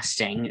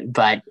exhausting.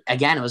 But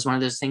again, it was one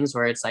of those things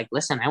where it's like,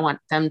 listen, I want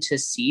them to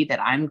see that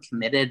I'm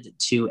committed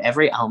to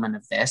every element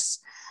of this.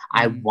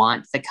 I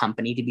want the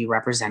company to be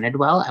represented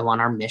well. I want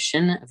our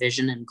mission,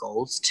 vision, and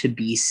goals to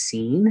be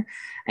seen.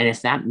 And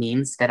if that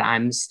means that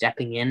I'm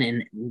stepping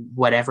in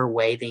whatever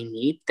way they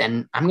need,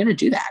 then I'm going to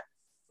do that.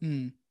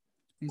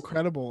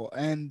 Incredible.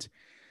 And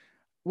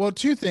well,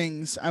 2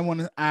 things I want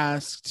to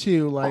ask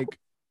too, like,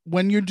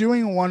 when you're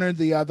doing one or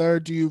the other,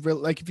 do you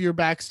like, if you're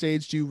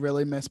backstage, do you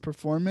really miss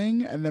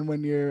performing? And then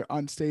when you're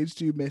on stage,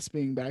 do you miss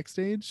being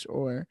backstage,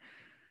 or?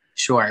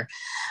 Sure.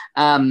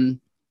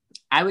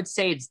 I would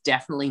say it's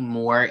definitely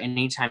more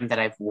anytime that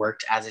I've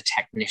worked as a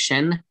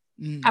technician,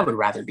 I would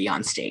rather be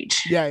on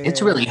stage.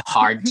 It's really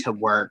hard to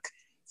work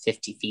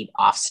 50 feet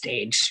off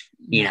stage,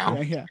 you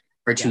know,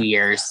 for 2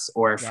 years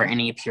or for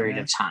any period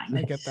of time.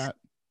 I get that.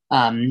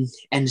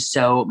 And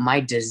so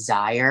my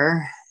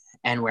desire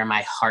and where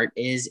my heart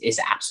is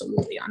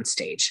absolutely on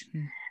stage.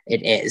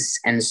 It is.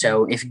 And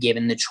so if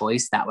given the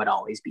choice, that would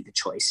always be the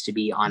choice, to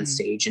be on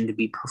stage and to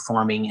be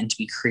performing and to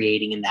be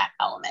creating in that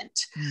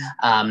element.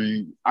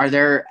 Are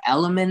there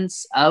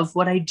elements of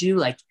what I do?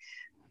 Like,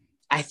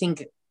 I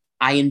think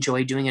I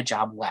enjoy doing a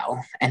job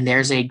well, and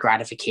there's a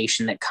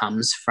gratification that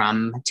comes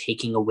from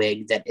taking a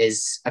wig that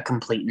is a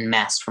complete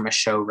mess from a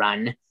show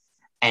run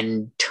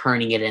and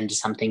turning it into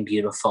something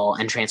beautiful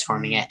and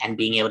transforming it and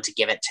being able to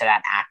give it to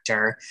that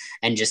actor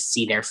and just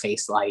see their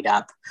face light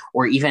up,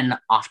 or even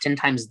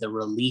oftentimes the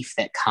relief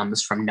that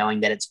comes from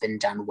knowing that it's been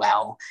done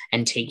well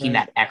and taking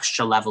that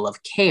extra level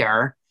of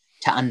care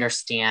to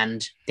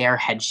understand their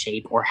head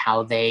shape or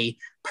how they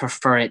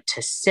prefer it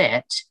to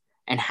sit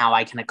and how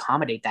I can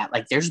accommodate that.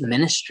 Like, there's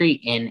ministry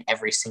in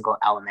every single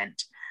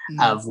element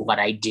of what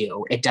I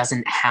do. It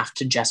doesn't have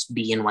to just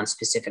be in one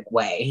specific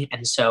way.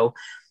 And so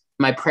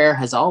my prayer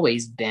has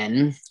always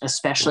been,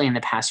 especially in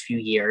the past few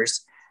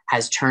years,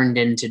 has turned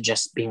into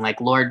just being like,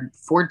 Lord,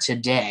 for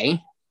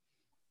today,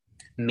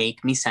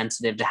 make me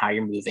sensitive to how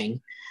you're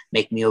moving,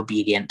 make me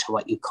obedient to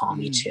what you call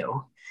me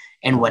to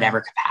in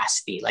whatever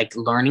capacity, like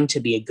learning to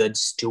be a good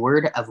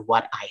steward of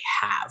what I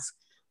have.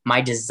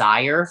 My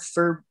desire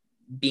for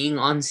being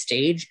on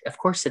stage, of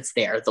course it's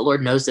there. The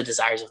Lord knows the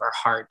desires of our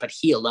heart, but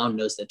he alone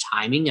knows the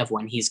timing of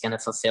when he's going to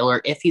fulfill,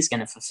 or if he's going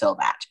to fulfill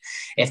that.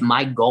 If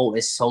my goal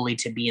is solely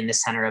to be in the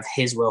center of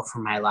his will for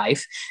my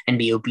life and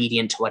be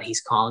obedient to what he's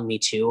calling me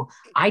to,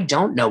 I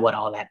don't know what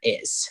all that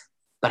is,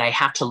 but I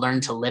have to learn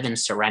to live in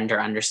surrender,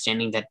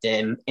 understanding that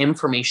the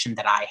information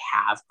that I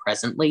have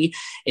presently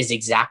is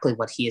exactly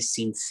what he has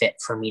seen fit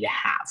for me to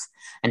have.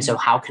 And so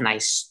how can I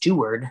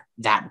steward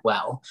that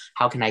well?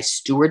 How can I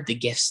steward the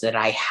gifts that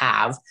I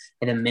have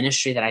and the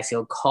ministry that I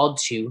feel called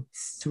to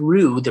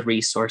through the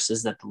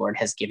resources that the Lord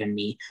has given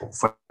me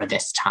for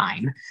this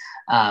time?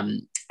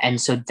 And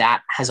so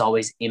that has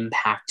always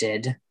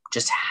impacted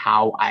just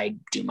how I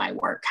do my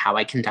work, how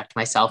I conduct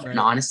myself, and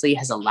honestly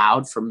has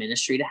allowed for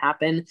ministry to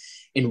happen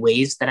in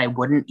ways that I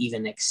wouldn't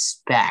even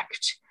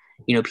expect.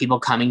 You know,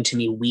 people coming to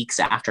me weeks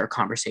after a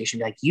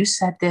conversation, like, you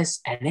said this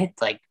and it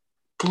like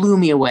blew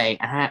me away.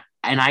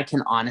 And I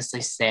can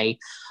honestly say,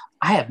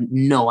 I have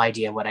no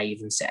idea what I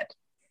even said.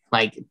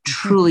 Like,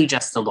 truly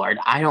just the Lord.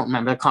 I don't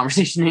remember the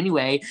conversation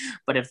anyway,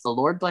 but if the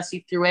Lord bless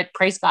you through it,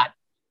 praise God.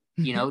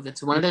 You know,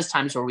 that's one of those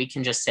times where we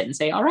can just sit and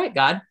say, all right,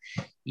 God,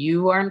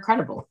 you are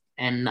incredible.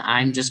 And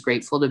I'm just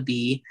grateful to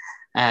be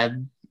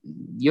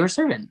your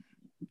servant.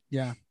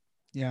 Yeah.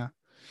 Yeah.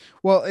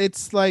 Well,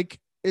 it's like,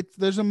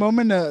 there's a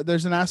moment,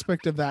 there's an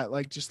aspect of that,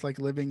 like just like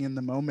living in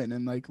the moment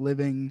and like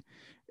living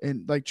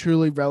and like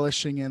truly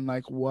relishing in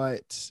like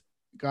what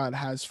God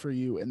has for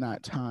you in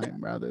that time,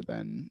 rather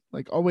than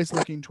like always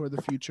looking toward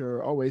the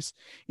future, always,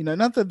 you know,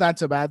 not that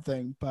that's a bad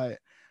thing, but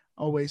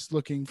always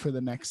looking for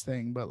the next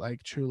thing, but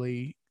like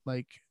truly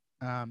like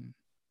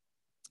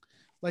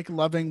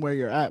loving where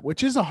you're at,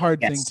 which is a hard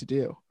thing to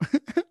do.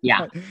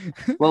 Yeah.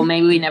 Well,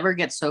 maybe we never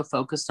get so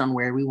focused on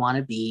where we want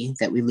to be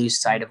that we lose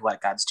sight of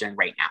what God's doing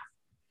right now.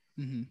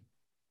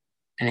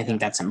 And I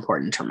think that's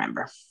important to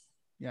remember.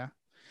 Yeah.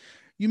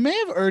 You may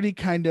have already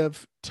kind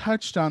of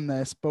touched on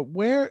this, but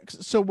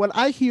so what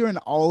I hear in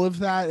all of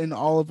that and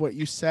all of what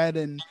you said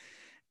and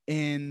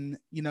in,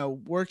 you know,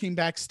 working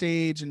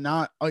backstage and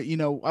not, you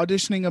know,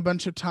 auditioning a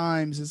bunch of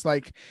times is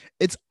like,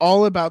 it's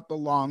all about the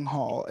long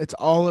haul. It's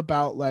all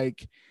about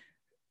like,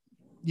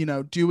 you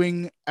know,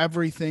 doing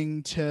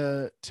everything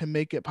to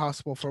make it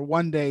possible for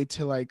one day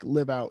to like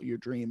live out your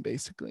dream,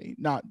 basically,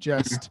 not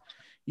just,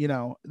 you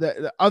know,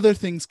 the other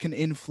things can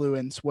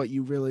influence what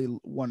you really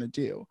want to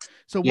do.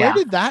 So where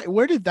did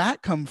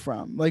that come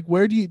from? Like,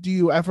 where do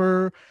you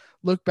ever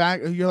look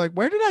back and you're like,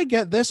 where did I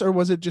get this? Or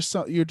was it just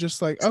you're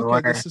just like,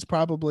 okay, this is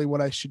probably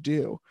what I should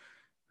do?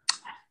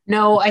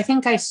 No, I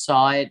think I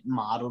saw it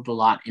modeled a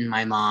lot in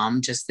my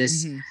mom, just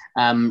this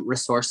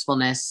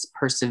resourcefulness,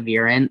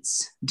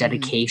 perseverance,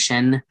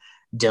 dedication,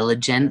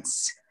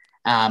 diligence.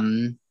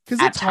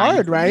 Because it's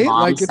hard, right?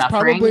 Like, it's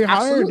probably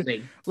hard.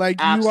 Absolutely. Like,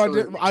 you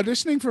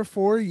auditioning for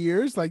 4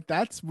 years, like,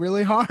 that's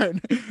really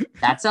hard.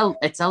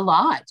 It's a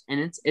lot,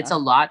 and it's a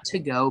lot to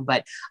go,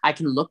 but I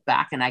can look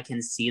back and I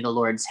can see the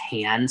Lord's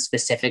hand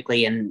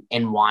specifically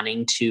in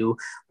wanting to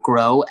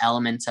grow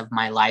elements of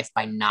my life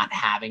by not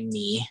having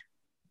me,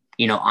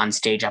 you know, on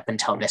stage up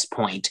until this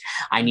point.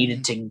 I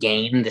needed to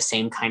gain the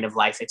same kind of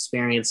life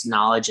experience,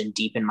 knowledge, and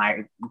deepen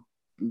my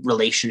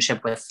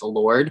relationship with the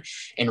Lord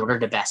in order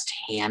to best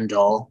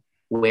handle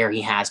where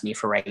he has me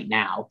for right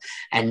now.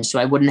 And so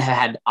I wouldn't have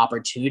had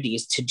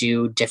opportunities to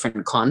do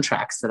different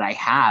contracts that I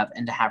have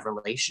and to have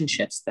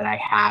relationships that I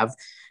have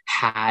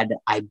had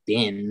I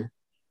been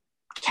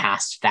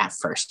cast that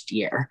first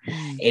year.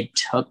 It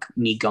took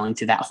me going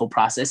through that whole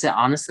process.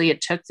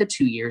 It took the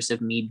 2 years of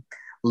me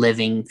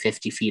living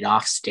 50 feet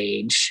off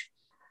stage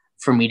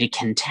for me to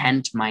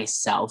content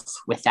myself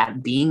with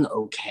that being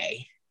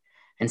okay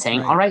and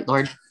saying, all right,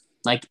 Lord,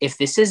 like, if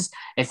this is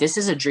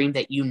a dream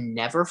that you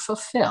never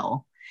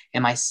fulfill,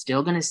 am I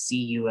still going to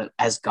see you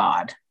as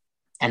God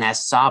and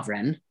as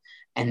sovereign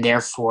and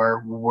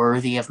therefore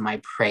worthy of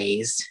my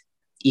praise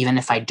even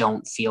if I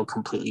don't feel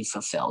completely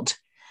fulfilled.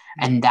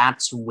 And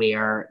that's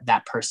where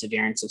that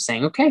perseverance of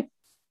saying, okay,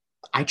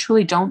 I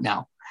truly don't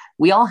know.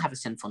 We all have a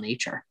sinful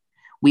nature.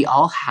 We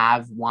all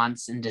have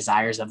wants and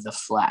desires of the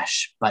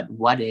flesh, but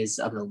what is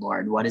of the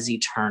Lord? What is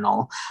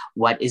eternal?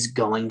 What is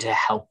going to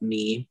help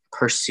me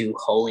pursue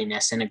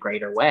holiness in a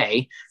greater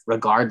way,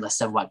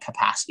 regardless of what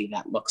capacity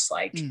that looks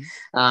like?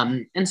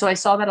 And so I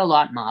saw that a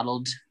lot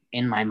modeled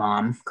in my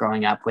mom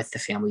growing up with the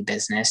family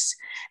business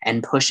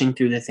and pushing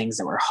through the things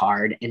that were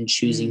hard and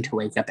choosing to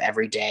wake up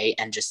every day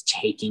and just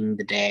taking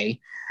the day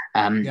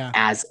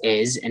as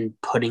is and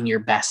putting your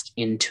best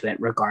into it,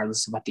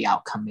 regardless of what the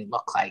outcome may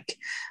look like.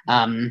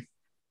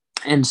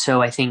 And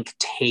so I think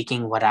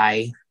taking what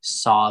I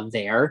saw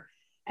there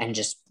and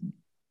just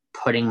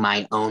putting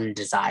my own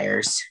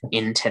desires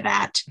into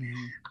that,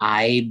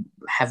 I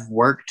have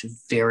worked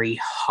very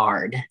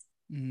hard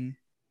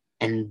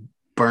and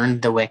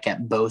burned the wick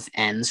at both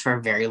ends for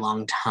a very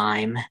long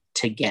time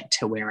to get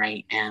to where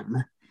I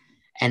am,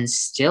 and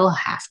still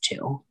have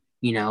to.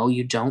 You know,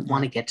 you don't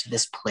want to get to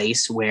this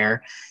place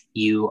where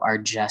you are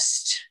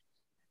just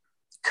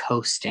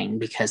coasting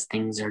because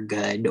things are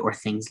good or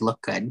things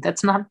look good.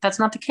 That's not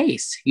the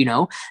case. You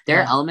know, there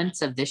are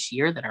elements of this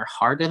year that are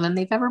harder than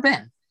they've ever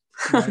been.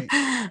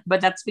 But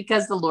that's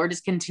because the Lord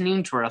is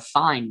continuing to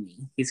refine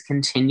me. He's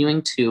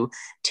continuing to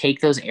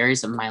take those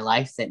areas of my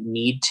life that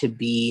need to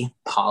be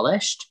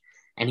polished,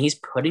 and he's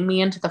putting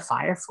me into the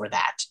fire for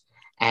that.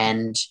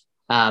 And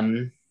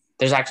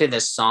there's actually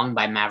this song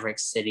by Maverick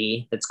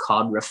City that's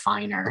called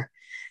Refiner.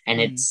 And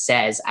it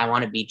says, I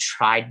want to be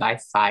tried by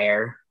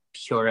fire,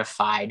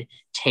 purified,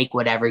 take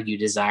whatever you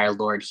desire,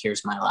 Lord,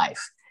 here's my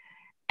life.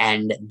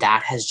 And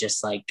that has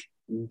just like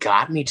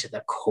got me to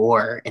the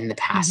core in the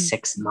past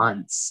 6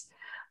 months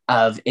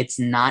of, it's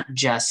not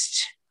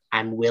just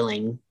I'm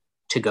willing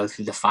to go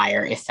through the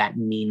fire if that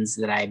means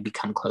that I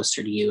become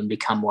closer to you and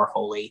become more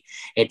holy.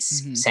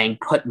 It's saying,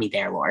 put me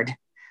there, Lord,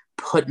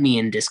 put me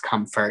in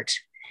discomfort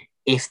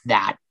if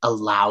that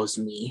allows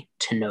me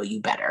to know you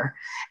better,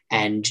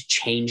 and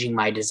changing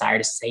my desire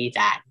to say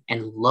that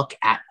and look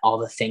at all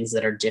the things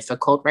that are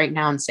difficult right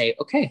now and say,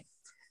 okay,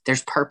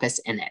 there's purpose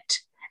in it.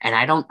 And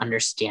I don't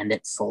understand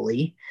it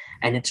fully.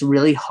 And it's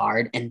really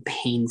hard and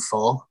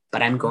painful,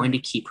 but I'm going to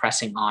keep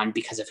pressing on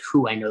because of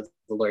who I know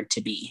the Lord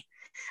to be.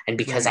 And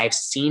because I've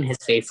seen his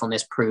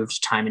faithfulness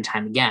proved time and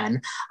time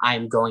again,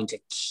 I'm going to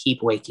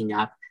keep waking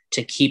up,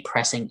 to keep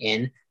pressing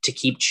in, to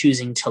keep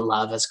choosing to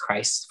love as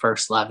Christ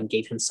first loved and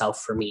gave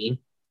himself for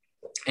me,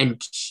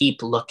 and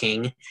keep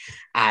looking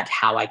at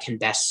how I can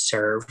best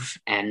serve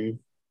and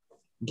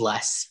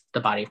bless the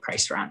body of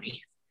Christ around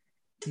me.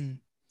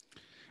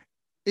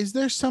 Is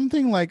there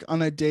something like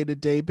on a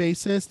day-to-day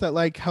basis that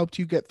like helped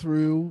you get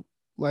through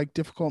like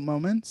difficult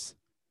moments?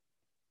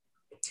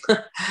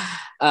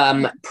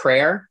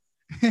 Prayer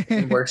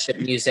and worship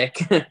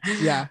music.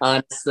 Yeah.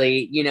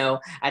 Honestly, you know,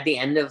 at the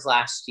end of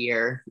last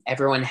year,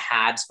 everyone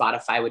had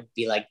Spotify would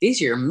be like, these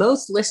are your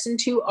most listened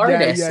to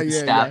artists and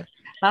stuff. And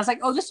I was like,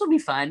 oh, this will be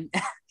fun.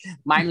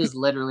 Mine was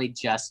literally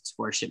just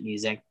worship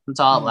music. That's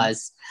all it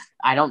was.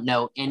 I don't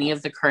know any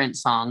of the current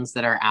songs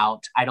that are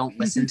out. I don't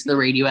listen to the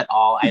radio at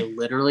all. I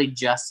literally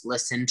just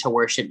listen to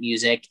worship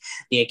music,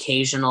 the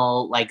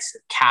occasional like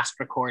cast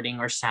recording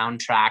or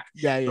soundtrack.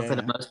 But for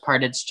the most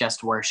part, it's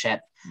just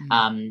worship.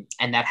 And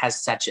that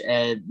has such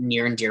a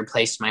near and dear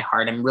place to my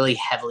heart. I'm really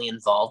heavily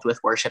involved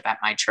with worship at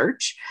my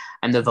church.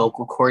 I'm the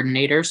vocal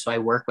coordinator. So I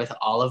work with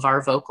all of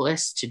our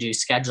vocalists to do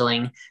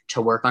scheduling,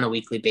 to work on a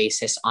weekly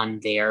basis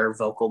on their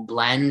vocal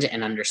blend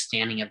and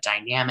understanding of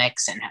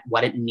dynamics and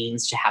what it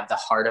means to have the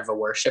heart of a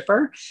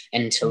worshiper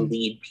and to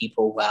lead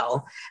people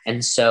well.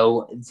 And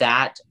so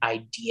that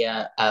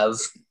idea of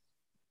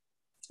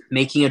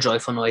making a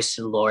joyful noise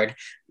to the Lord,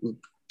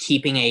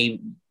 keeping a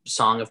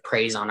song of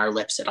praise on our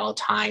lips at all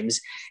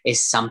times, is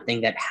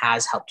something that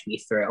has helped me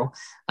through.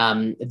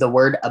 The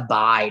word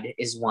abide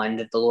is one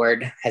that the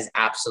Lord has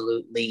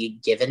absolutely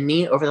given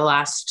me over the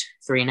last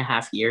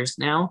 3.5 years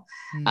now.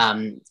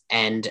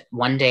 And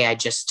one day I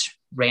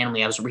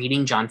was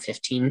reading John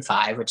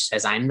 15:5, which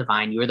says, I am the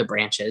vine, you are the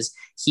branches.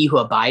 He who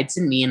abides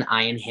in me and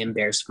I in him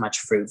bears much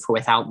fruit, for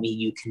without me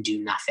you can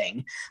do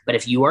nothing. But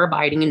if you are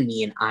abiding in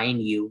me and I in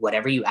you,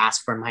 whatever you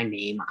ask for in my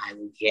name, I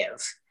will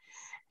give.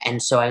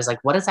 And so I was like,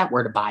 what does that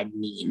word abide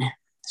mean?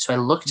 So I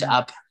looked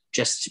up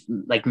just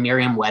like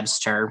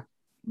Merriam-Webster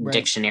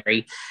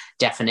dictionary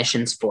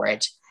definitions for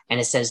it. And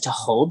it says to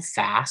hold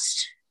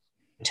fast,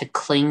 to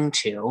cling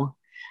to.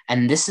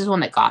 And this is one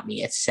that got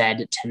me. It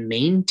said to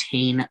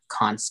maintain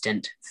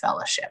constant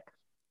fellowship.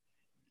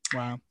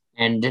 Wow.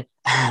 And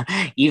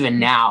even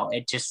now,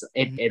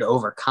 it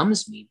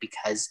overcomes me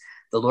because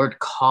the Lord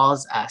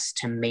calls us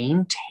to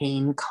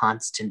maintain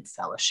constant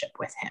fellowship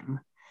with him.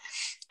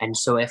 And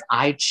so if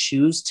I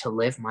choose to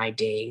live my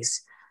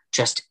days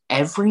just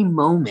every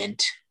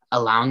moment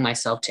allowing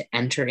myself to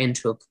enter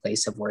into a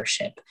place of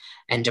worship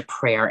and to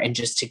prayer and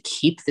just to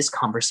keep this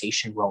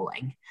conversation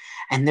rolling.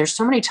 And there's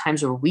so many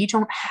times where we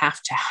don't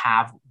have to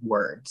have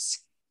words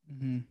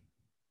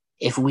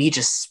if we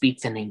just speak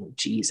the name of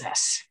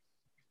Jesus.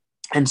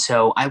 And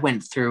so I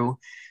went through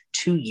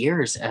 2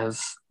 years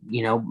of,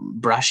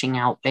 brushing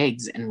out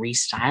wigs and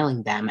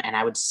restyling them. And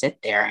I would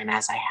sit there, and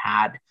as I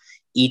had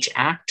each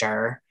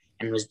actor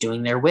and was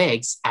doing their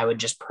wigs, I would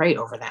just pray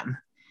over them.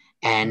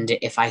 And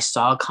if I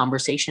saw a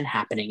conversation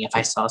happening, if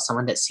I saw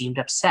someone that seemed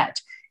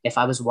upset, if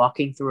I was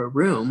walking through a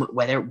room,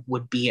 whether it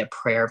would be a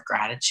prayer of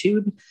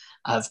gratitude,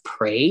 of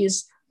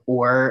praise,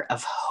 or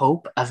of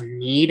hope, of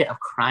need, of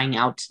crying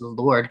out to the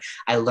Lord,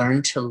 I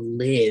learned to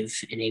live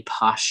in a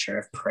posture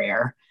of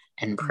prayer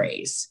and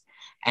praise.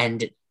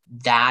 And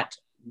that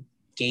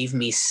gave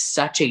me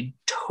such a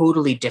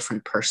totally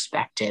different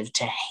perspective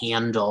to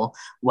handle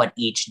what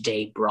each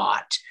day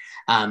brought,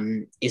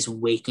 is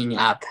waking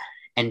up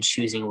and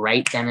choosing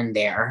right then and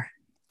there,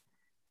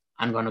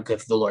 I'm going to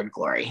give the Lord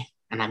glory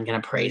and I'm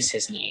going to praise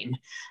his name,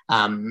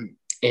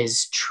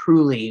 is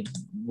truly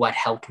what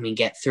helped me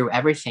get through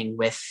everything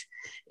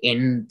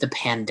in the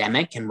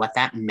pandemic and what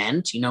that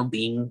meant,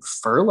 being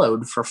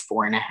furloughed for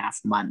 4.5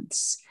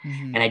 months.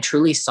 Mm-hmm. And I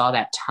truly saw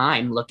that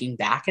time, looking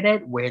back at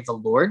it, where the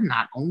Lord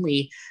not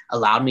only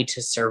allowed me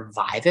to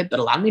survive it, but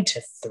allowed me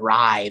to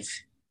thrive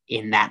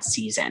in that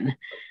season,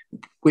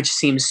 which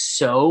seems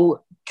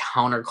so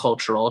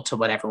countercultural to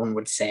what everyone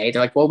would say.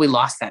 They're like, well, we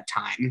lost that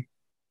time.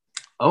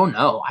 Oh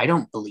no, I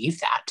don't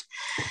believe that.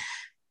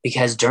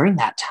 Because during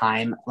that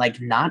time, like,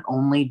 not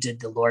only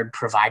did the Lord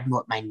provide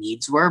what my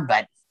needs were,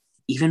 but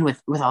even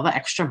with all the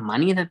extra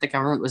money that the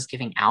government was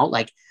giving out,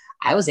 like,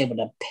 I was able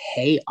to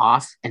pay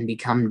off and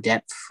become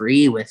debt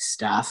free with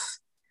stuff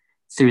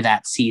through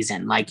that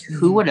season. Like,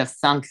 who would have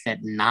thunk that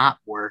not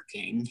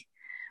working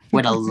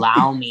would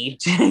allow me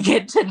to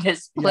get to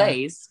this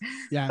place?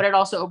 Yeah. But it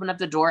also opened up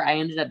the door. I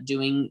ended up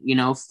doing,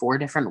 4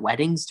 different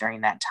weddings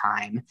during that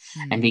time,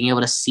 and being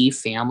able to see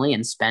family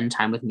and spend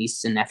time with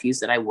nieces and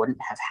nephews that I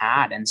wouldn't have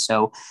had. And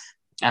so,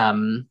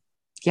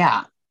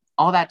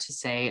 all that to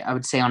say, I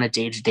would say on a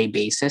day-to-day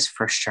basis,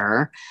 for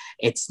sure,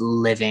 it's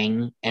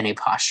living in a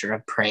posture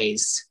of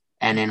praise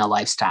and in a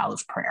lifestyle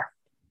of prayer.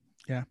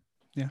 Yeah.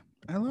 Yeah.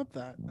 I love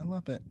that. I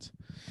love it.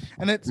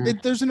 And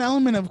there's an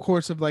element, of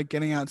course, of like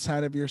getting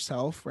outside of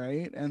yourself,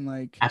 right? And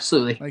like,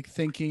 absolutely, like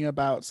thinking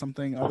about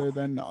something other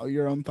than all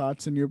your own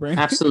thoughts in your brain.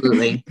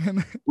 Absolutely.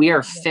 We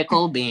are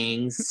fickle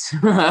beings.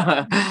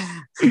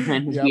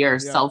 And we are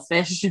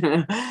selfish.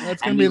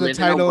 That's going to be the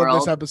title of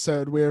this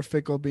episode. We are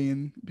fickle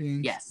beings.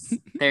 Yes.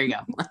 There you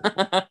go.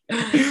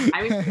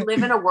 I mean, we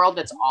live in a world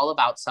that's all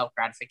about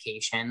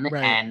self-gratification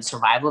and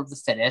survival of the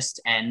fittest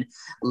and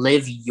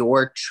live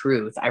your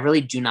truth. I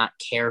really do not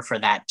care for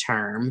that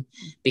term,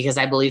 because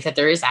I believe that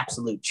there is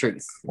absolute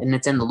truth and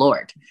it's in the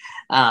Lord.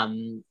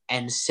 And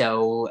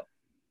so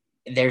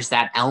there's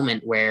that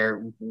element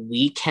where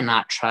we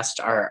cannot trust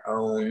our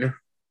own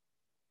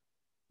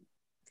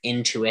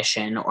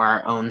intuition or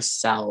our own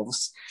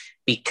selves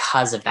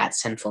because of that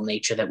sinful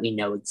nature that we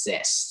know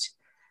exists.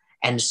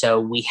 And so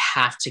we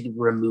have to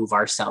remove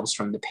ourselves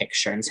from the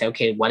picture and say,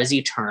 okay, what is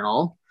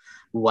eternal?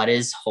 What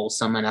is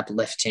wholesome and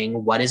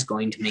uplifting? What is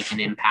going to make an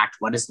impact?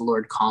 What is the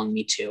Lord calling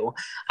me to?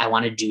 I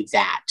want to do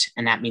that.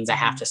 And that means I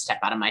have to step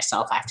out of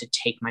myself. I have to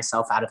take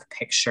myself out of the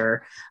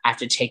picture. I have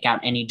to take out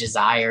any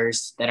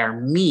desires that are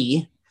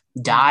me,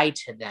 die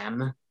to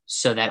them,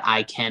 so that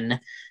I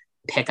can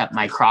pick up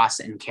my cross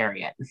and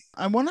carry it.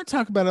 I want to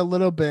talk about a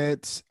little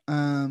bit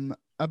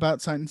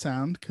about Sight and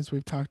Sound, because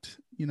we've talked,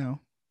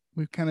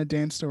 we've kind of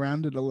danced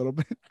around it a little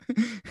bit.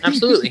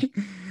 Absolutely.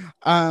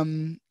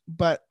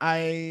 But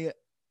I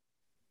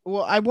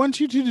want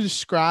you to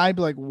describe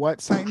like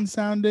what Sight and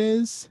Sound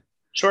is.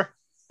 Sure.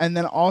 And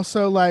then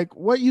also like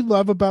what you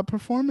love about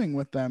performing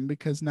with them,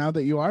 because now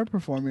that you are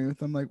performing with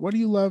them, like what do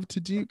you love to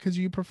do? Because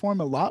you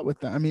perform a lot with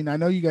them. I mean, I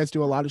know you guys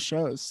do a lot of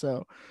shows.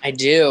 So I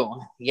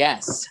do.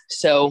 Yes.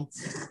 So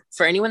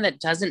for anyone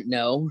that doesn't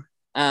know,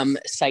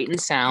 Sight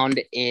and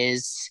Sound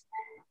is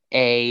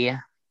a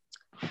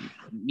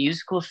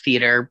musical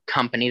theater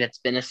company that's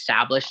been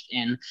established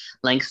in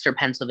Lancaster,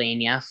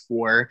 Pennsylvania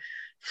for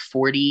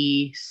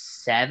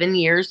 47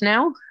 years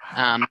now.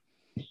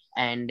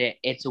 And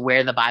it's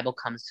where the Bible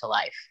comes to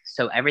life.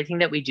 So everything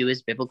that we do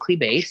is biblically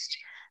based.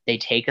 They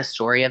take a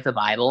story of the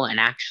Bible, and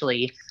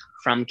actually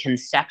from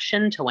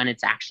conception to when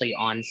it's actually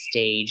on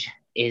stage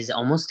is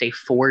almost a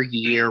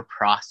 4-year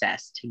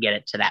process to get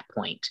it to that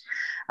point.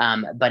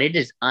 But it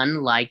is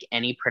unlike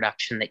any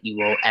production that you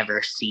will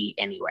ever see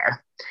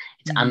anywhere.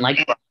 It's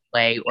unlike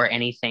Broadway or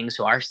anything.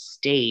 So our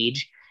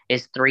stage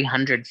is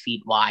 300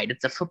 feet wide.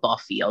 It's a football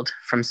field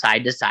from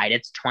side to side.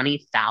 It's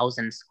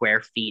 20,000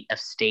 square feet of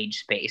stage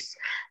space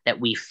that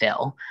we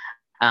fill.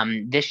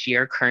 This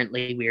year,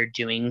 currently, we are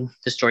doing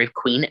the story of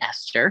Queen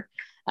Esther.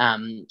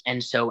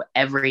 And so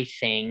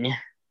everything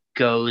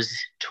goes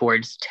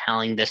towards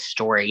telling this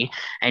story.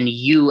 And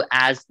you,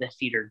 as the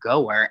theater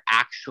goer,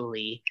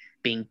 actually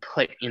being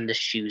put in the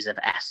shoes of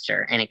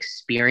Esther and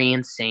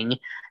experiencing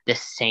the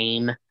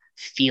same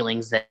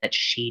feelings that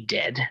she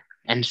did.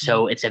 And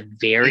so it's a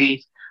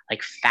very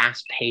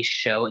fast-paced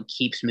show. It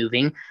keeps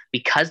moving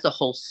because the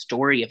whole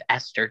story of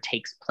Esther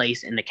takes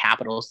place in the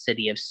capital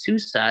city of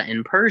Susa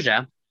in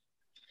Persia.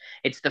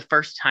 it's the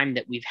first time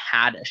that we've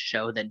had a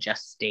show that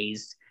just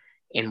stays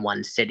in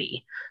one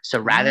city. So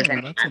rather Oh,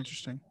 than that's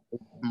interesting.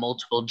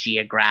 multiple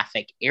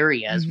geographic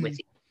areas Mhm. with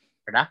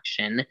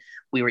production,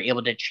 we were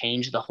able to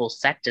change the whole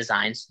set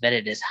design so that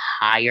it is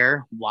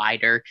higher,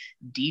 wider,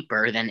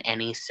 deeper than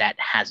any set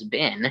has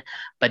been.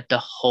 But the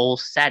whole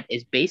set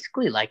is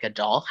basically like a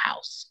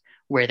dollhouse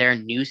where there are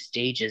new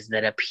stages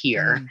that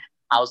appear.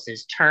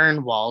 Houses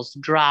turn, walls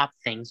drop,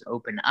 things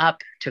open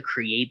up to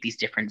create these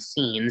different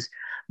scenes.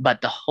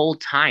 But the whole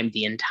time,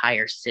 the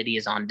entire city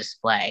is on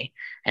display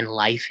and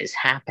life is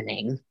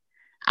happening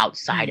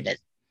outside of it.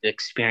 To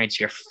experience,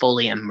 you're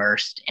fully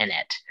immersed in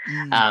it.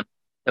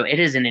 So it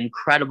is an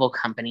incredible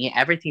company.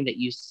 Everything that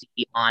you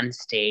see on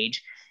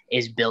stage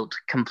is built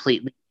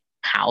completely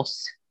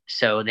in-house.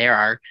 So there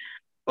are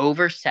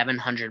over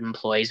 700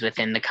 employees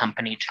within the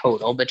company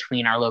total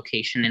between our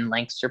location in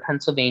Lancaster,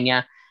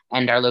 Pennsylvania,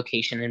 and our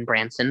location in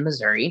Branson,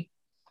 Missouri.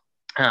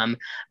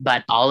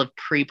 But all of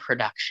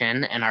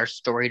pre-production and our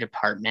story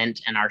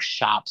department and our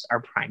shops are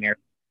primary.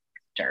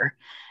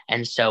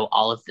 And so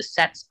all of the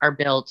sets are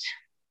built,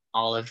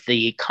 all of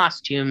the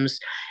costumes,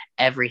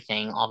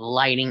 everything, all the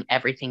lighting,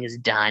 everything is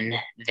done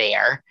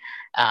there.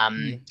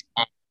 And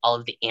all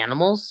of the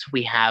animals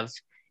we have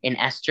in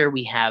Esther,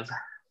 we have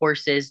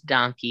horses,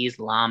 donkeys,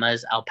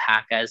 llamas,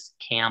 alpacas,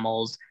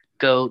 camels,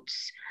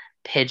 goats,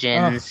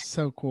 pigeons.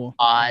 So cool.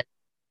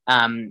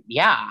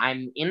 Yeah,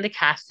 I'm in the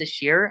cast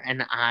this year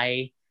and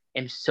I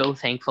am so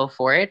thankful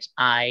for it.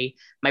 My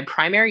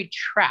primary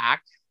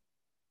track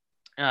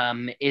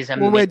is a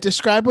wait,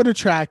 describe what a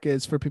track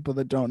is for people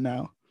that don't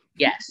know.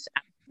 Yes,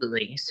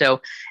 absolutely.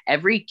 So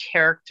every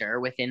character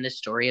within the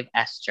story of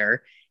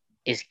Esther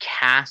is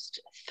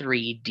cast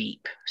 3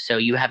 deep. So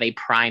you have a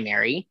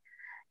primary,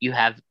 you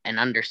have an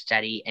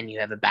understudy, and you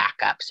have a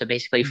backup. So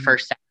basically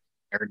first, second,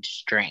 third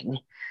string.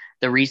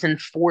 The reason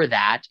for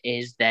that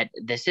is that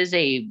this is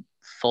a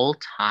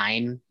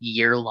full-time,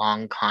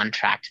 year-long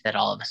contract that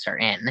all of us are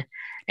in.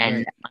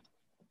 And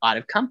a lot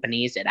of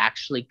companies, it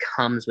actually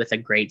comes with a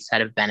great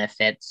set of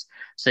benefits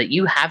so that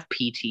you have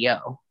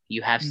PTO,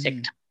 you have sick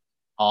time,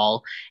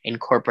 all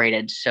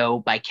incorporated. So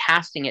by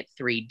casting it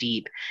 3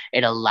 deep,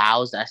 it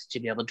allows us to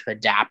be able to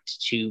adapt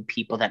to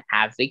people that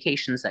have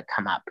vacations that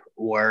come up,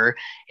 or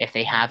if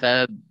they have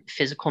a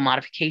physical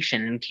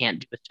modification and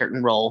can't do a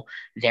certain role,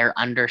 their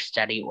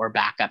understudy or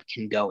backup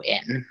can go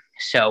in.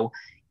 So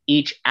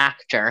each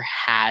actor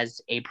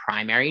has a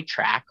primary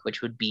track,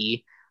 which would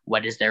be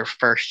what is their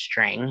first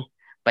string,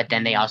 but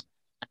then they also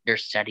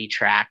understudy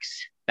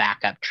tracks,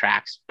 backup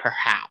tracks,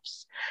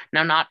 perhaps.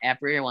 Now, not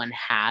everyone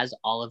has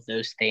all of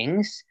those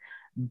things,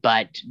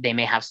 but they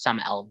may have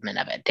some element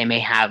of it. They may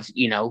have,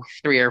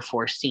 3 or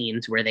 4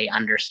 scenes where they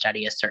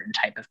understudy a certain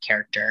type of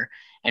character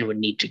and would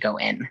need to go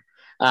in.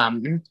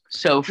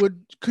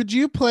 Could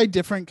you play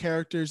different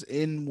characters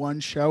in one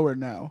show or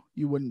no?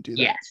 You wouldn't do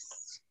that?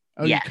 Yes.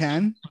 Oh, yes. You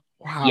can?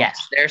 Wow.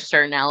 Yes, there are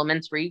certain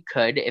elements where you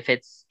could, if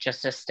it's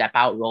just a step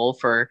out role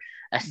for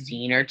a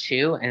scene or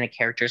two and the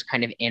character's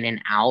kind of in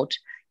and out,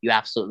 you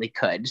absolutely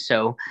could.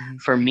 So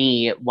for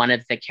me, one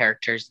of the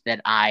characters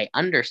that I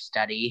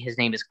understudy, his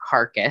name is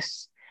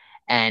Carcass,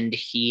 and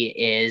he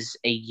is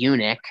a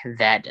eunuch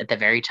that at the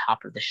very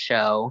top of the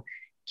show,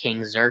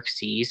 King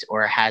Xerxes,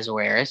 or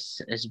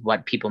Ahasuerus, is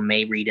what people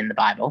may read in the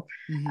Bible,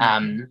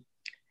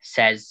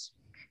 says,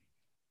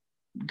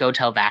 go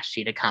tell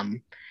Vashti to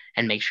come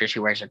and make sure she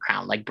wears her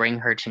crown. Like, bring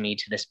her to me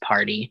to this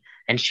party.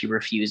 And she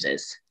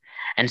refuses.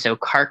 And so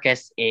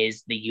Carcass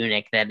is the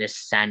eunuch that is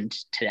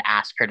sent to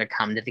ask her to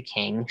come to the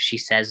king. She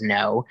says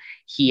no.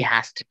 He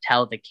has to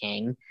tell the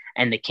king,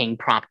 and the king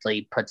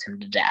promptly puts him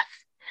to death.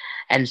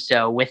 And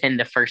so within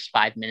the first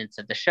 5 minutes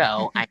of the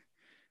show,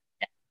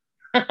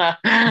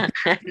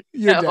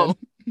 You're dead.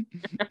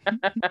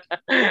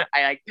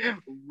 I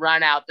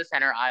run out the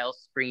center aisle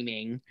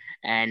screaming,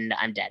 and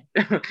I'm dead.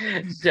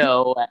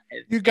 So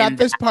you got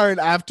this part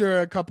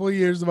after a couple of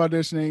years of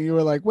auditioning. You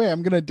were like, "Wait,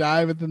 I'm gonna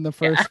die within the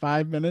first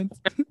 5 minutes."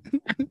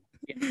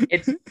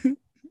 It's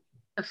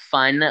a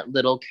fun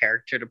little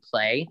character to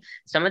play.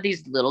 Some of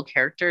these little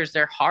characters,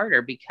 they're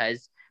harder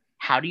because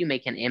how do you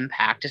make an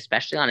impact,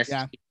 especially on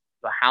a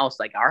house?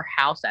 Like our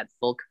house at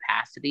full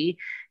capacity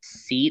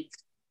seats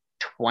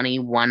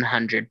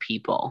 2,100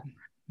 people.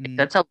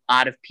 That's a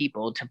lot of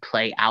people to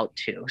play out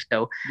to.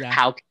 So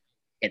how can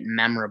it get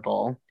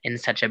memorable in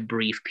such a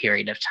brief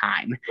period of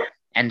time?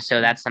 And so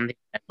that's something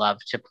I love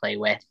to play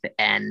with.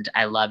 And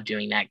I love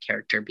doing that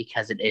character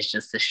because it is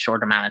just this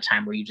short amount of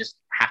time where you just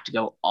have to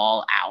go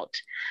all out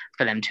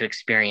for them to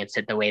experience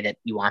it the way that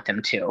you want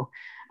them to.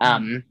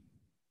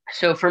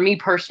 So for me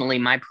personally,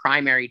 my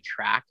primary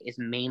track is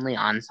mainly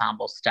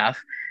ensemble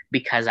stuff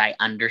because I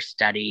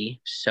understudy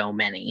so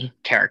many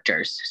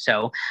characters.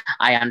 So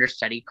I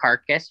understudy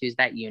Carcass, who's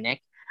that eunuch.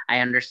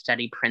 I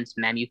understudy Prince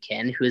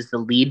Memucan, who is the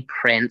lead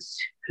prince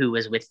who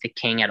was with the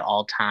king at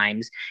all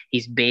times.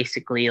 He's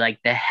basically like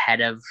the head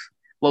of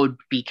what would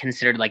be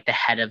considered like the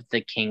head of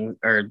the king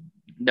or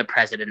the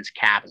president's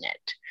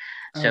cabinet.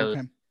 So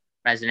the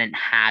president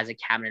has a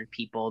cabinet of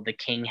people. The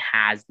king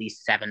has these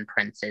 7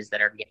 princes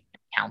that are getting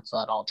counsel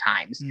at all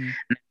times.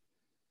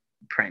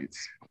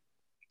 Prince.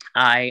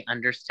 I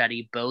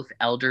understudy both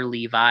Elder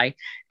Levi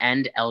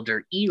and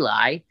Elder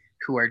Eli,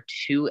 who are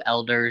two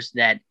elders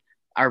that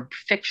are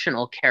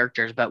fictional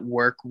characters but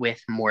work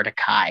with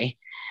Mordecai.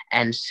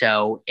 And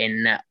so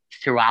in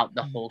throughout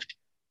the whole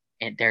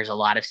there's a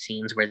lot of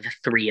scenes where the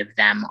three of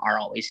them are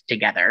always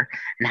together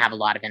and have a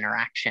lot of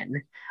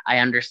interaction. I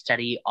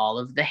understudy all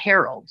of the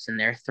heralds, and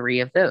there are three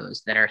of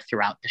those that are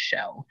throughout the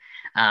show.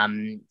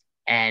 And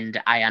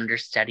I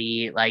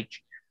understudy like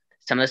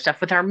some of the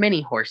stuff with our mini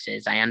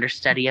horses. I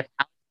understudy a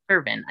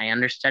servant. I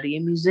understudy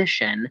a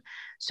musician.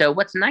 So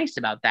what's nice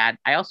about that,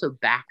 I also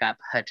back up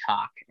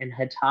Hatak, and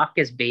Hatak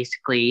is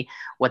basically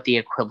what the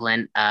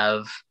equivalent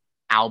of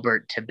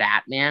Albert to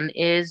Batman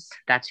is.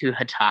 That's who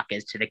Hatak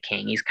is to the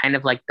king. He's kind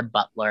of like the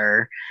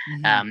butler,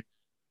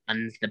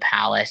 runs the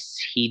palace.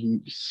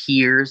 He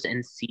hears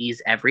and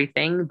sees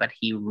everything, but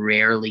he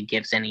rarely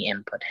gives any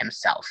input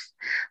himself.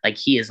 Like,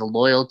 he is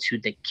loyal to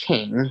the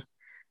king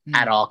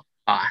at all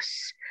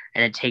costs.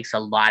 And it takes a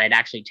lot. It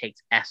actually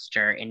takes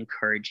Esther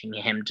encouraging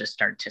him to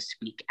start to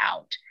speak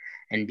out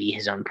and be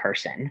his own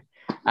person.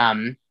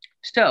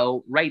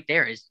 So right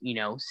there is,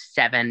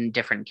 7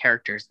 different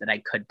characters that I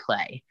could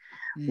play.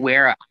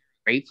 Where I'm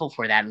grateful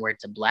for that and where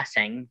it's a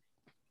blessing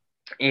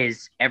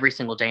is every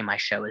single day my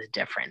show is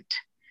different.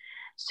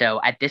 So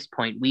at this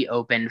point, we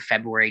open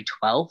February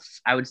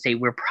 12th. I would say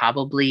we're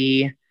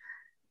probably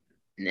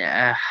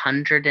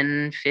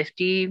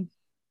 150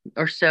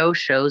 or so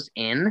shows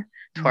in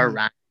to our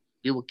run.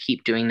 We will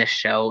keep doing this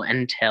show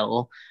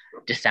until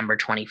December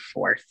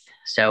 24th.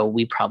 So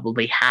we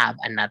probably have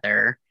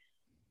another,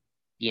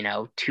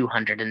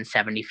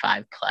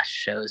 275 plus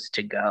shows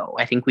to go.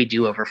 I think we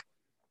do over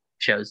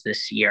shows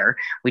this year.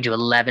 We do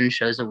 11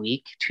 shows a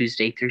week,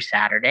 Tuesday through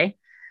Saturday.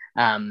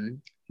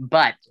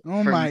 But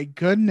oh my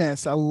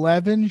goodness,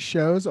 11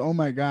 shows. Oh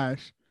my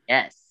gosh.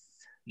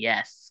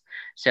 Yes.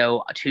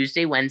 So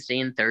Tuesday, Wednesday,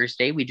 and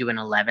Thursday, we do an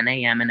 11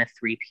 a.m. and a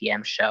 3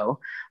 p.m.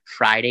 show.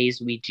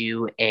 Fridays, we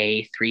do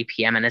a 3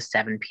 p.m. and a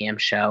 7 p.m.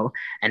 show.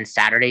 And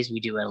Saturdays, we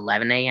do an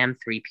 11 a.m.,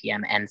 3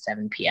 p.m., and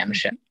 7 p.m.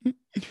 show.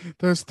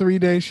 Those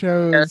 3-day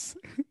shows.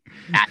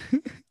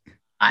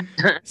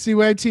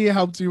 CYT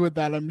helped you with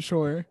that, I'm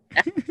sure.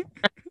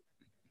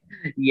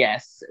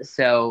 Yes.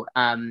 So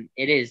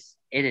it is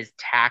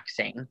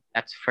taxing.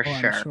 That's for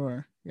sure. I'm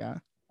sure. Yeah.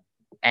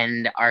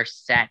 And our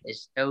set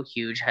is so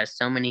huge, has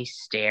so many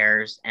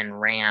stairs and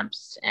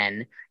ramps,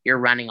 and you're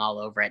running all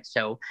over it.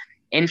 So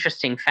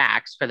interesting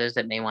facts for those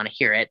that may want to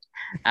hear it.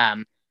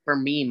 For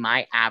me,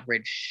 my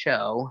average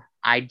show,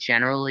 I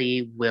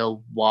generally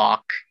will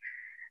walk.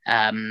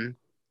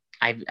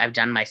 I've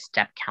done my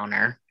step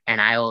counter,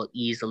 and I'll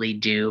easily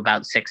do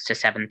about 6,000 to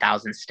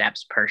 7,000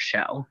 steps per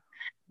show.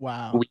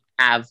 Wow. We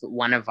have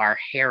one of our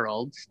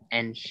heralds,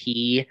 and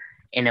he,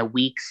 in a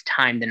week's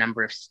time, the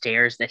number of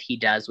stairs that he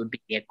does would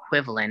be the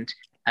equivalent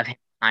of him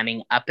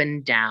climbing up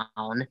and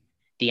down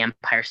the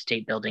Empire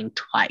State Building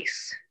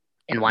twice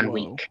in 1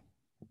 week.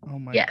 Oh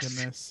my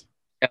goodness.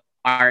 So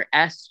our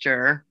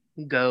Esther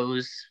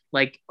goes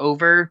like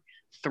over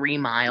 3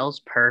 miles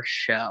per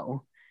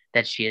show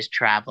that she is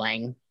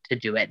traveling to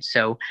do it.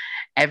 So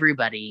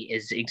everybody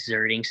is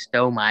exerting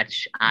so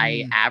much.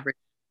 I average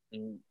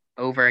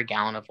over a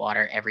gallon of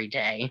water every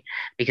day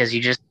because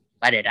you just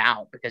let it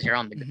out because you're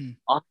on the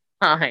all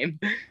the time.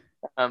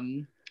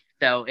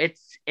 So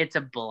it's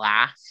a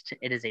blast.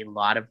 It is a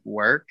lot of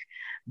work,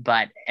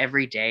 but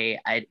every day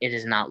it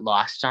is not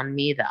lost on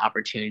me the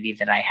opportunity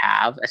that I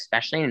have,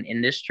 especially in an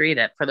industry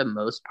that for the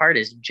most part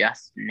is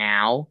just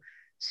now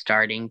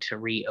starting to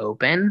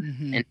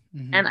reopen.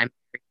 And I'm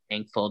very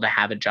thankful to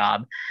have a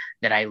job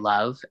that I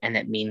love and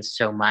that means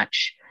so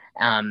much.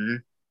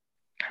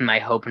 My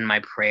hope and my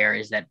prayer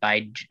is that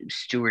by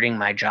stewarding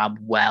my job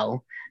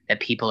well,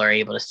 that people are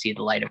able to see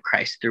the light of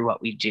Christ through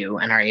what we do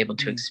and are able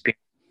to experience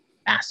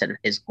a facet of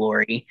his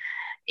glory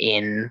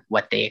in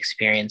what they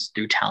experience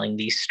through telling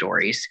these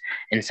stories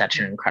in such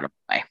an incredible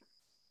way.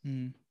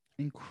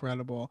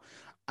 Incredible.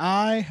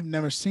 I have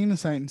never seen a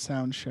Sight and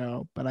Sound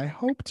show, but I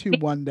hope to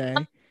one day.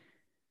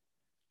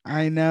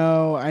 I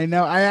know.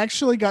 I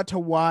actually got to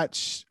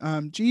watch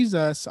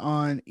Jesus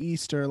on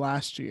Easter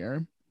last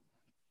year.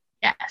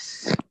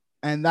 Yes.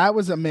 And that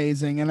was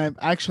amazing. And I've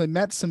actually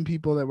met some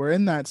people that were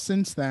in that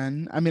since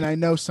then. I mean, I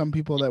know some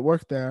people that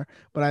work there,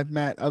 but I've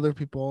met other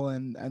people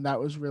and that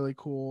was really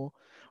cool.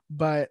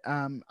 But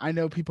I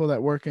know people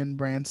that work in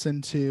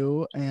Branson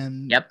too.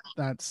 And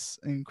that's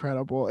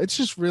incredible. It's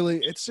just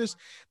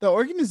the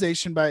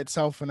organization by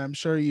itself. And I'm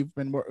sure you've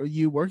been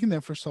working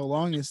there for so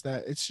long is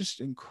that it's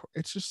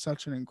just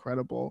such an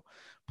incredible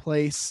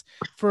place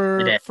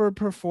for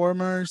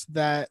performers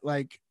that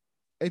like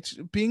it's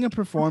being a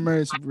performer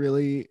is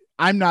really,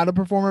 I'm not a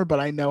performer, but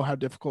I know how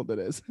difficult it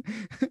is.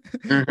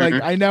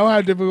 Like, I know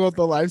how difficult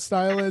the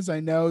lifestyle is.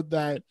 I know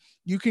that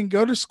you can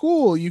go to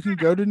school, you can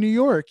go to New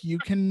York, you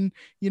can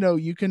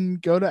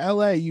go to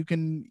LA, you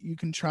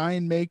can try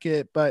and make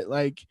it. But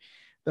like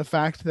the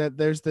fact that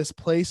there's this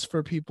place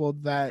for people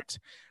that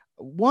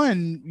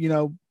one,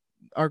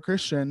 are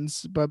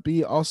Christians, but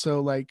B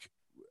also like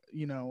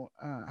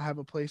have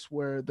a place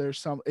where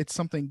it's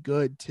something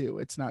good too.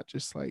 It's not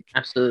just like,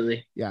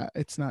 Absolutely. yeah,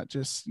 it's not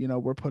just,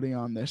 we're putting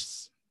on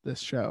this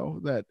show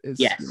that is,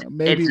 Yes,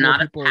 maybe it's where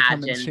not a people are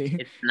coming to pageant. see.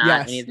 It's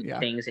not any Yes. of the Yeah.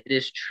 things. It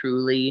is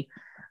truly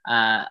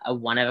a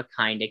one of a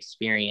kind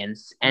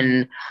experience. Mm-hmm.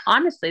 And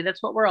honestly,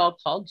 that's what we're all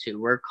called to.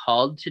 We're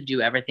called to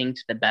do everything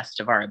to the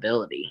best of our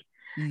ability.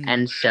 Mm-hmm.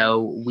 And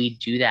so we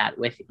do that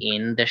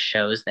within the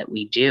shows that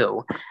we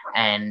do.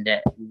 And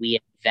we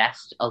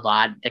invest a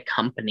lot, the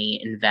company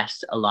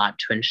invests a lot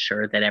to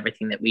ensure that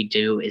everything that we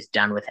do is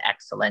done with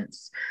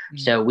excellence. Mm-hmm.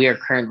 So we are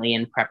currently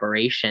in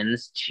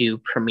preparations to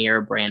premiere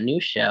a brand new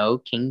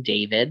show, King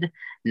David,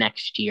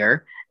 next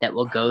year, that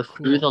will go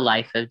through the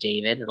life of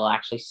David. It'll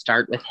actually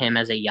start with him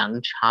as a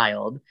young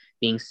child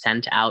being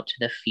sent out to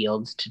the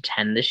fields to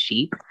tend the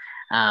sheep.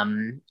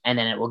 And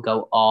then it will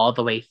go all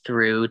the way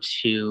through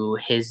to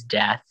his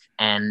death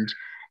and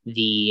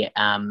the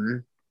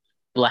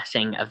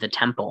blessing of the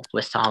temple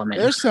with Solomon.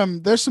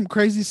 There's some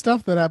crazy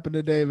stuff that happened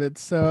to David.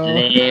 So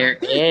there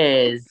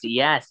is,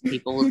 yes,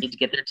 people will need to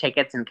get their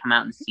tickets and come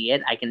out and see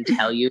it. I can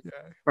tell you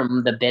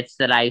from the bits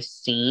that I've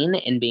seen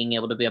and being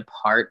able to be a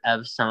part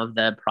of some of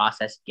the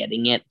process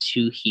getting it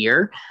to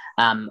here.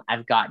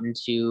 I've gotten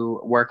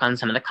to work on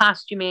some of the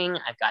costuming.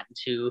 I've gotten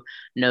to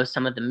know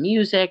some of the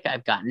music.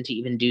 I've gotten to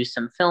even do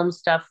some film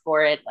stuff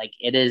for it. Like,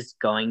 it is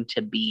going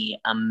to be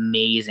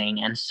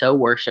amazing and so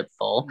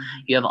worshipful. Mm-hmm.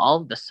 You have all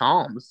of the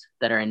Psalms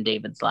that are in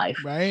David's life.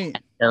 Right.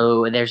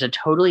 So there's a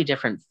totally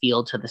different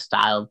feel to the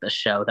style of the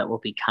show that will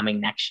be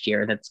coming next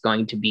year. That's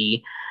going to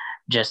be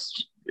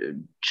just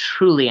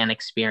truly an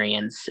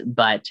experience.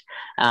 But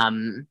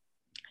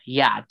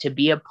to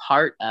be a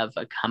part of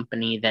a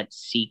company that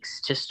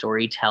seeks to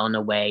storytell in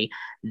a way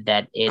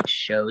that it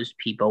shows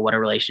people what a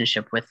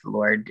relationship with the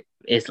Lord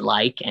is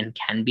like and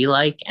can be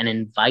like, and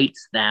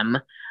invites them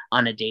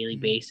on a daily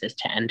basis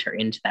to enter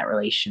into that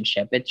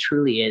relationship. It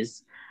truly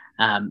is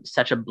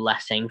such a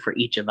blessing for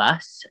each of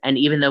us. And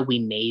even though we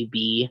may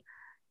be,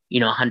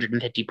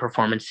 150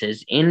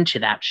 performances into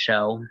that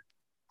show,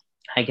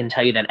 I can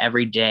tell you that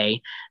every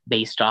day,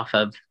 based off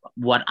of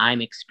what I'm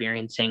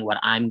experiencing, what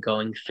I'm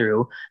going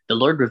through, the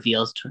Lord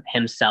reveals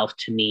himself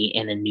to me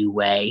in a new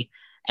way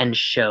and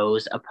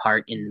shows a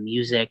part in the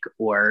music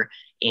or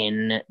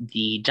in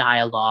the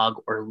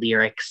dialogue or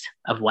lyrics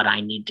of what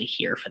I need to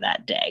hear for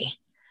that day.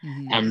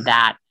 Mm-hmm. And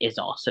that is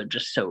also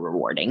just so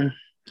rewarding.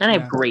 And I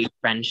have great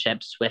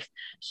friendships with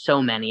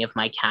so many of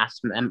my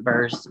cast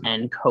members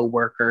and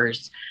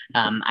co-workers.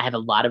 I have a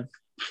lot of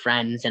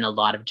friends in a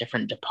lot of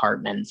different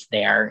departments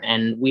there,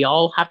 and we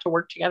all have to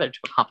work together to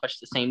accomplish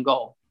the same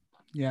goal.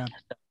 Yeah.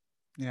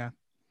 Yeah.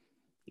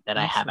 That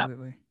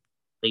absolutely.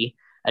 I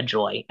have a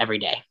joy every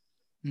day.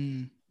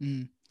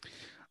 Mm-hmm.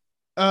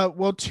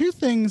 Well, two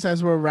things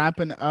as we're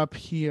wrapping up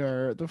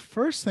here. The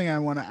first thing I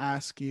want to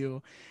ask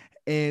you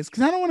is,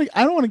 because I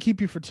don't want to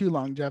keep you for too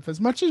long, Geoff. As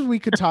much as we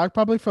could talk,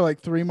 probably for like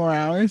 3 more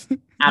hours.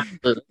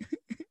 Absolutely.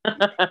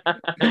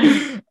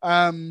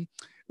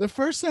 The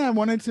first thing I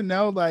wanted to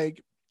know,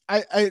 like,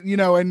 I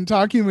in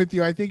talking with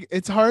you, I think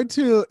it's hard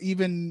to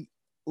even,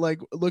 like,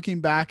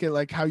 looking back at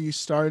like how you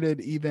started,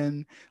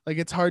 even like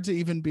it's hard to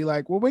even be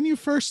like, well, when you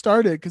first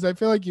started, because I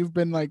feel like you've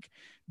been like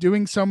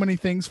doing so many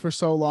things for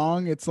so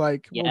long. It's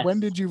like, well, when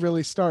did you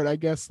really start? I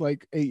guess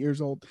like 8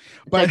 years old.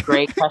 But a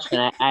great question.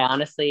 I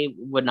honestly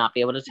would not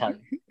be able to tell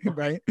you.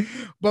 Right.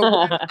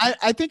 But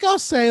I think I'll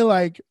say,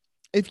 like,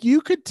 if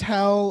you could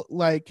tell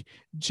like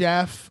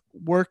Geoff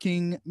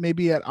working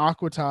maybe at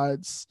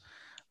Aquatods,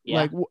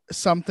 like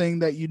something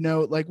that,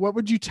 like, what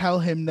would you tell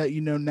him that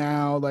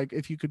now? Like,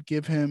 if you could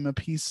give him a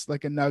piece,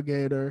 like a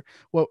nugget, or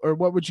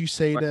what would you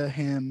say to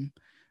him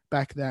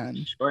back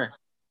then? Sure.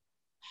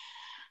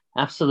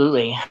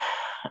 Absolutely.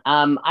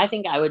 I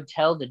think I would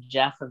tell the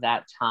Geoff of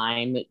that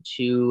time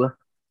to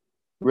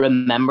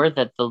remember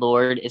that the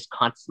Lord is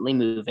constantly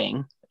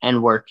moving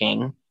and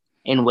working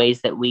in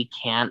ways that we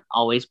can't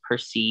always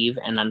perceive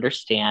and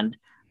understand,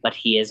 but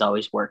he is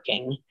always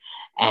working.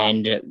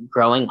 And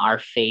growing our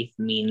faith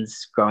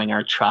means growing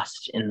our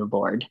trust in the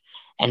Lord.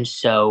 And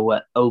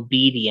so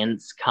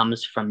obedience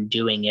comes from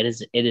doing. It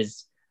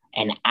is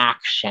an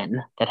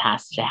action that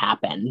has to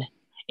happen.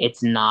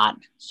 It's not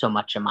so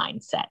much a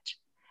mindset.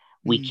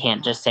 We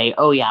can't just say,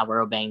 oh yeah,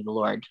 we're obeying the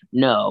Lord.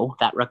 No,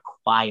 that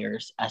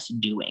requires us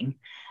doing.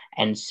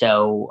 And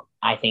so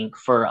I think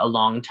for a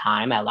long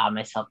time, I allowed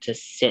myself to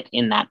sit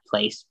in that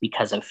place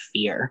because of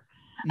fear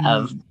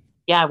of,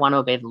 I want to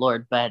obey the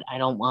Lord, but I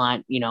don't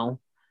want,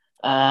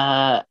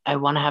 I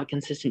want to have a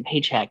consistent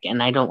paycheck,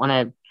 and I don't want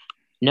to.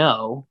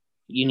 No,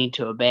 you need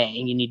to obey,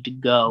 and you need to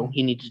go.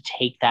 You need to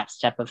take that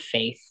step of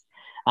faith.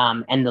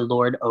 And the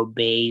Lord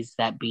obeys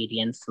that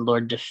obedience. The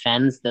Lord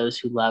defends those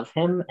who love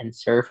him and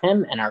serve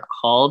him and are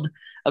called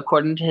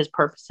according to his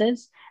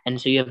purposes. And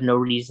so you have no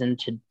reason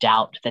to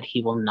doubt that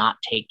he will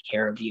not take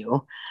care of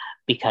you,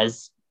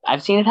 because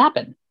I've seen it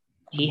happen.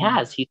 He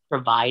has. He's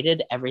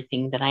provided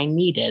everything that I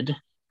needed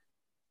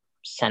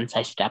since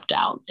I stepped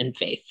out in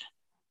faith.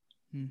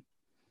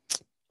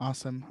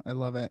 Awesome. I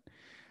love it.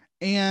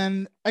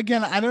 And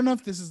again, I don't know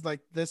if this is like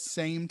the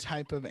same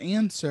type of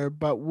answer,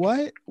 but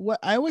what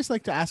I always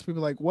like to ask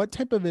people, like, what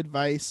type of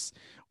advice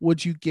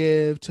would you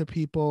give to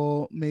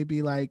people?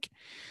 Maybe like,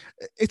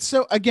 it's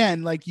so,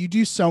 again, like you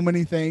do so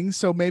many things.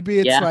 So maybe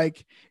it's Yeah.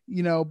 like,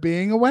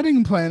 being a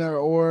wedding planner,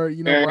 or,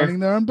 Sure. running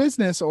their own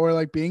business, or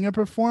like being a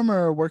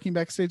performer or working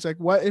backstage. Like,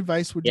 what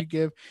advice would Yeah. you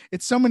give?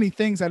 It's so many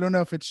things. I don't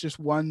know if it's just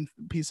one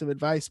piece of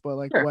advice, but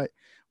like Sure.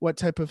 what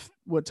type of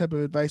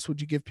advice would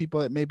you give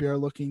people that maybe are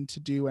looking to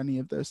do any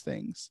of those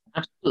things?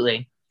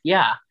 Absolutely.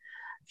 Yeah.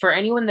 For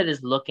anyone that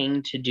is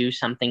looking to do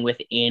something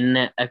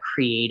within a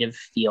creative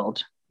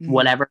field, Mm-hmm.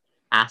 whatever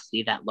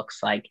capacity that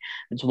looks like,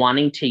 it's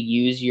wanting to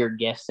use your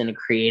gifts in a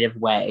creative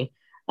way.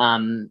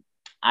 Um,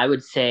 I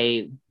would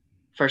say,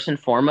 first and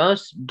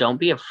foremost, don't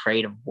be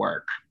afraid of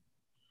work.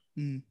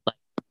 Mm-hmm.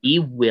 Be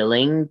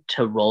willing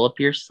to roll up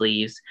your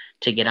sleeves,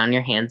 to get on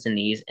your hands and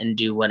knees and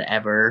do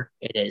whatever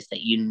it is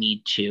that you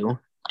need to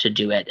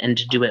do it, and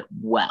to do it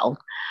well.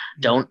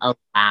 Don't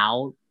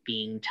allow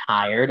being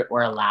tired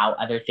or allow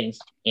other things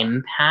to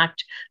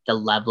impact the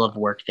level of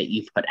work that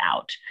you put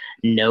out.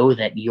 Know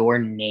that your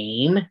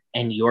name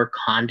and your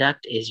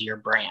conduct is your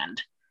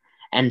brand.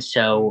 And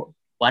so,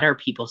 what are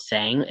people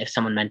saying if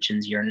someone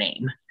mentions your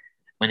name?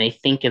 When they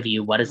think of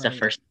you, what is the Right.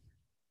 first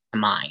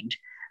mind?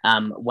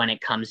 When it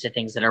comes to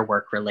things that are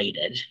work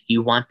related,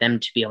 you want them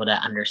to be able to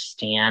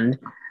understand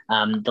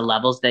the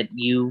levels that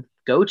you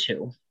go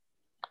to.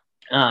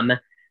 Um,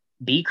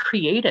 be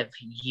creative,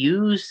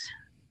 use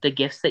the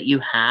gifts that you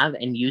have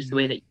and use the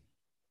way Mm-hmm. that you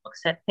look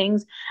at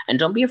things, and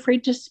don't be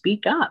afraid to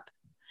speak up.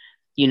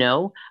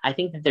 I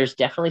think that there's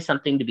definitely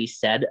something to be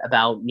said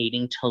about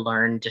needing to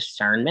learn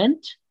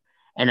discernment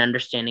and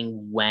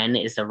understanding when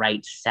is the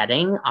right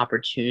setting,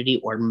 opportunity,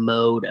 or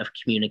mode of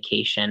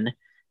communication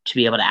to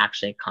be able to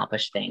actually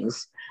accomplish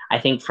things. I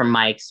think from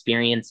my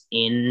experience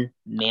in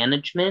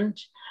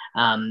management,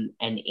 and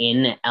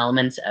in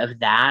elements of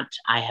that,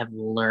 I have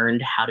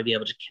learned how to be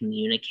able to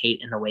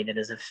communicate in a way that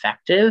is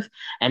effective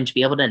and to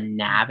be able to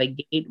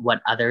navigate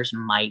what others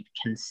might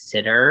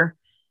consider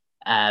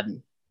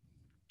um,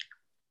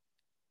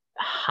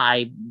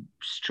 high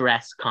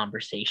stress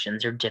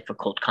conversations or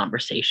difficult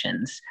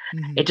conversations.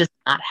 Mm-hmm. It does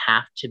not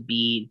have to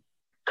be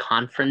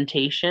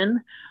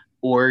confrontation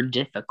or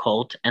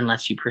difficult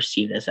unless you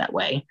perceive it as that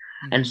way.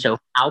 And Mm-hmm. so,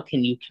 how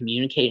can you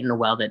communicate in a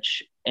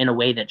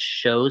way that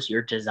shows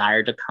your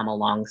desire to come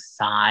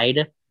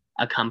alongside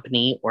a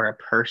company or a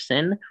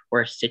person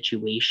or a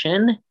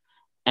situation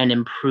and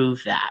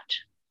improve that?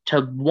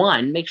 To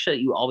one, make sure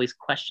that you always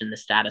question the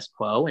status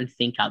quo and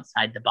think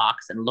outside the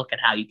box and look at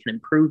how you can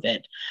improve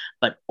it,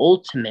 but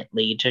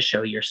ultimately to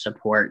show your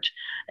support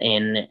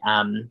in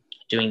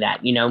doing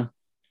that.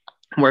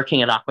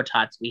 Working at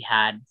Aquatots, we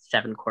had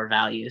 7 core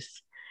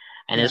values.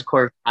 And Yeah. as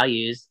core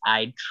values,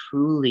 I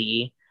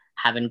truly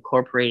have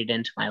incorporated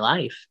into my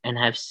life and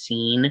have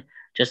seen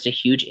just a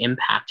huge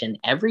impact in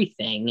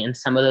everything. And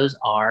some of those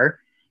are,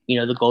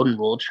 the golden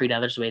rule: treat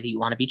others the way that you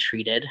want to be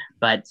treated,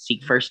 but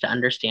seek first to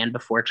understand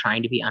before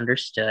trying to be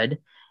understood,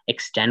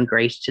 extend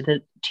grace to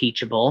the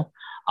teachable,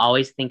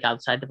 always think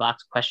outside the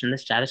box, question the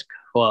status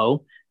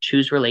quo,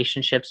 choose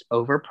relationships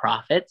over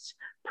profits,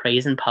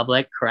 praise in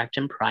public, correct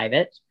in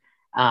private.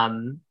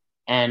 And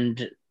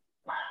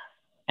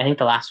I think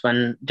the last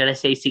one, did I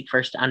say seek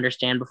first to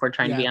understand before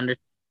trying to Yeah. be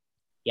understood?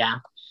 Yeah.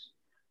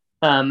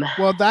 Um,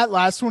 Well, that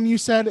last one you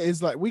said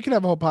is like, we could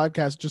have a whole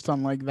podcast just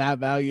on like that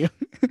value.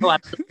 oh,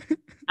 absolutely.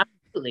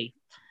 Absolutely.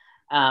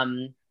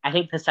 I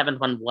think the 7th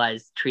one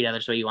was treat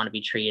others the way you want to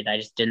be treated. I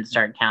just didn't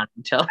start counting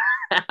until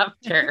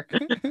after.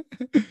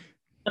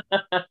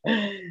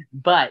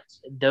 But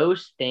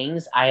those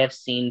things, I have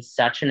seen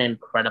such an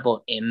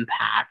incredible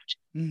impact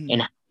in Mm-hmm.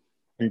 how I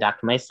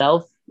conduct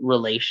myself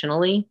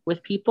relationally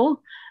with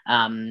people,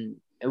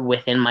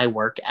 within my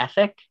work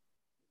ethic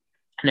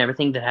and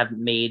everything, that have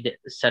made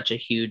such a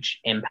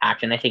huge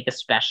impact. And I think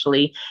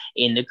especially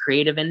in the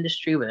creative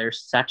industry, where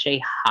there's such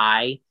a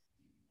high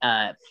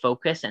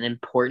focus and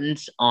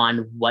importance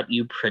on what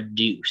you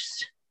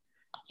produce,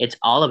 it's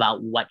all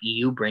about what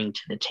you bring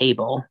to the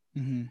table.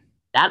 Mm-hmm.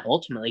 That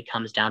ultimately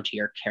comes down to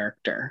your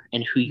character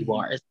and who you Mm-hmm.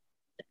 are.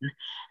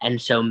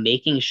 And so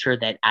making sure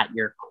that at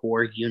your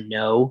core, you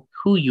know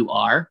who you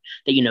are,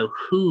 that you know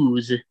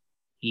whose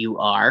you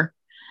are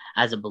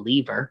as a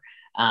believer,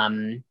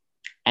 and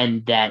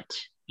that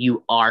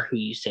you are who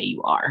you say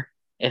you are.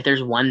 If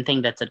there's one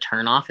thing that's a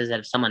turnoff, is that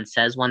if someone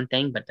says one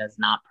thing but does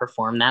not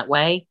perform that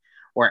way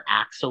or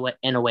acts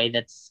in a way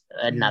that's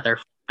Mm-hmm. another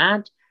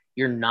format,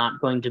 you're not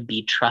going to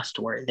be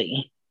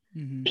trustworthy.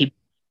 Mm-hmm. People,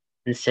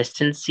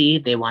 consistency,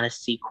 they want to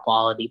see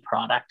quality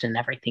product in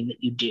everything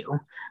that you do,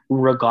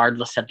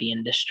 regardless of the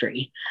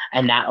industry.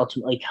 And that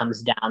ultimately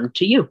comes down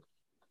to you.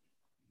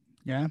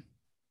 Yeah.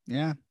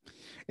 Yeah.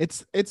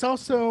 It's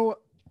also,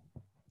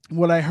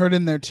 what I heard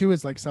in there too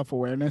is like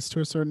self-awareness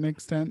to a certain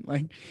extent,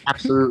 like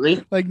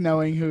Absolutely. like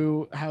knowing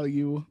how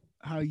you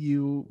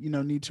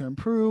need to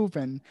improve,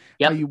 and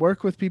how Yep. you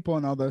work with people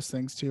and all those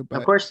things too. Of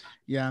But course.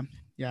 yeah,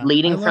 yeah, I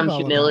Leading love from all of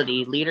that.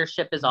 humility.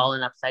 Leadership is Mhm. all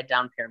an upside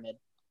down pyramid.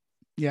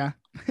 Yeah.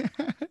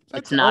 It's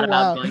That's, oh, not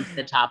about wow. going to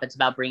the top. It's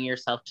about bringing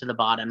yourself to the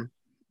bottom.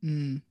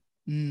 Mm,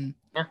 mm.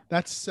 Yeah.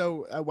 That's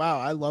so, wow.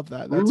 I love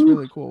that. That's Ooh.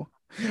 really cool.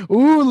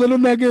 Ooh, little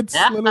nuggets,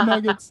 Yeah. little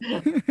nuggets.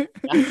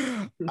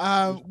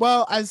 Yeah.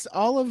 Well, as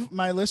all of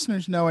my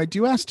listeners know, I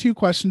do ask two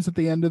questions at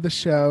the end of the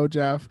show,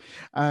 Geoff,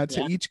 to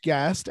Yeah. each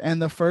guest.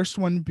 And the first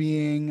one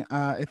being,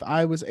 if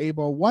I was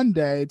able one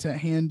day to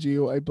hand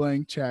you a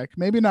blank check,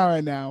 maybe not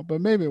right now,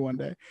 but maybe one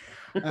day,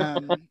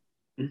 um,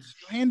 to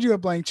hand you a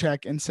blank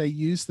check and say,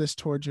 use this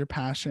towards your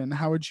passion,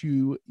 how would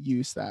you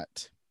use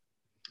that?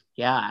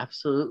 Yeah,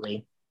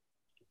 absolutely.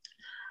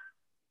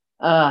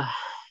 Uh,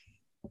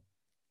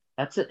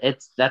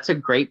 that's a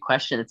great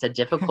question. It's a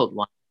difficult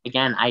one.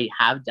 Again, I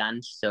have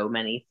done so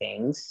many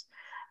things.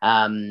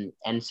 And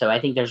so I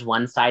think there's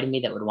one side of me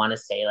that would want to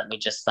say, let me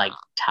just like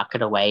tuck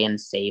it away and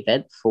save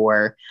it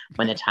for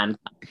when the time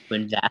comes to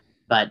invest.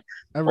 But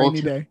A rainy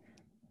ultimately, day.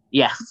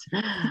 yes,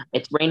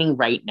 it's raining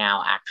right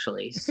now,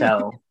 actually.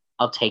 So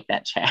I'll take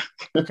that check.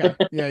 Okay.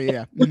 Yeah.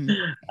 Yeah. Yeah.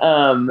 Mhm.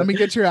 um, Let me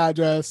get your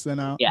address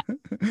and I'll. yeah.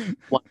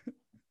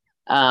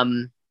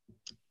 Um,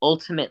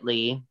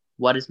 ultimately,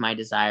 what is my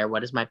desire?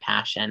 What is my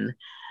passion?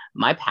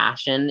 My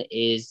passion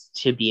is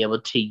to be able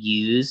to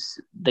use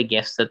the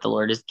gifts that the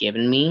Lord has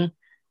given me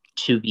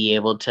to be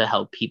able to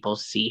help people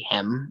see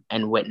Him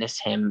and witness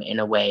Him in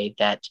a way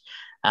that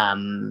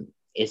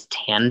is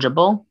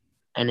tangible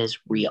and is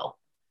real.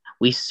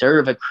 We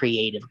serve a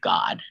creative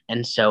God.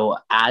 And so,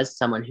 as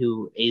someone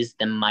who is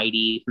the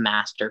mighty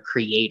master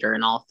creator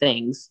in all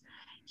things,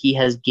 He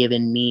has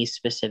given me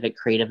specific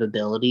creative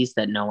abilities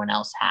that no one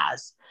else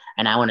has.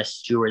 And I want to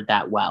steward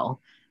that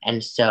well.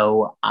 And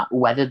so,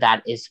 whether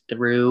that is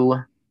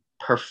through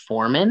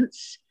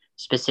performance,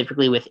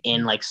 specifically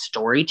within like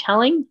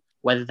storytelling,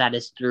 whether that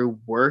is through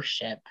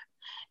worship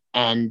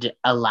and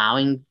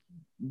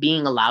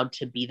being allowed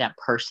to be that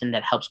person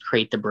that helps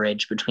create the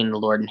bridge between the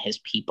Lord and his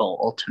people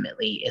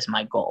ultimately is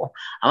my goal.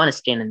 I want to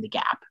stand in the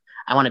gap.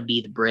 I want to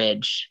be the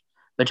bridge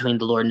between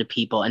the Lord and the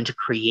people and to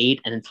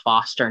create and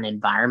foster an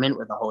environment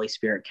where the Holy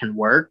Spirit can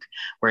work,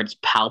 where it's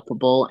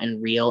palpable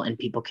and real and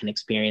people can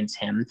experience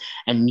him.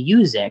 And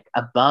music,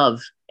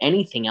 above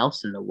anything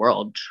else in the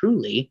world,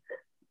 truly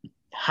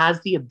has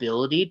the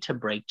ability to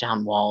break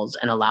down walls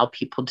and allow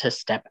people to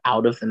step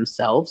out of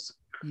themselves,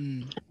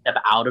 step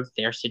out of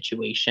their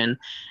situation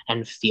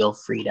and feel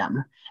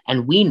freedom.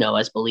 And we know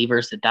as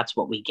believers that that's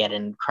what we get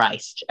in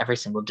Christ every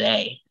single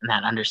day, and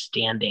that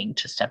understanding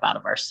to step out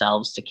of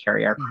ourselves, to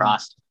carry our Mm-hmm.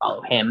 cross, to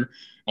follow him,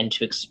 and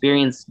to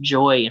experience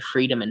joy,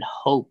 freedom, and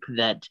hope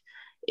that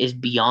is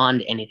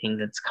beyond anything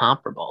that's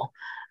comparable.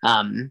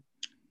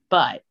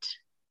 But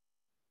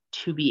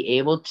to be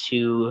able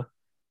to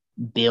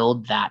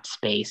build that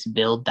space,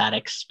 build that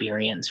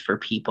experience for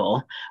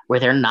people where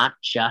they're not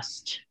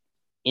just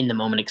in the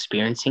moment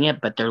experiencing it,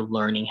 but they're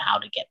learning how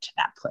to get to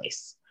that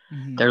place.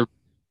 Mm-hmm. They're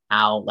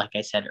how, like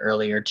I said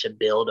earlier, to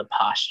build a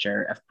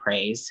posture of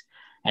praise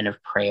and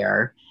of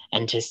prayer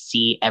and to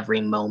see every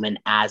moment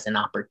as an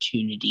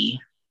opportunity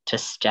to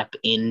step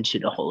into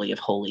the Holy of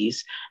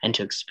Holies and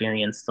to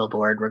experience the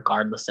Lord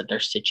regardless of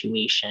their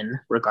situation,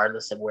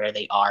 regardless of where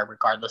they are,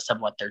 regardless of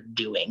what they're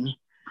doing.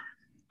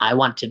 I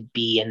want to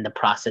be in the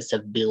process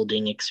of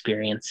building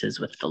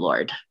experiences with the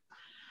Lord.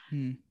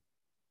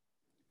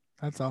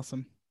 That's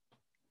awesome.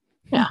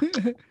 Yeah. I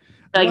feel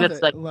like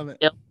that's like Love it.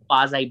 still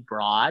quasi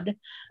broad,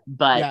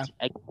 but Yeah.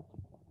 I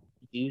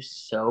do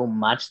so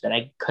much that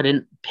I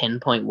couldn't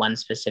pinpoint one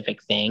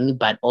specific thing.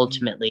 But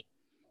ultimately,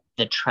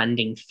 the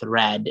trending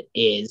thread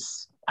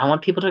is I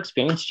want people to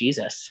experience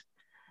Jesus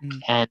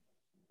and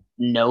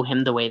know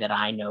him the way that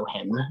I know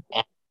him,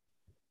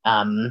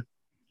 and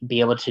be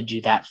able to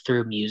do that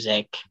through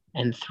music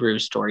and through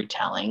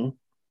storytelling.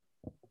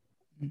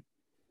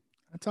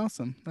 That's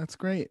awesome. That's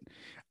great.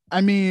 I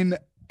mean,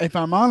 if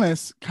I'm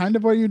honest, kind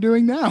of what you're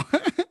doing now.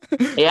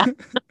 Yeah.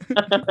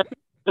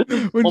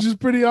 Which is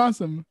pretty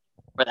awesome.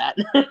 For that.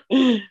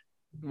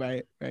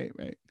 Right.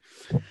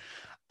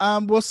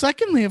 Well,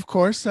 secondly, of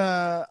course,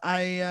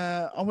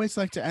 I always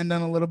like to end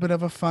on a little bit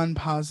of a fun,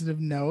 positive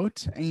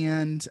note.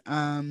 And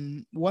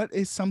what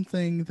is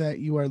something that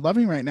you are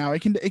loving right now?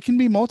 It can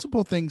be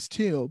multiple things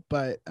too,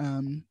 but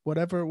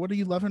whatever. What are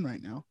you loving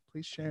right now?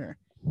 Please share.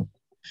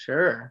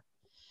 Sure.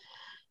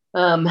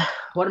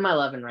 What am I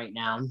loving right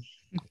now?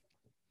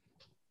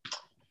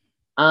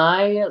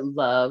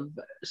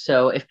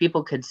 So if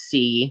people could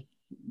see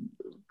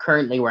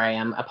currently where I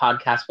am, a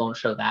podcast won't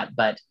show that,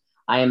 but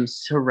I am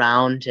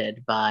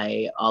surrounded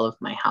by all of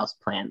my house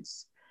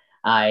plants.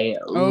 Yes,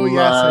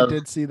 I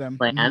did see them.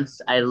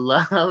 Plants. I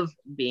love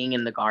being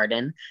in the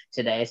garden.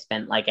 Today I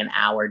spent like an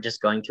hour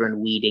just going through and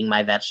weeding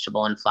my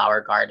vegetable and flower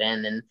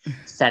garden and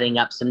setting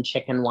up some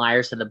chicken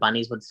wire so the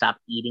bunnies would stop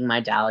eating my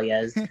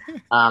dahlias.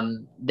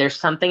 There's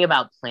something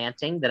about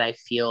planting that I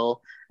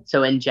feel.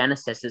 So in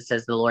Genesis, it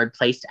says the Lord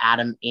placed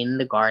Adam in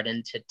the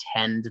garden to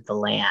tend the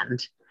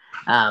land.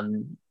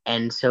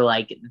 And so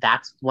like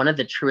that's one of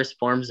the truest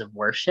forms of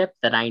worship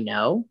that I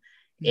know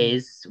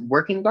is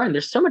working the garden.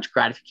 There's so much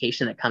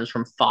gratification that comes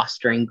from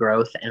fostering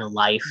growth and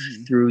life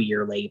through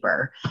your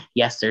labor.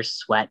 Yes, there's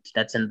sweat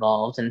that's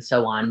involved and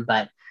so on,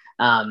 but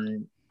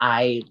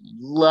I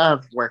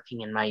love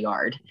working in my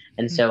yard.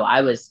 And so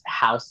I was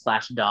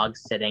house/dog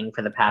sitting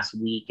for the past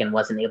week and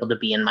wasn't able to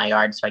be in my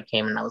yard. So I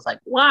came and I was like,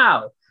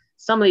 wow,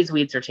 some of these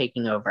weeds are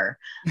taking over.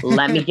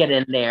 Let me get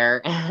in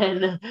there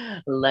and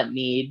let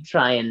me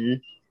try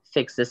and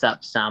fix this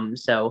up some.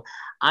 So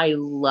I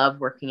love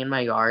working in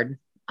my yard.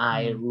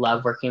 I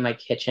love working in my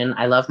kitchen.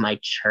 I love my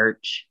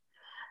church,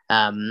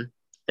 the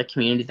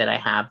community that I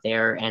have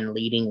there, and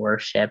leading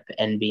worship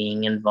and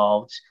being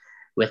involved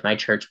with my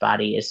church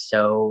body is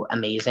so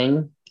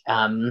amazing.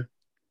 I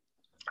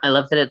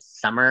love that it's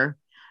summer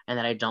and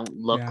that I don't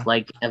look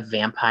like a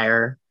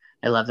vampire.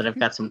 I love that I've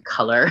got some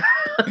color.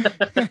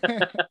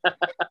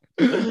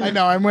 I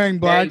know I'm wearing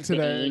black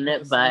today,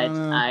 but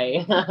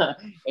I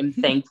am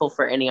thankful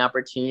for any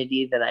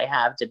opportunity that I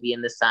have to be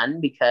in the sun,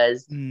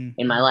 because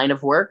in my line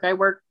of work, I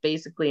work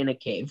basically in a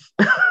cave.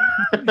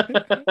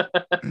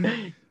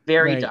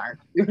 Very dark,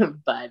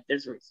 but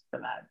there's a reason for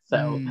that.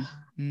 So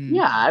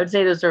yeah, I would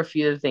say those are a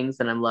few of the things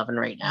that I'm loving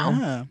right now.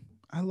 Yeah.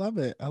 I love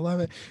it.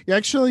 You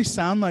actually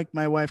sound like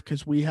my wife,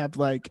 because we have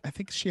I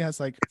think she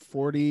has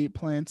 40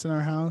 plants in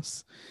our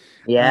house.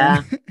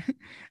 Yeah.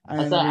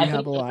 And we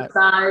have a lot.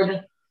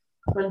 Inside,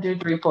 1, 2,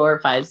 3, 4,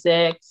 5,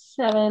 6,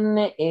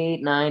 7,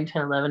 8, 9,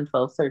 10, 11,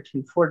 12,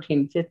 13,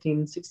 14,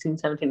 15, 16,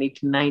 17,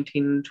 18,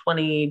 19,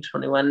 20,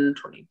 21,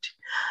 22.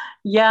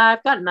 Yeah,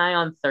 I've got nigh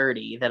on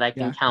 30 that I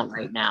can count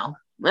right now.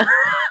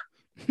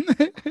 It's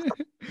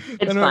fun.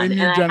 And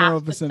I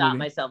have to stop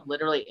myself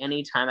literally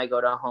anytime I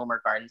go to a home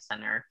or garden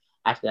center.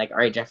 I have to be like, all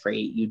right, Jeffrey,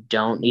 you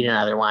don't need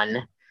another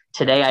one.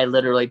 Today, I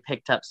literally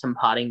picked up some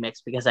potting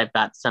mix because I've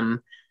got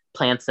some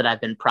plants that I've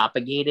been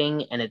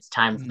propagating and it's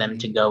time for them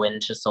to go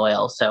into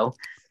soil. So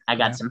I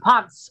got some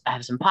pots. I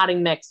have some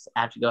potting mix.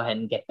 I have to go ahead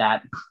and get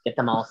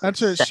them all.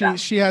 That's her.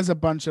 She has a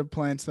bunch of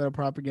plants that are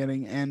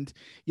propagating. And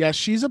yeah,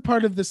 she's a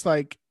part of this,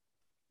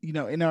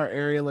 in our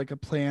area, a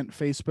plant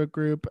Facebook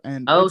group.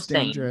 And it's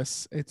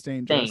dangerous. It's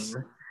dangerous.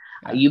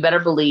 Yeah. You better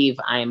believe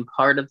I am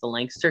part of the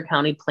Lancaster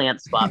County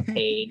Plant Swap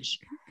page.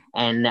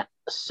 And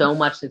so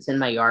much that's in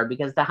my yard,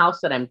 because the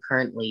house that I'm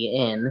currently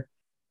in,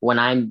 when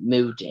I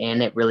moved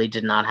in, it really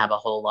did not have a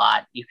whole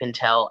lot. You can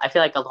tell. I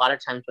feel like a lot of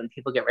times when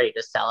people get ready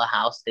to sell a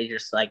house, they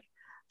just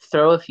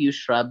throw a few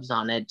shrubs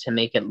on it to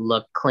make it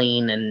look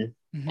clean and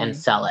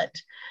sell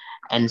it.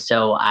 And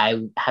so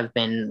I have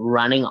been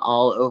running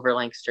all over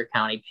Lancaster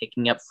County,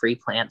 picking up free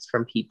plants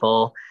from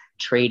people,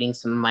 trading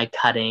some of my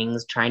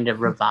cuttings, trying to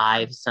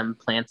revive some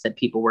plants that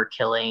people were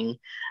killing.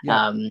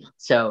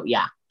 So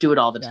yeah, do it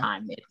all the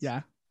time.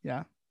 Yeah.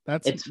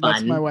 That's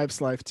my wife's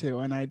life too,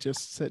 and I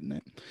just sit in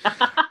it.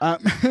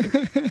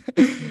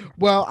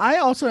 Well, I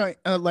also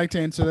like to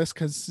answer this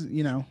because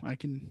I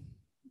can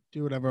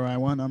do whatever I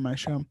want on my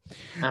show.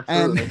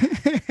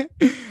 Absolutely.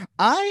 And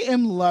I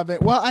am loving.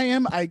 Well,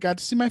 I got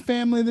to see my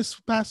family this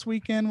past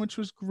weekend, which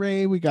was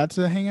great. We got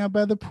to hang out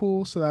by the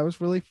pool, so that was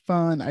really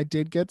fun. I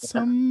did get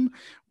some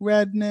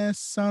redness,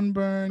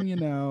 sunburn.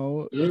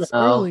 It's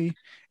early.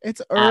 It's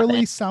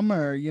early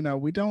summer.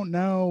 We don't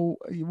know.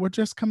 We're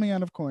just coming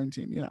out of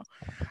quarantine.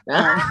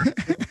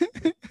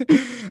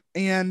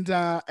 And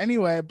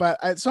anyway,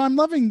 so I'm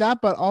loving that.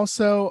 But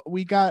also,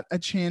 we got a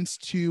chance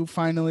to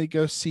finally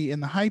go see In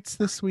the Heights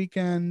this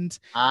weekend.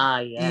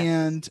 Yes.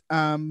 And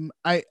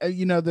I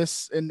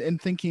this and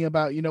thinking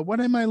about what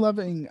am I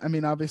loving? I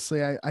mean,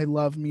 obviously, I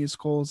love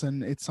musicals,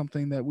 and it's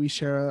something that we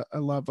share a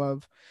love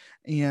of,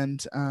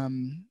 and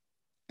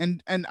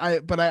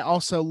but I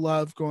also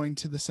love going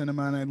to the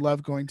cinema, and I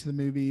love going to the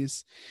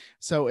movies.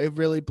 So it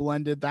really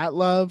blended that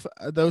love,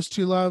 those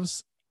two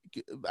loves.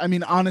 I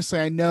mean, honestly,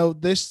 I know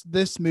this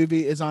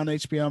movie is on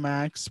HBO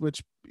Max,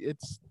 which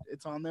it's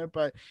on there.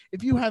 But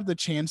if you have the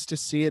chance to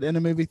see it in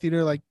a movie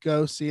theater,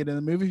 go see it in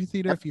a movie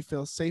theater. If you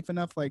feel safe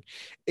enough,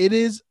 it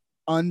is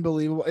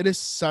unbelievable. It is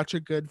such a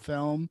good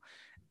film,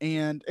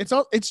 and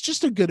it's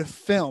just a good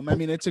film. I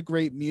mean, it's a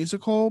great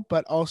musical,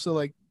 but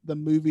also the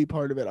movie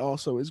part of it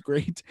also is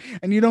great.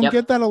 And you don't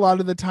get that a lot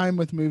of the time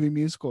with movie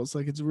musicals.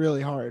 It's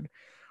really hard.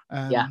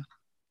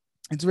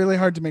 It's really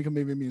hard to make a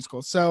movie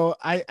musical. So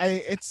it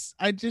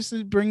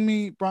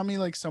brought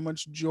me so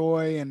much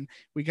joy, and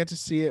we get to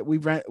see it.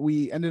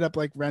 We ended up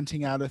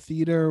renting out a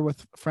theater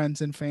with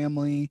friends and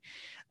family,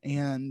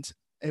 and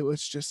it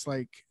was just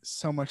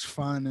so much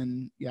fun.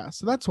 And yeah,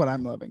 so that's what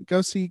I'm loving.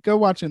 Go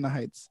watch In the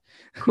Heights.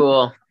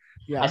 Cool.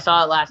 Yeah. I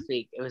saw it last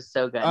week. It was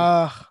so good.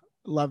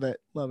 Love it.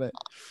 Well,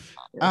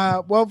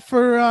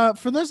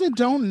 for those that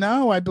don't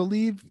know, I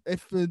believe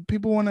if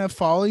people want to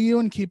follow you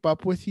and keep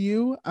up with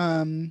you,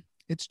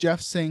 it's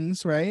Geoff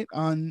Sings, right?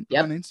 On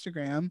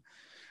Instagram.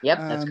 Yep,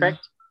 that's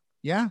correct.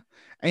 Yeah.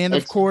 And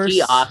it's of course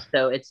Geoff,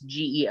 so it's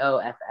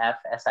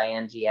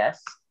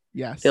GeoffSings.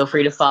 Yes. Feel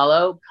free to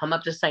follow. Come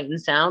up to Sight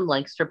and Sound,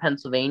 Lancaster,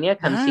 Pennsylvania.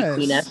 Come see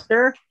Queen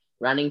Esther,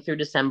 running through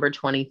December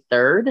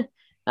 23rd.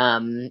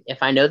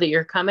 If I know that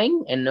you're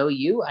coming and know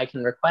you, I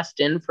can request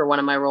in for one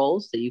of my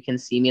roles so you can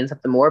see me in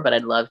something more, but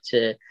I'd love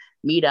to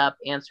meet up,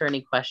 answer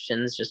any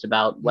questions just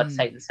about what Mm.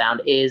 Sight and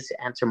Sound is,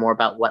 answer more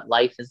about what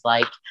life is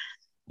like.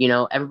 You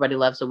know, everybody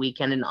loves a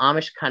weekend in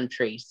Amish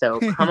country, so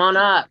come on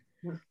up.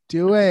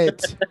 Do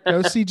it.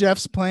 Go see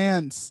Geoff's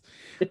plans.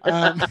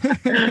 Um,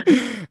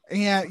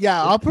 and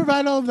yeah, I'll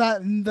provide all of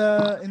that in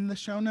the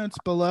show notes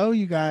below,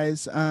 you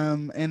guys.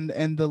 And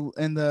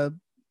the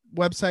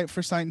website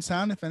for Sight and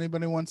Sound if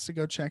anybody wants to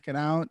go check it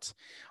out.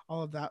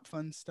 All of that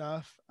fun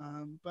stuff.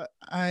 But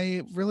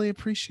I really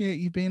appreciate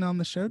you being on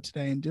the show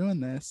today and doing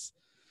this.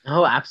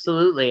 Oh,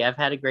 absolutely. I've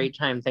had a great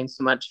time. Thanks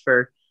so much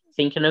for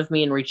thinking of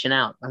me and reaching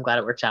out. I'm glad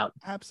it worked out.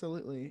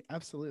 Absolutely.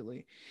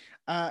 Absolutely.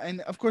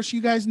 And of course, you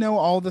guys know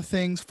all the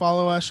things.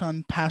 Follow us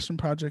on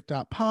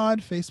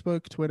passionproject.pod,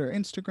 Facebook, Twitter,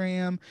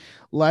 Instagram.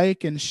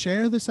 Like and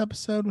share this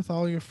episode with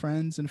all your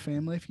friends and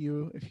family if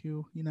you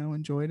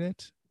enjoyed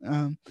it.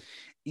 And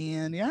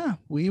yeah,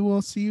 we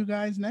will see you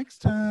guys next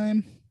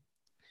time.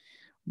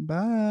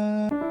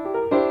 Bye.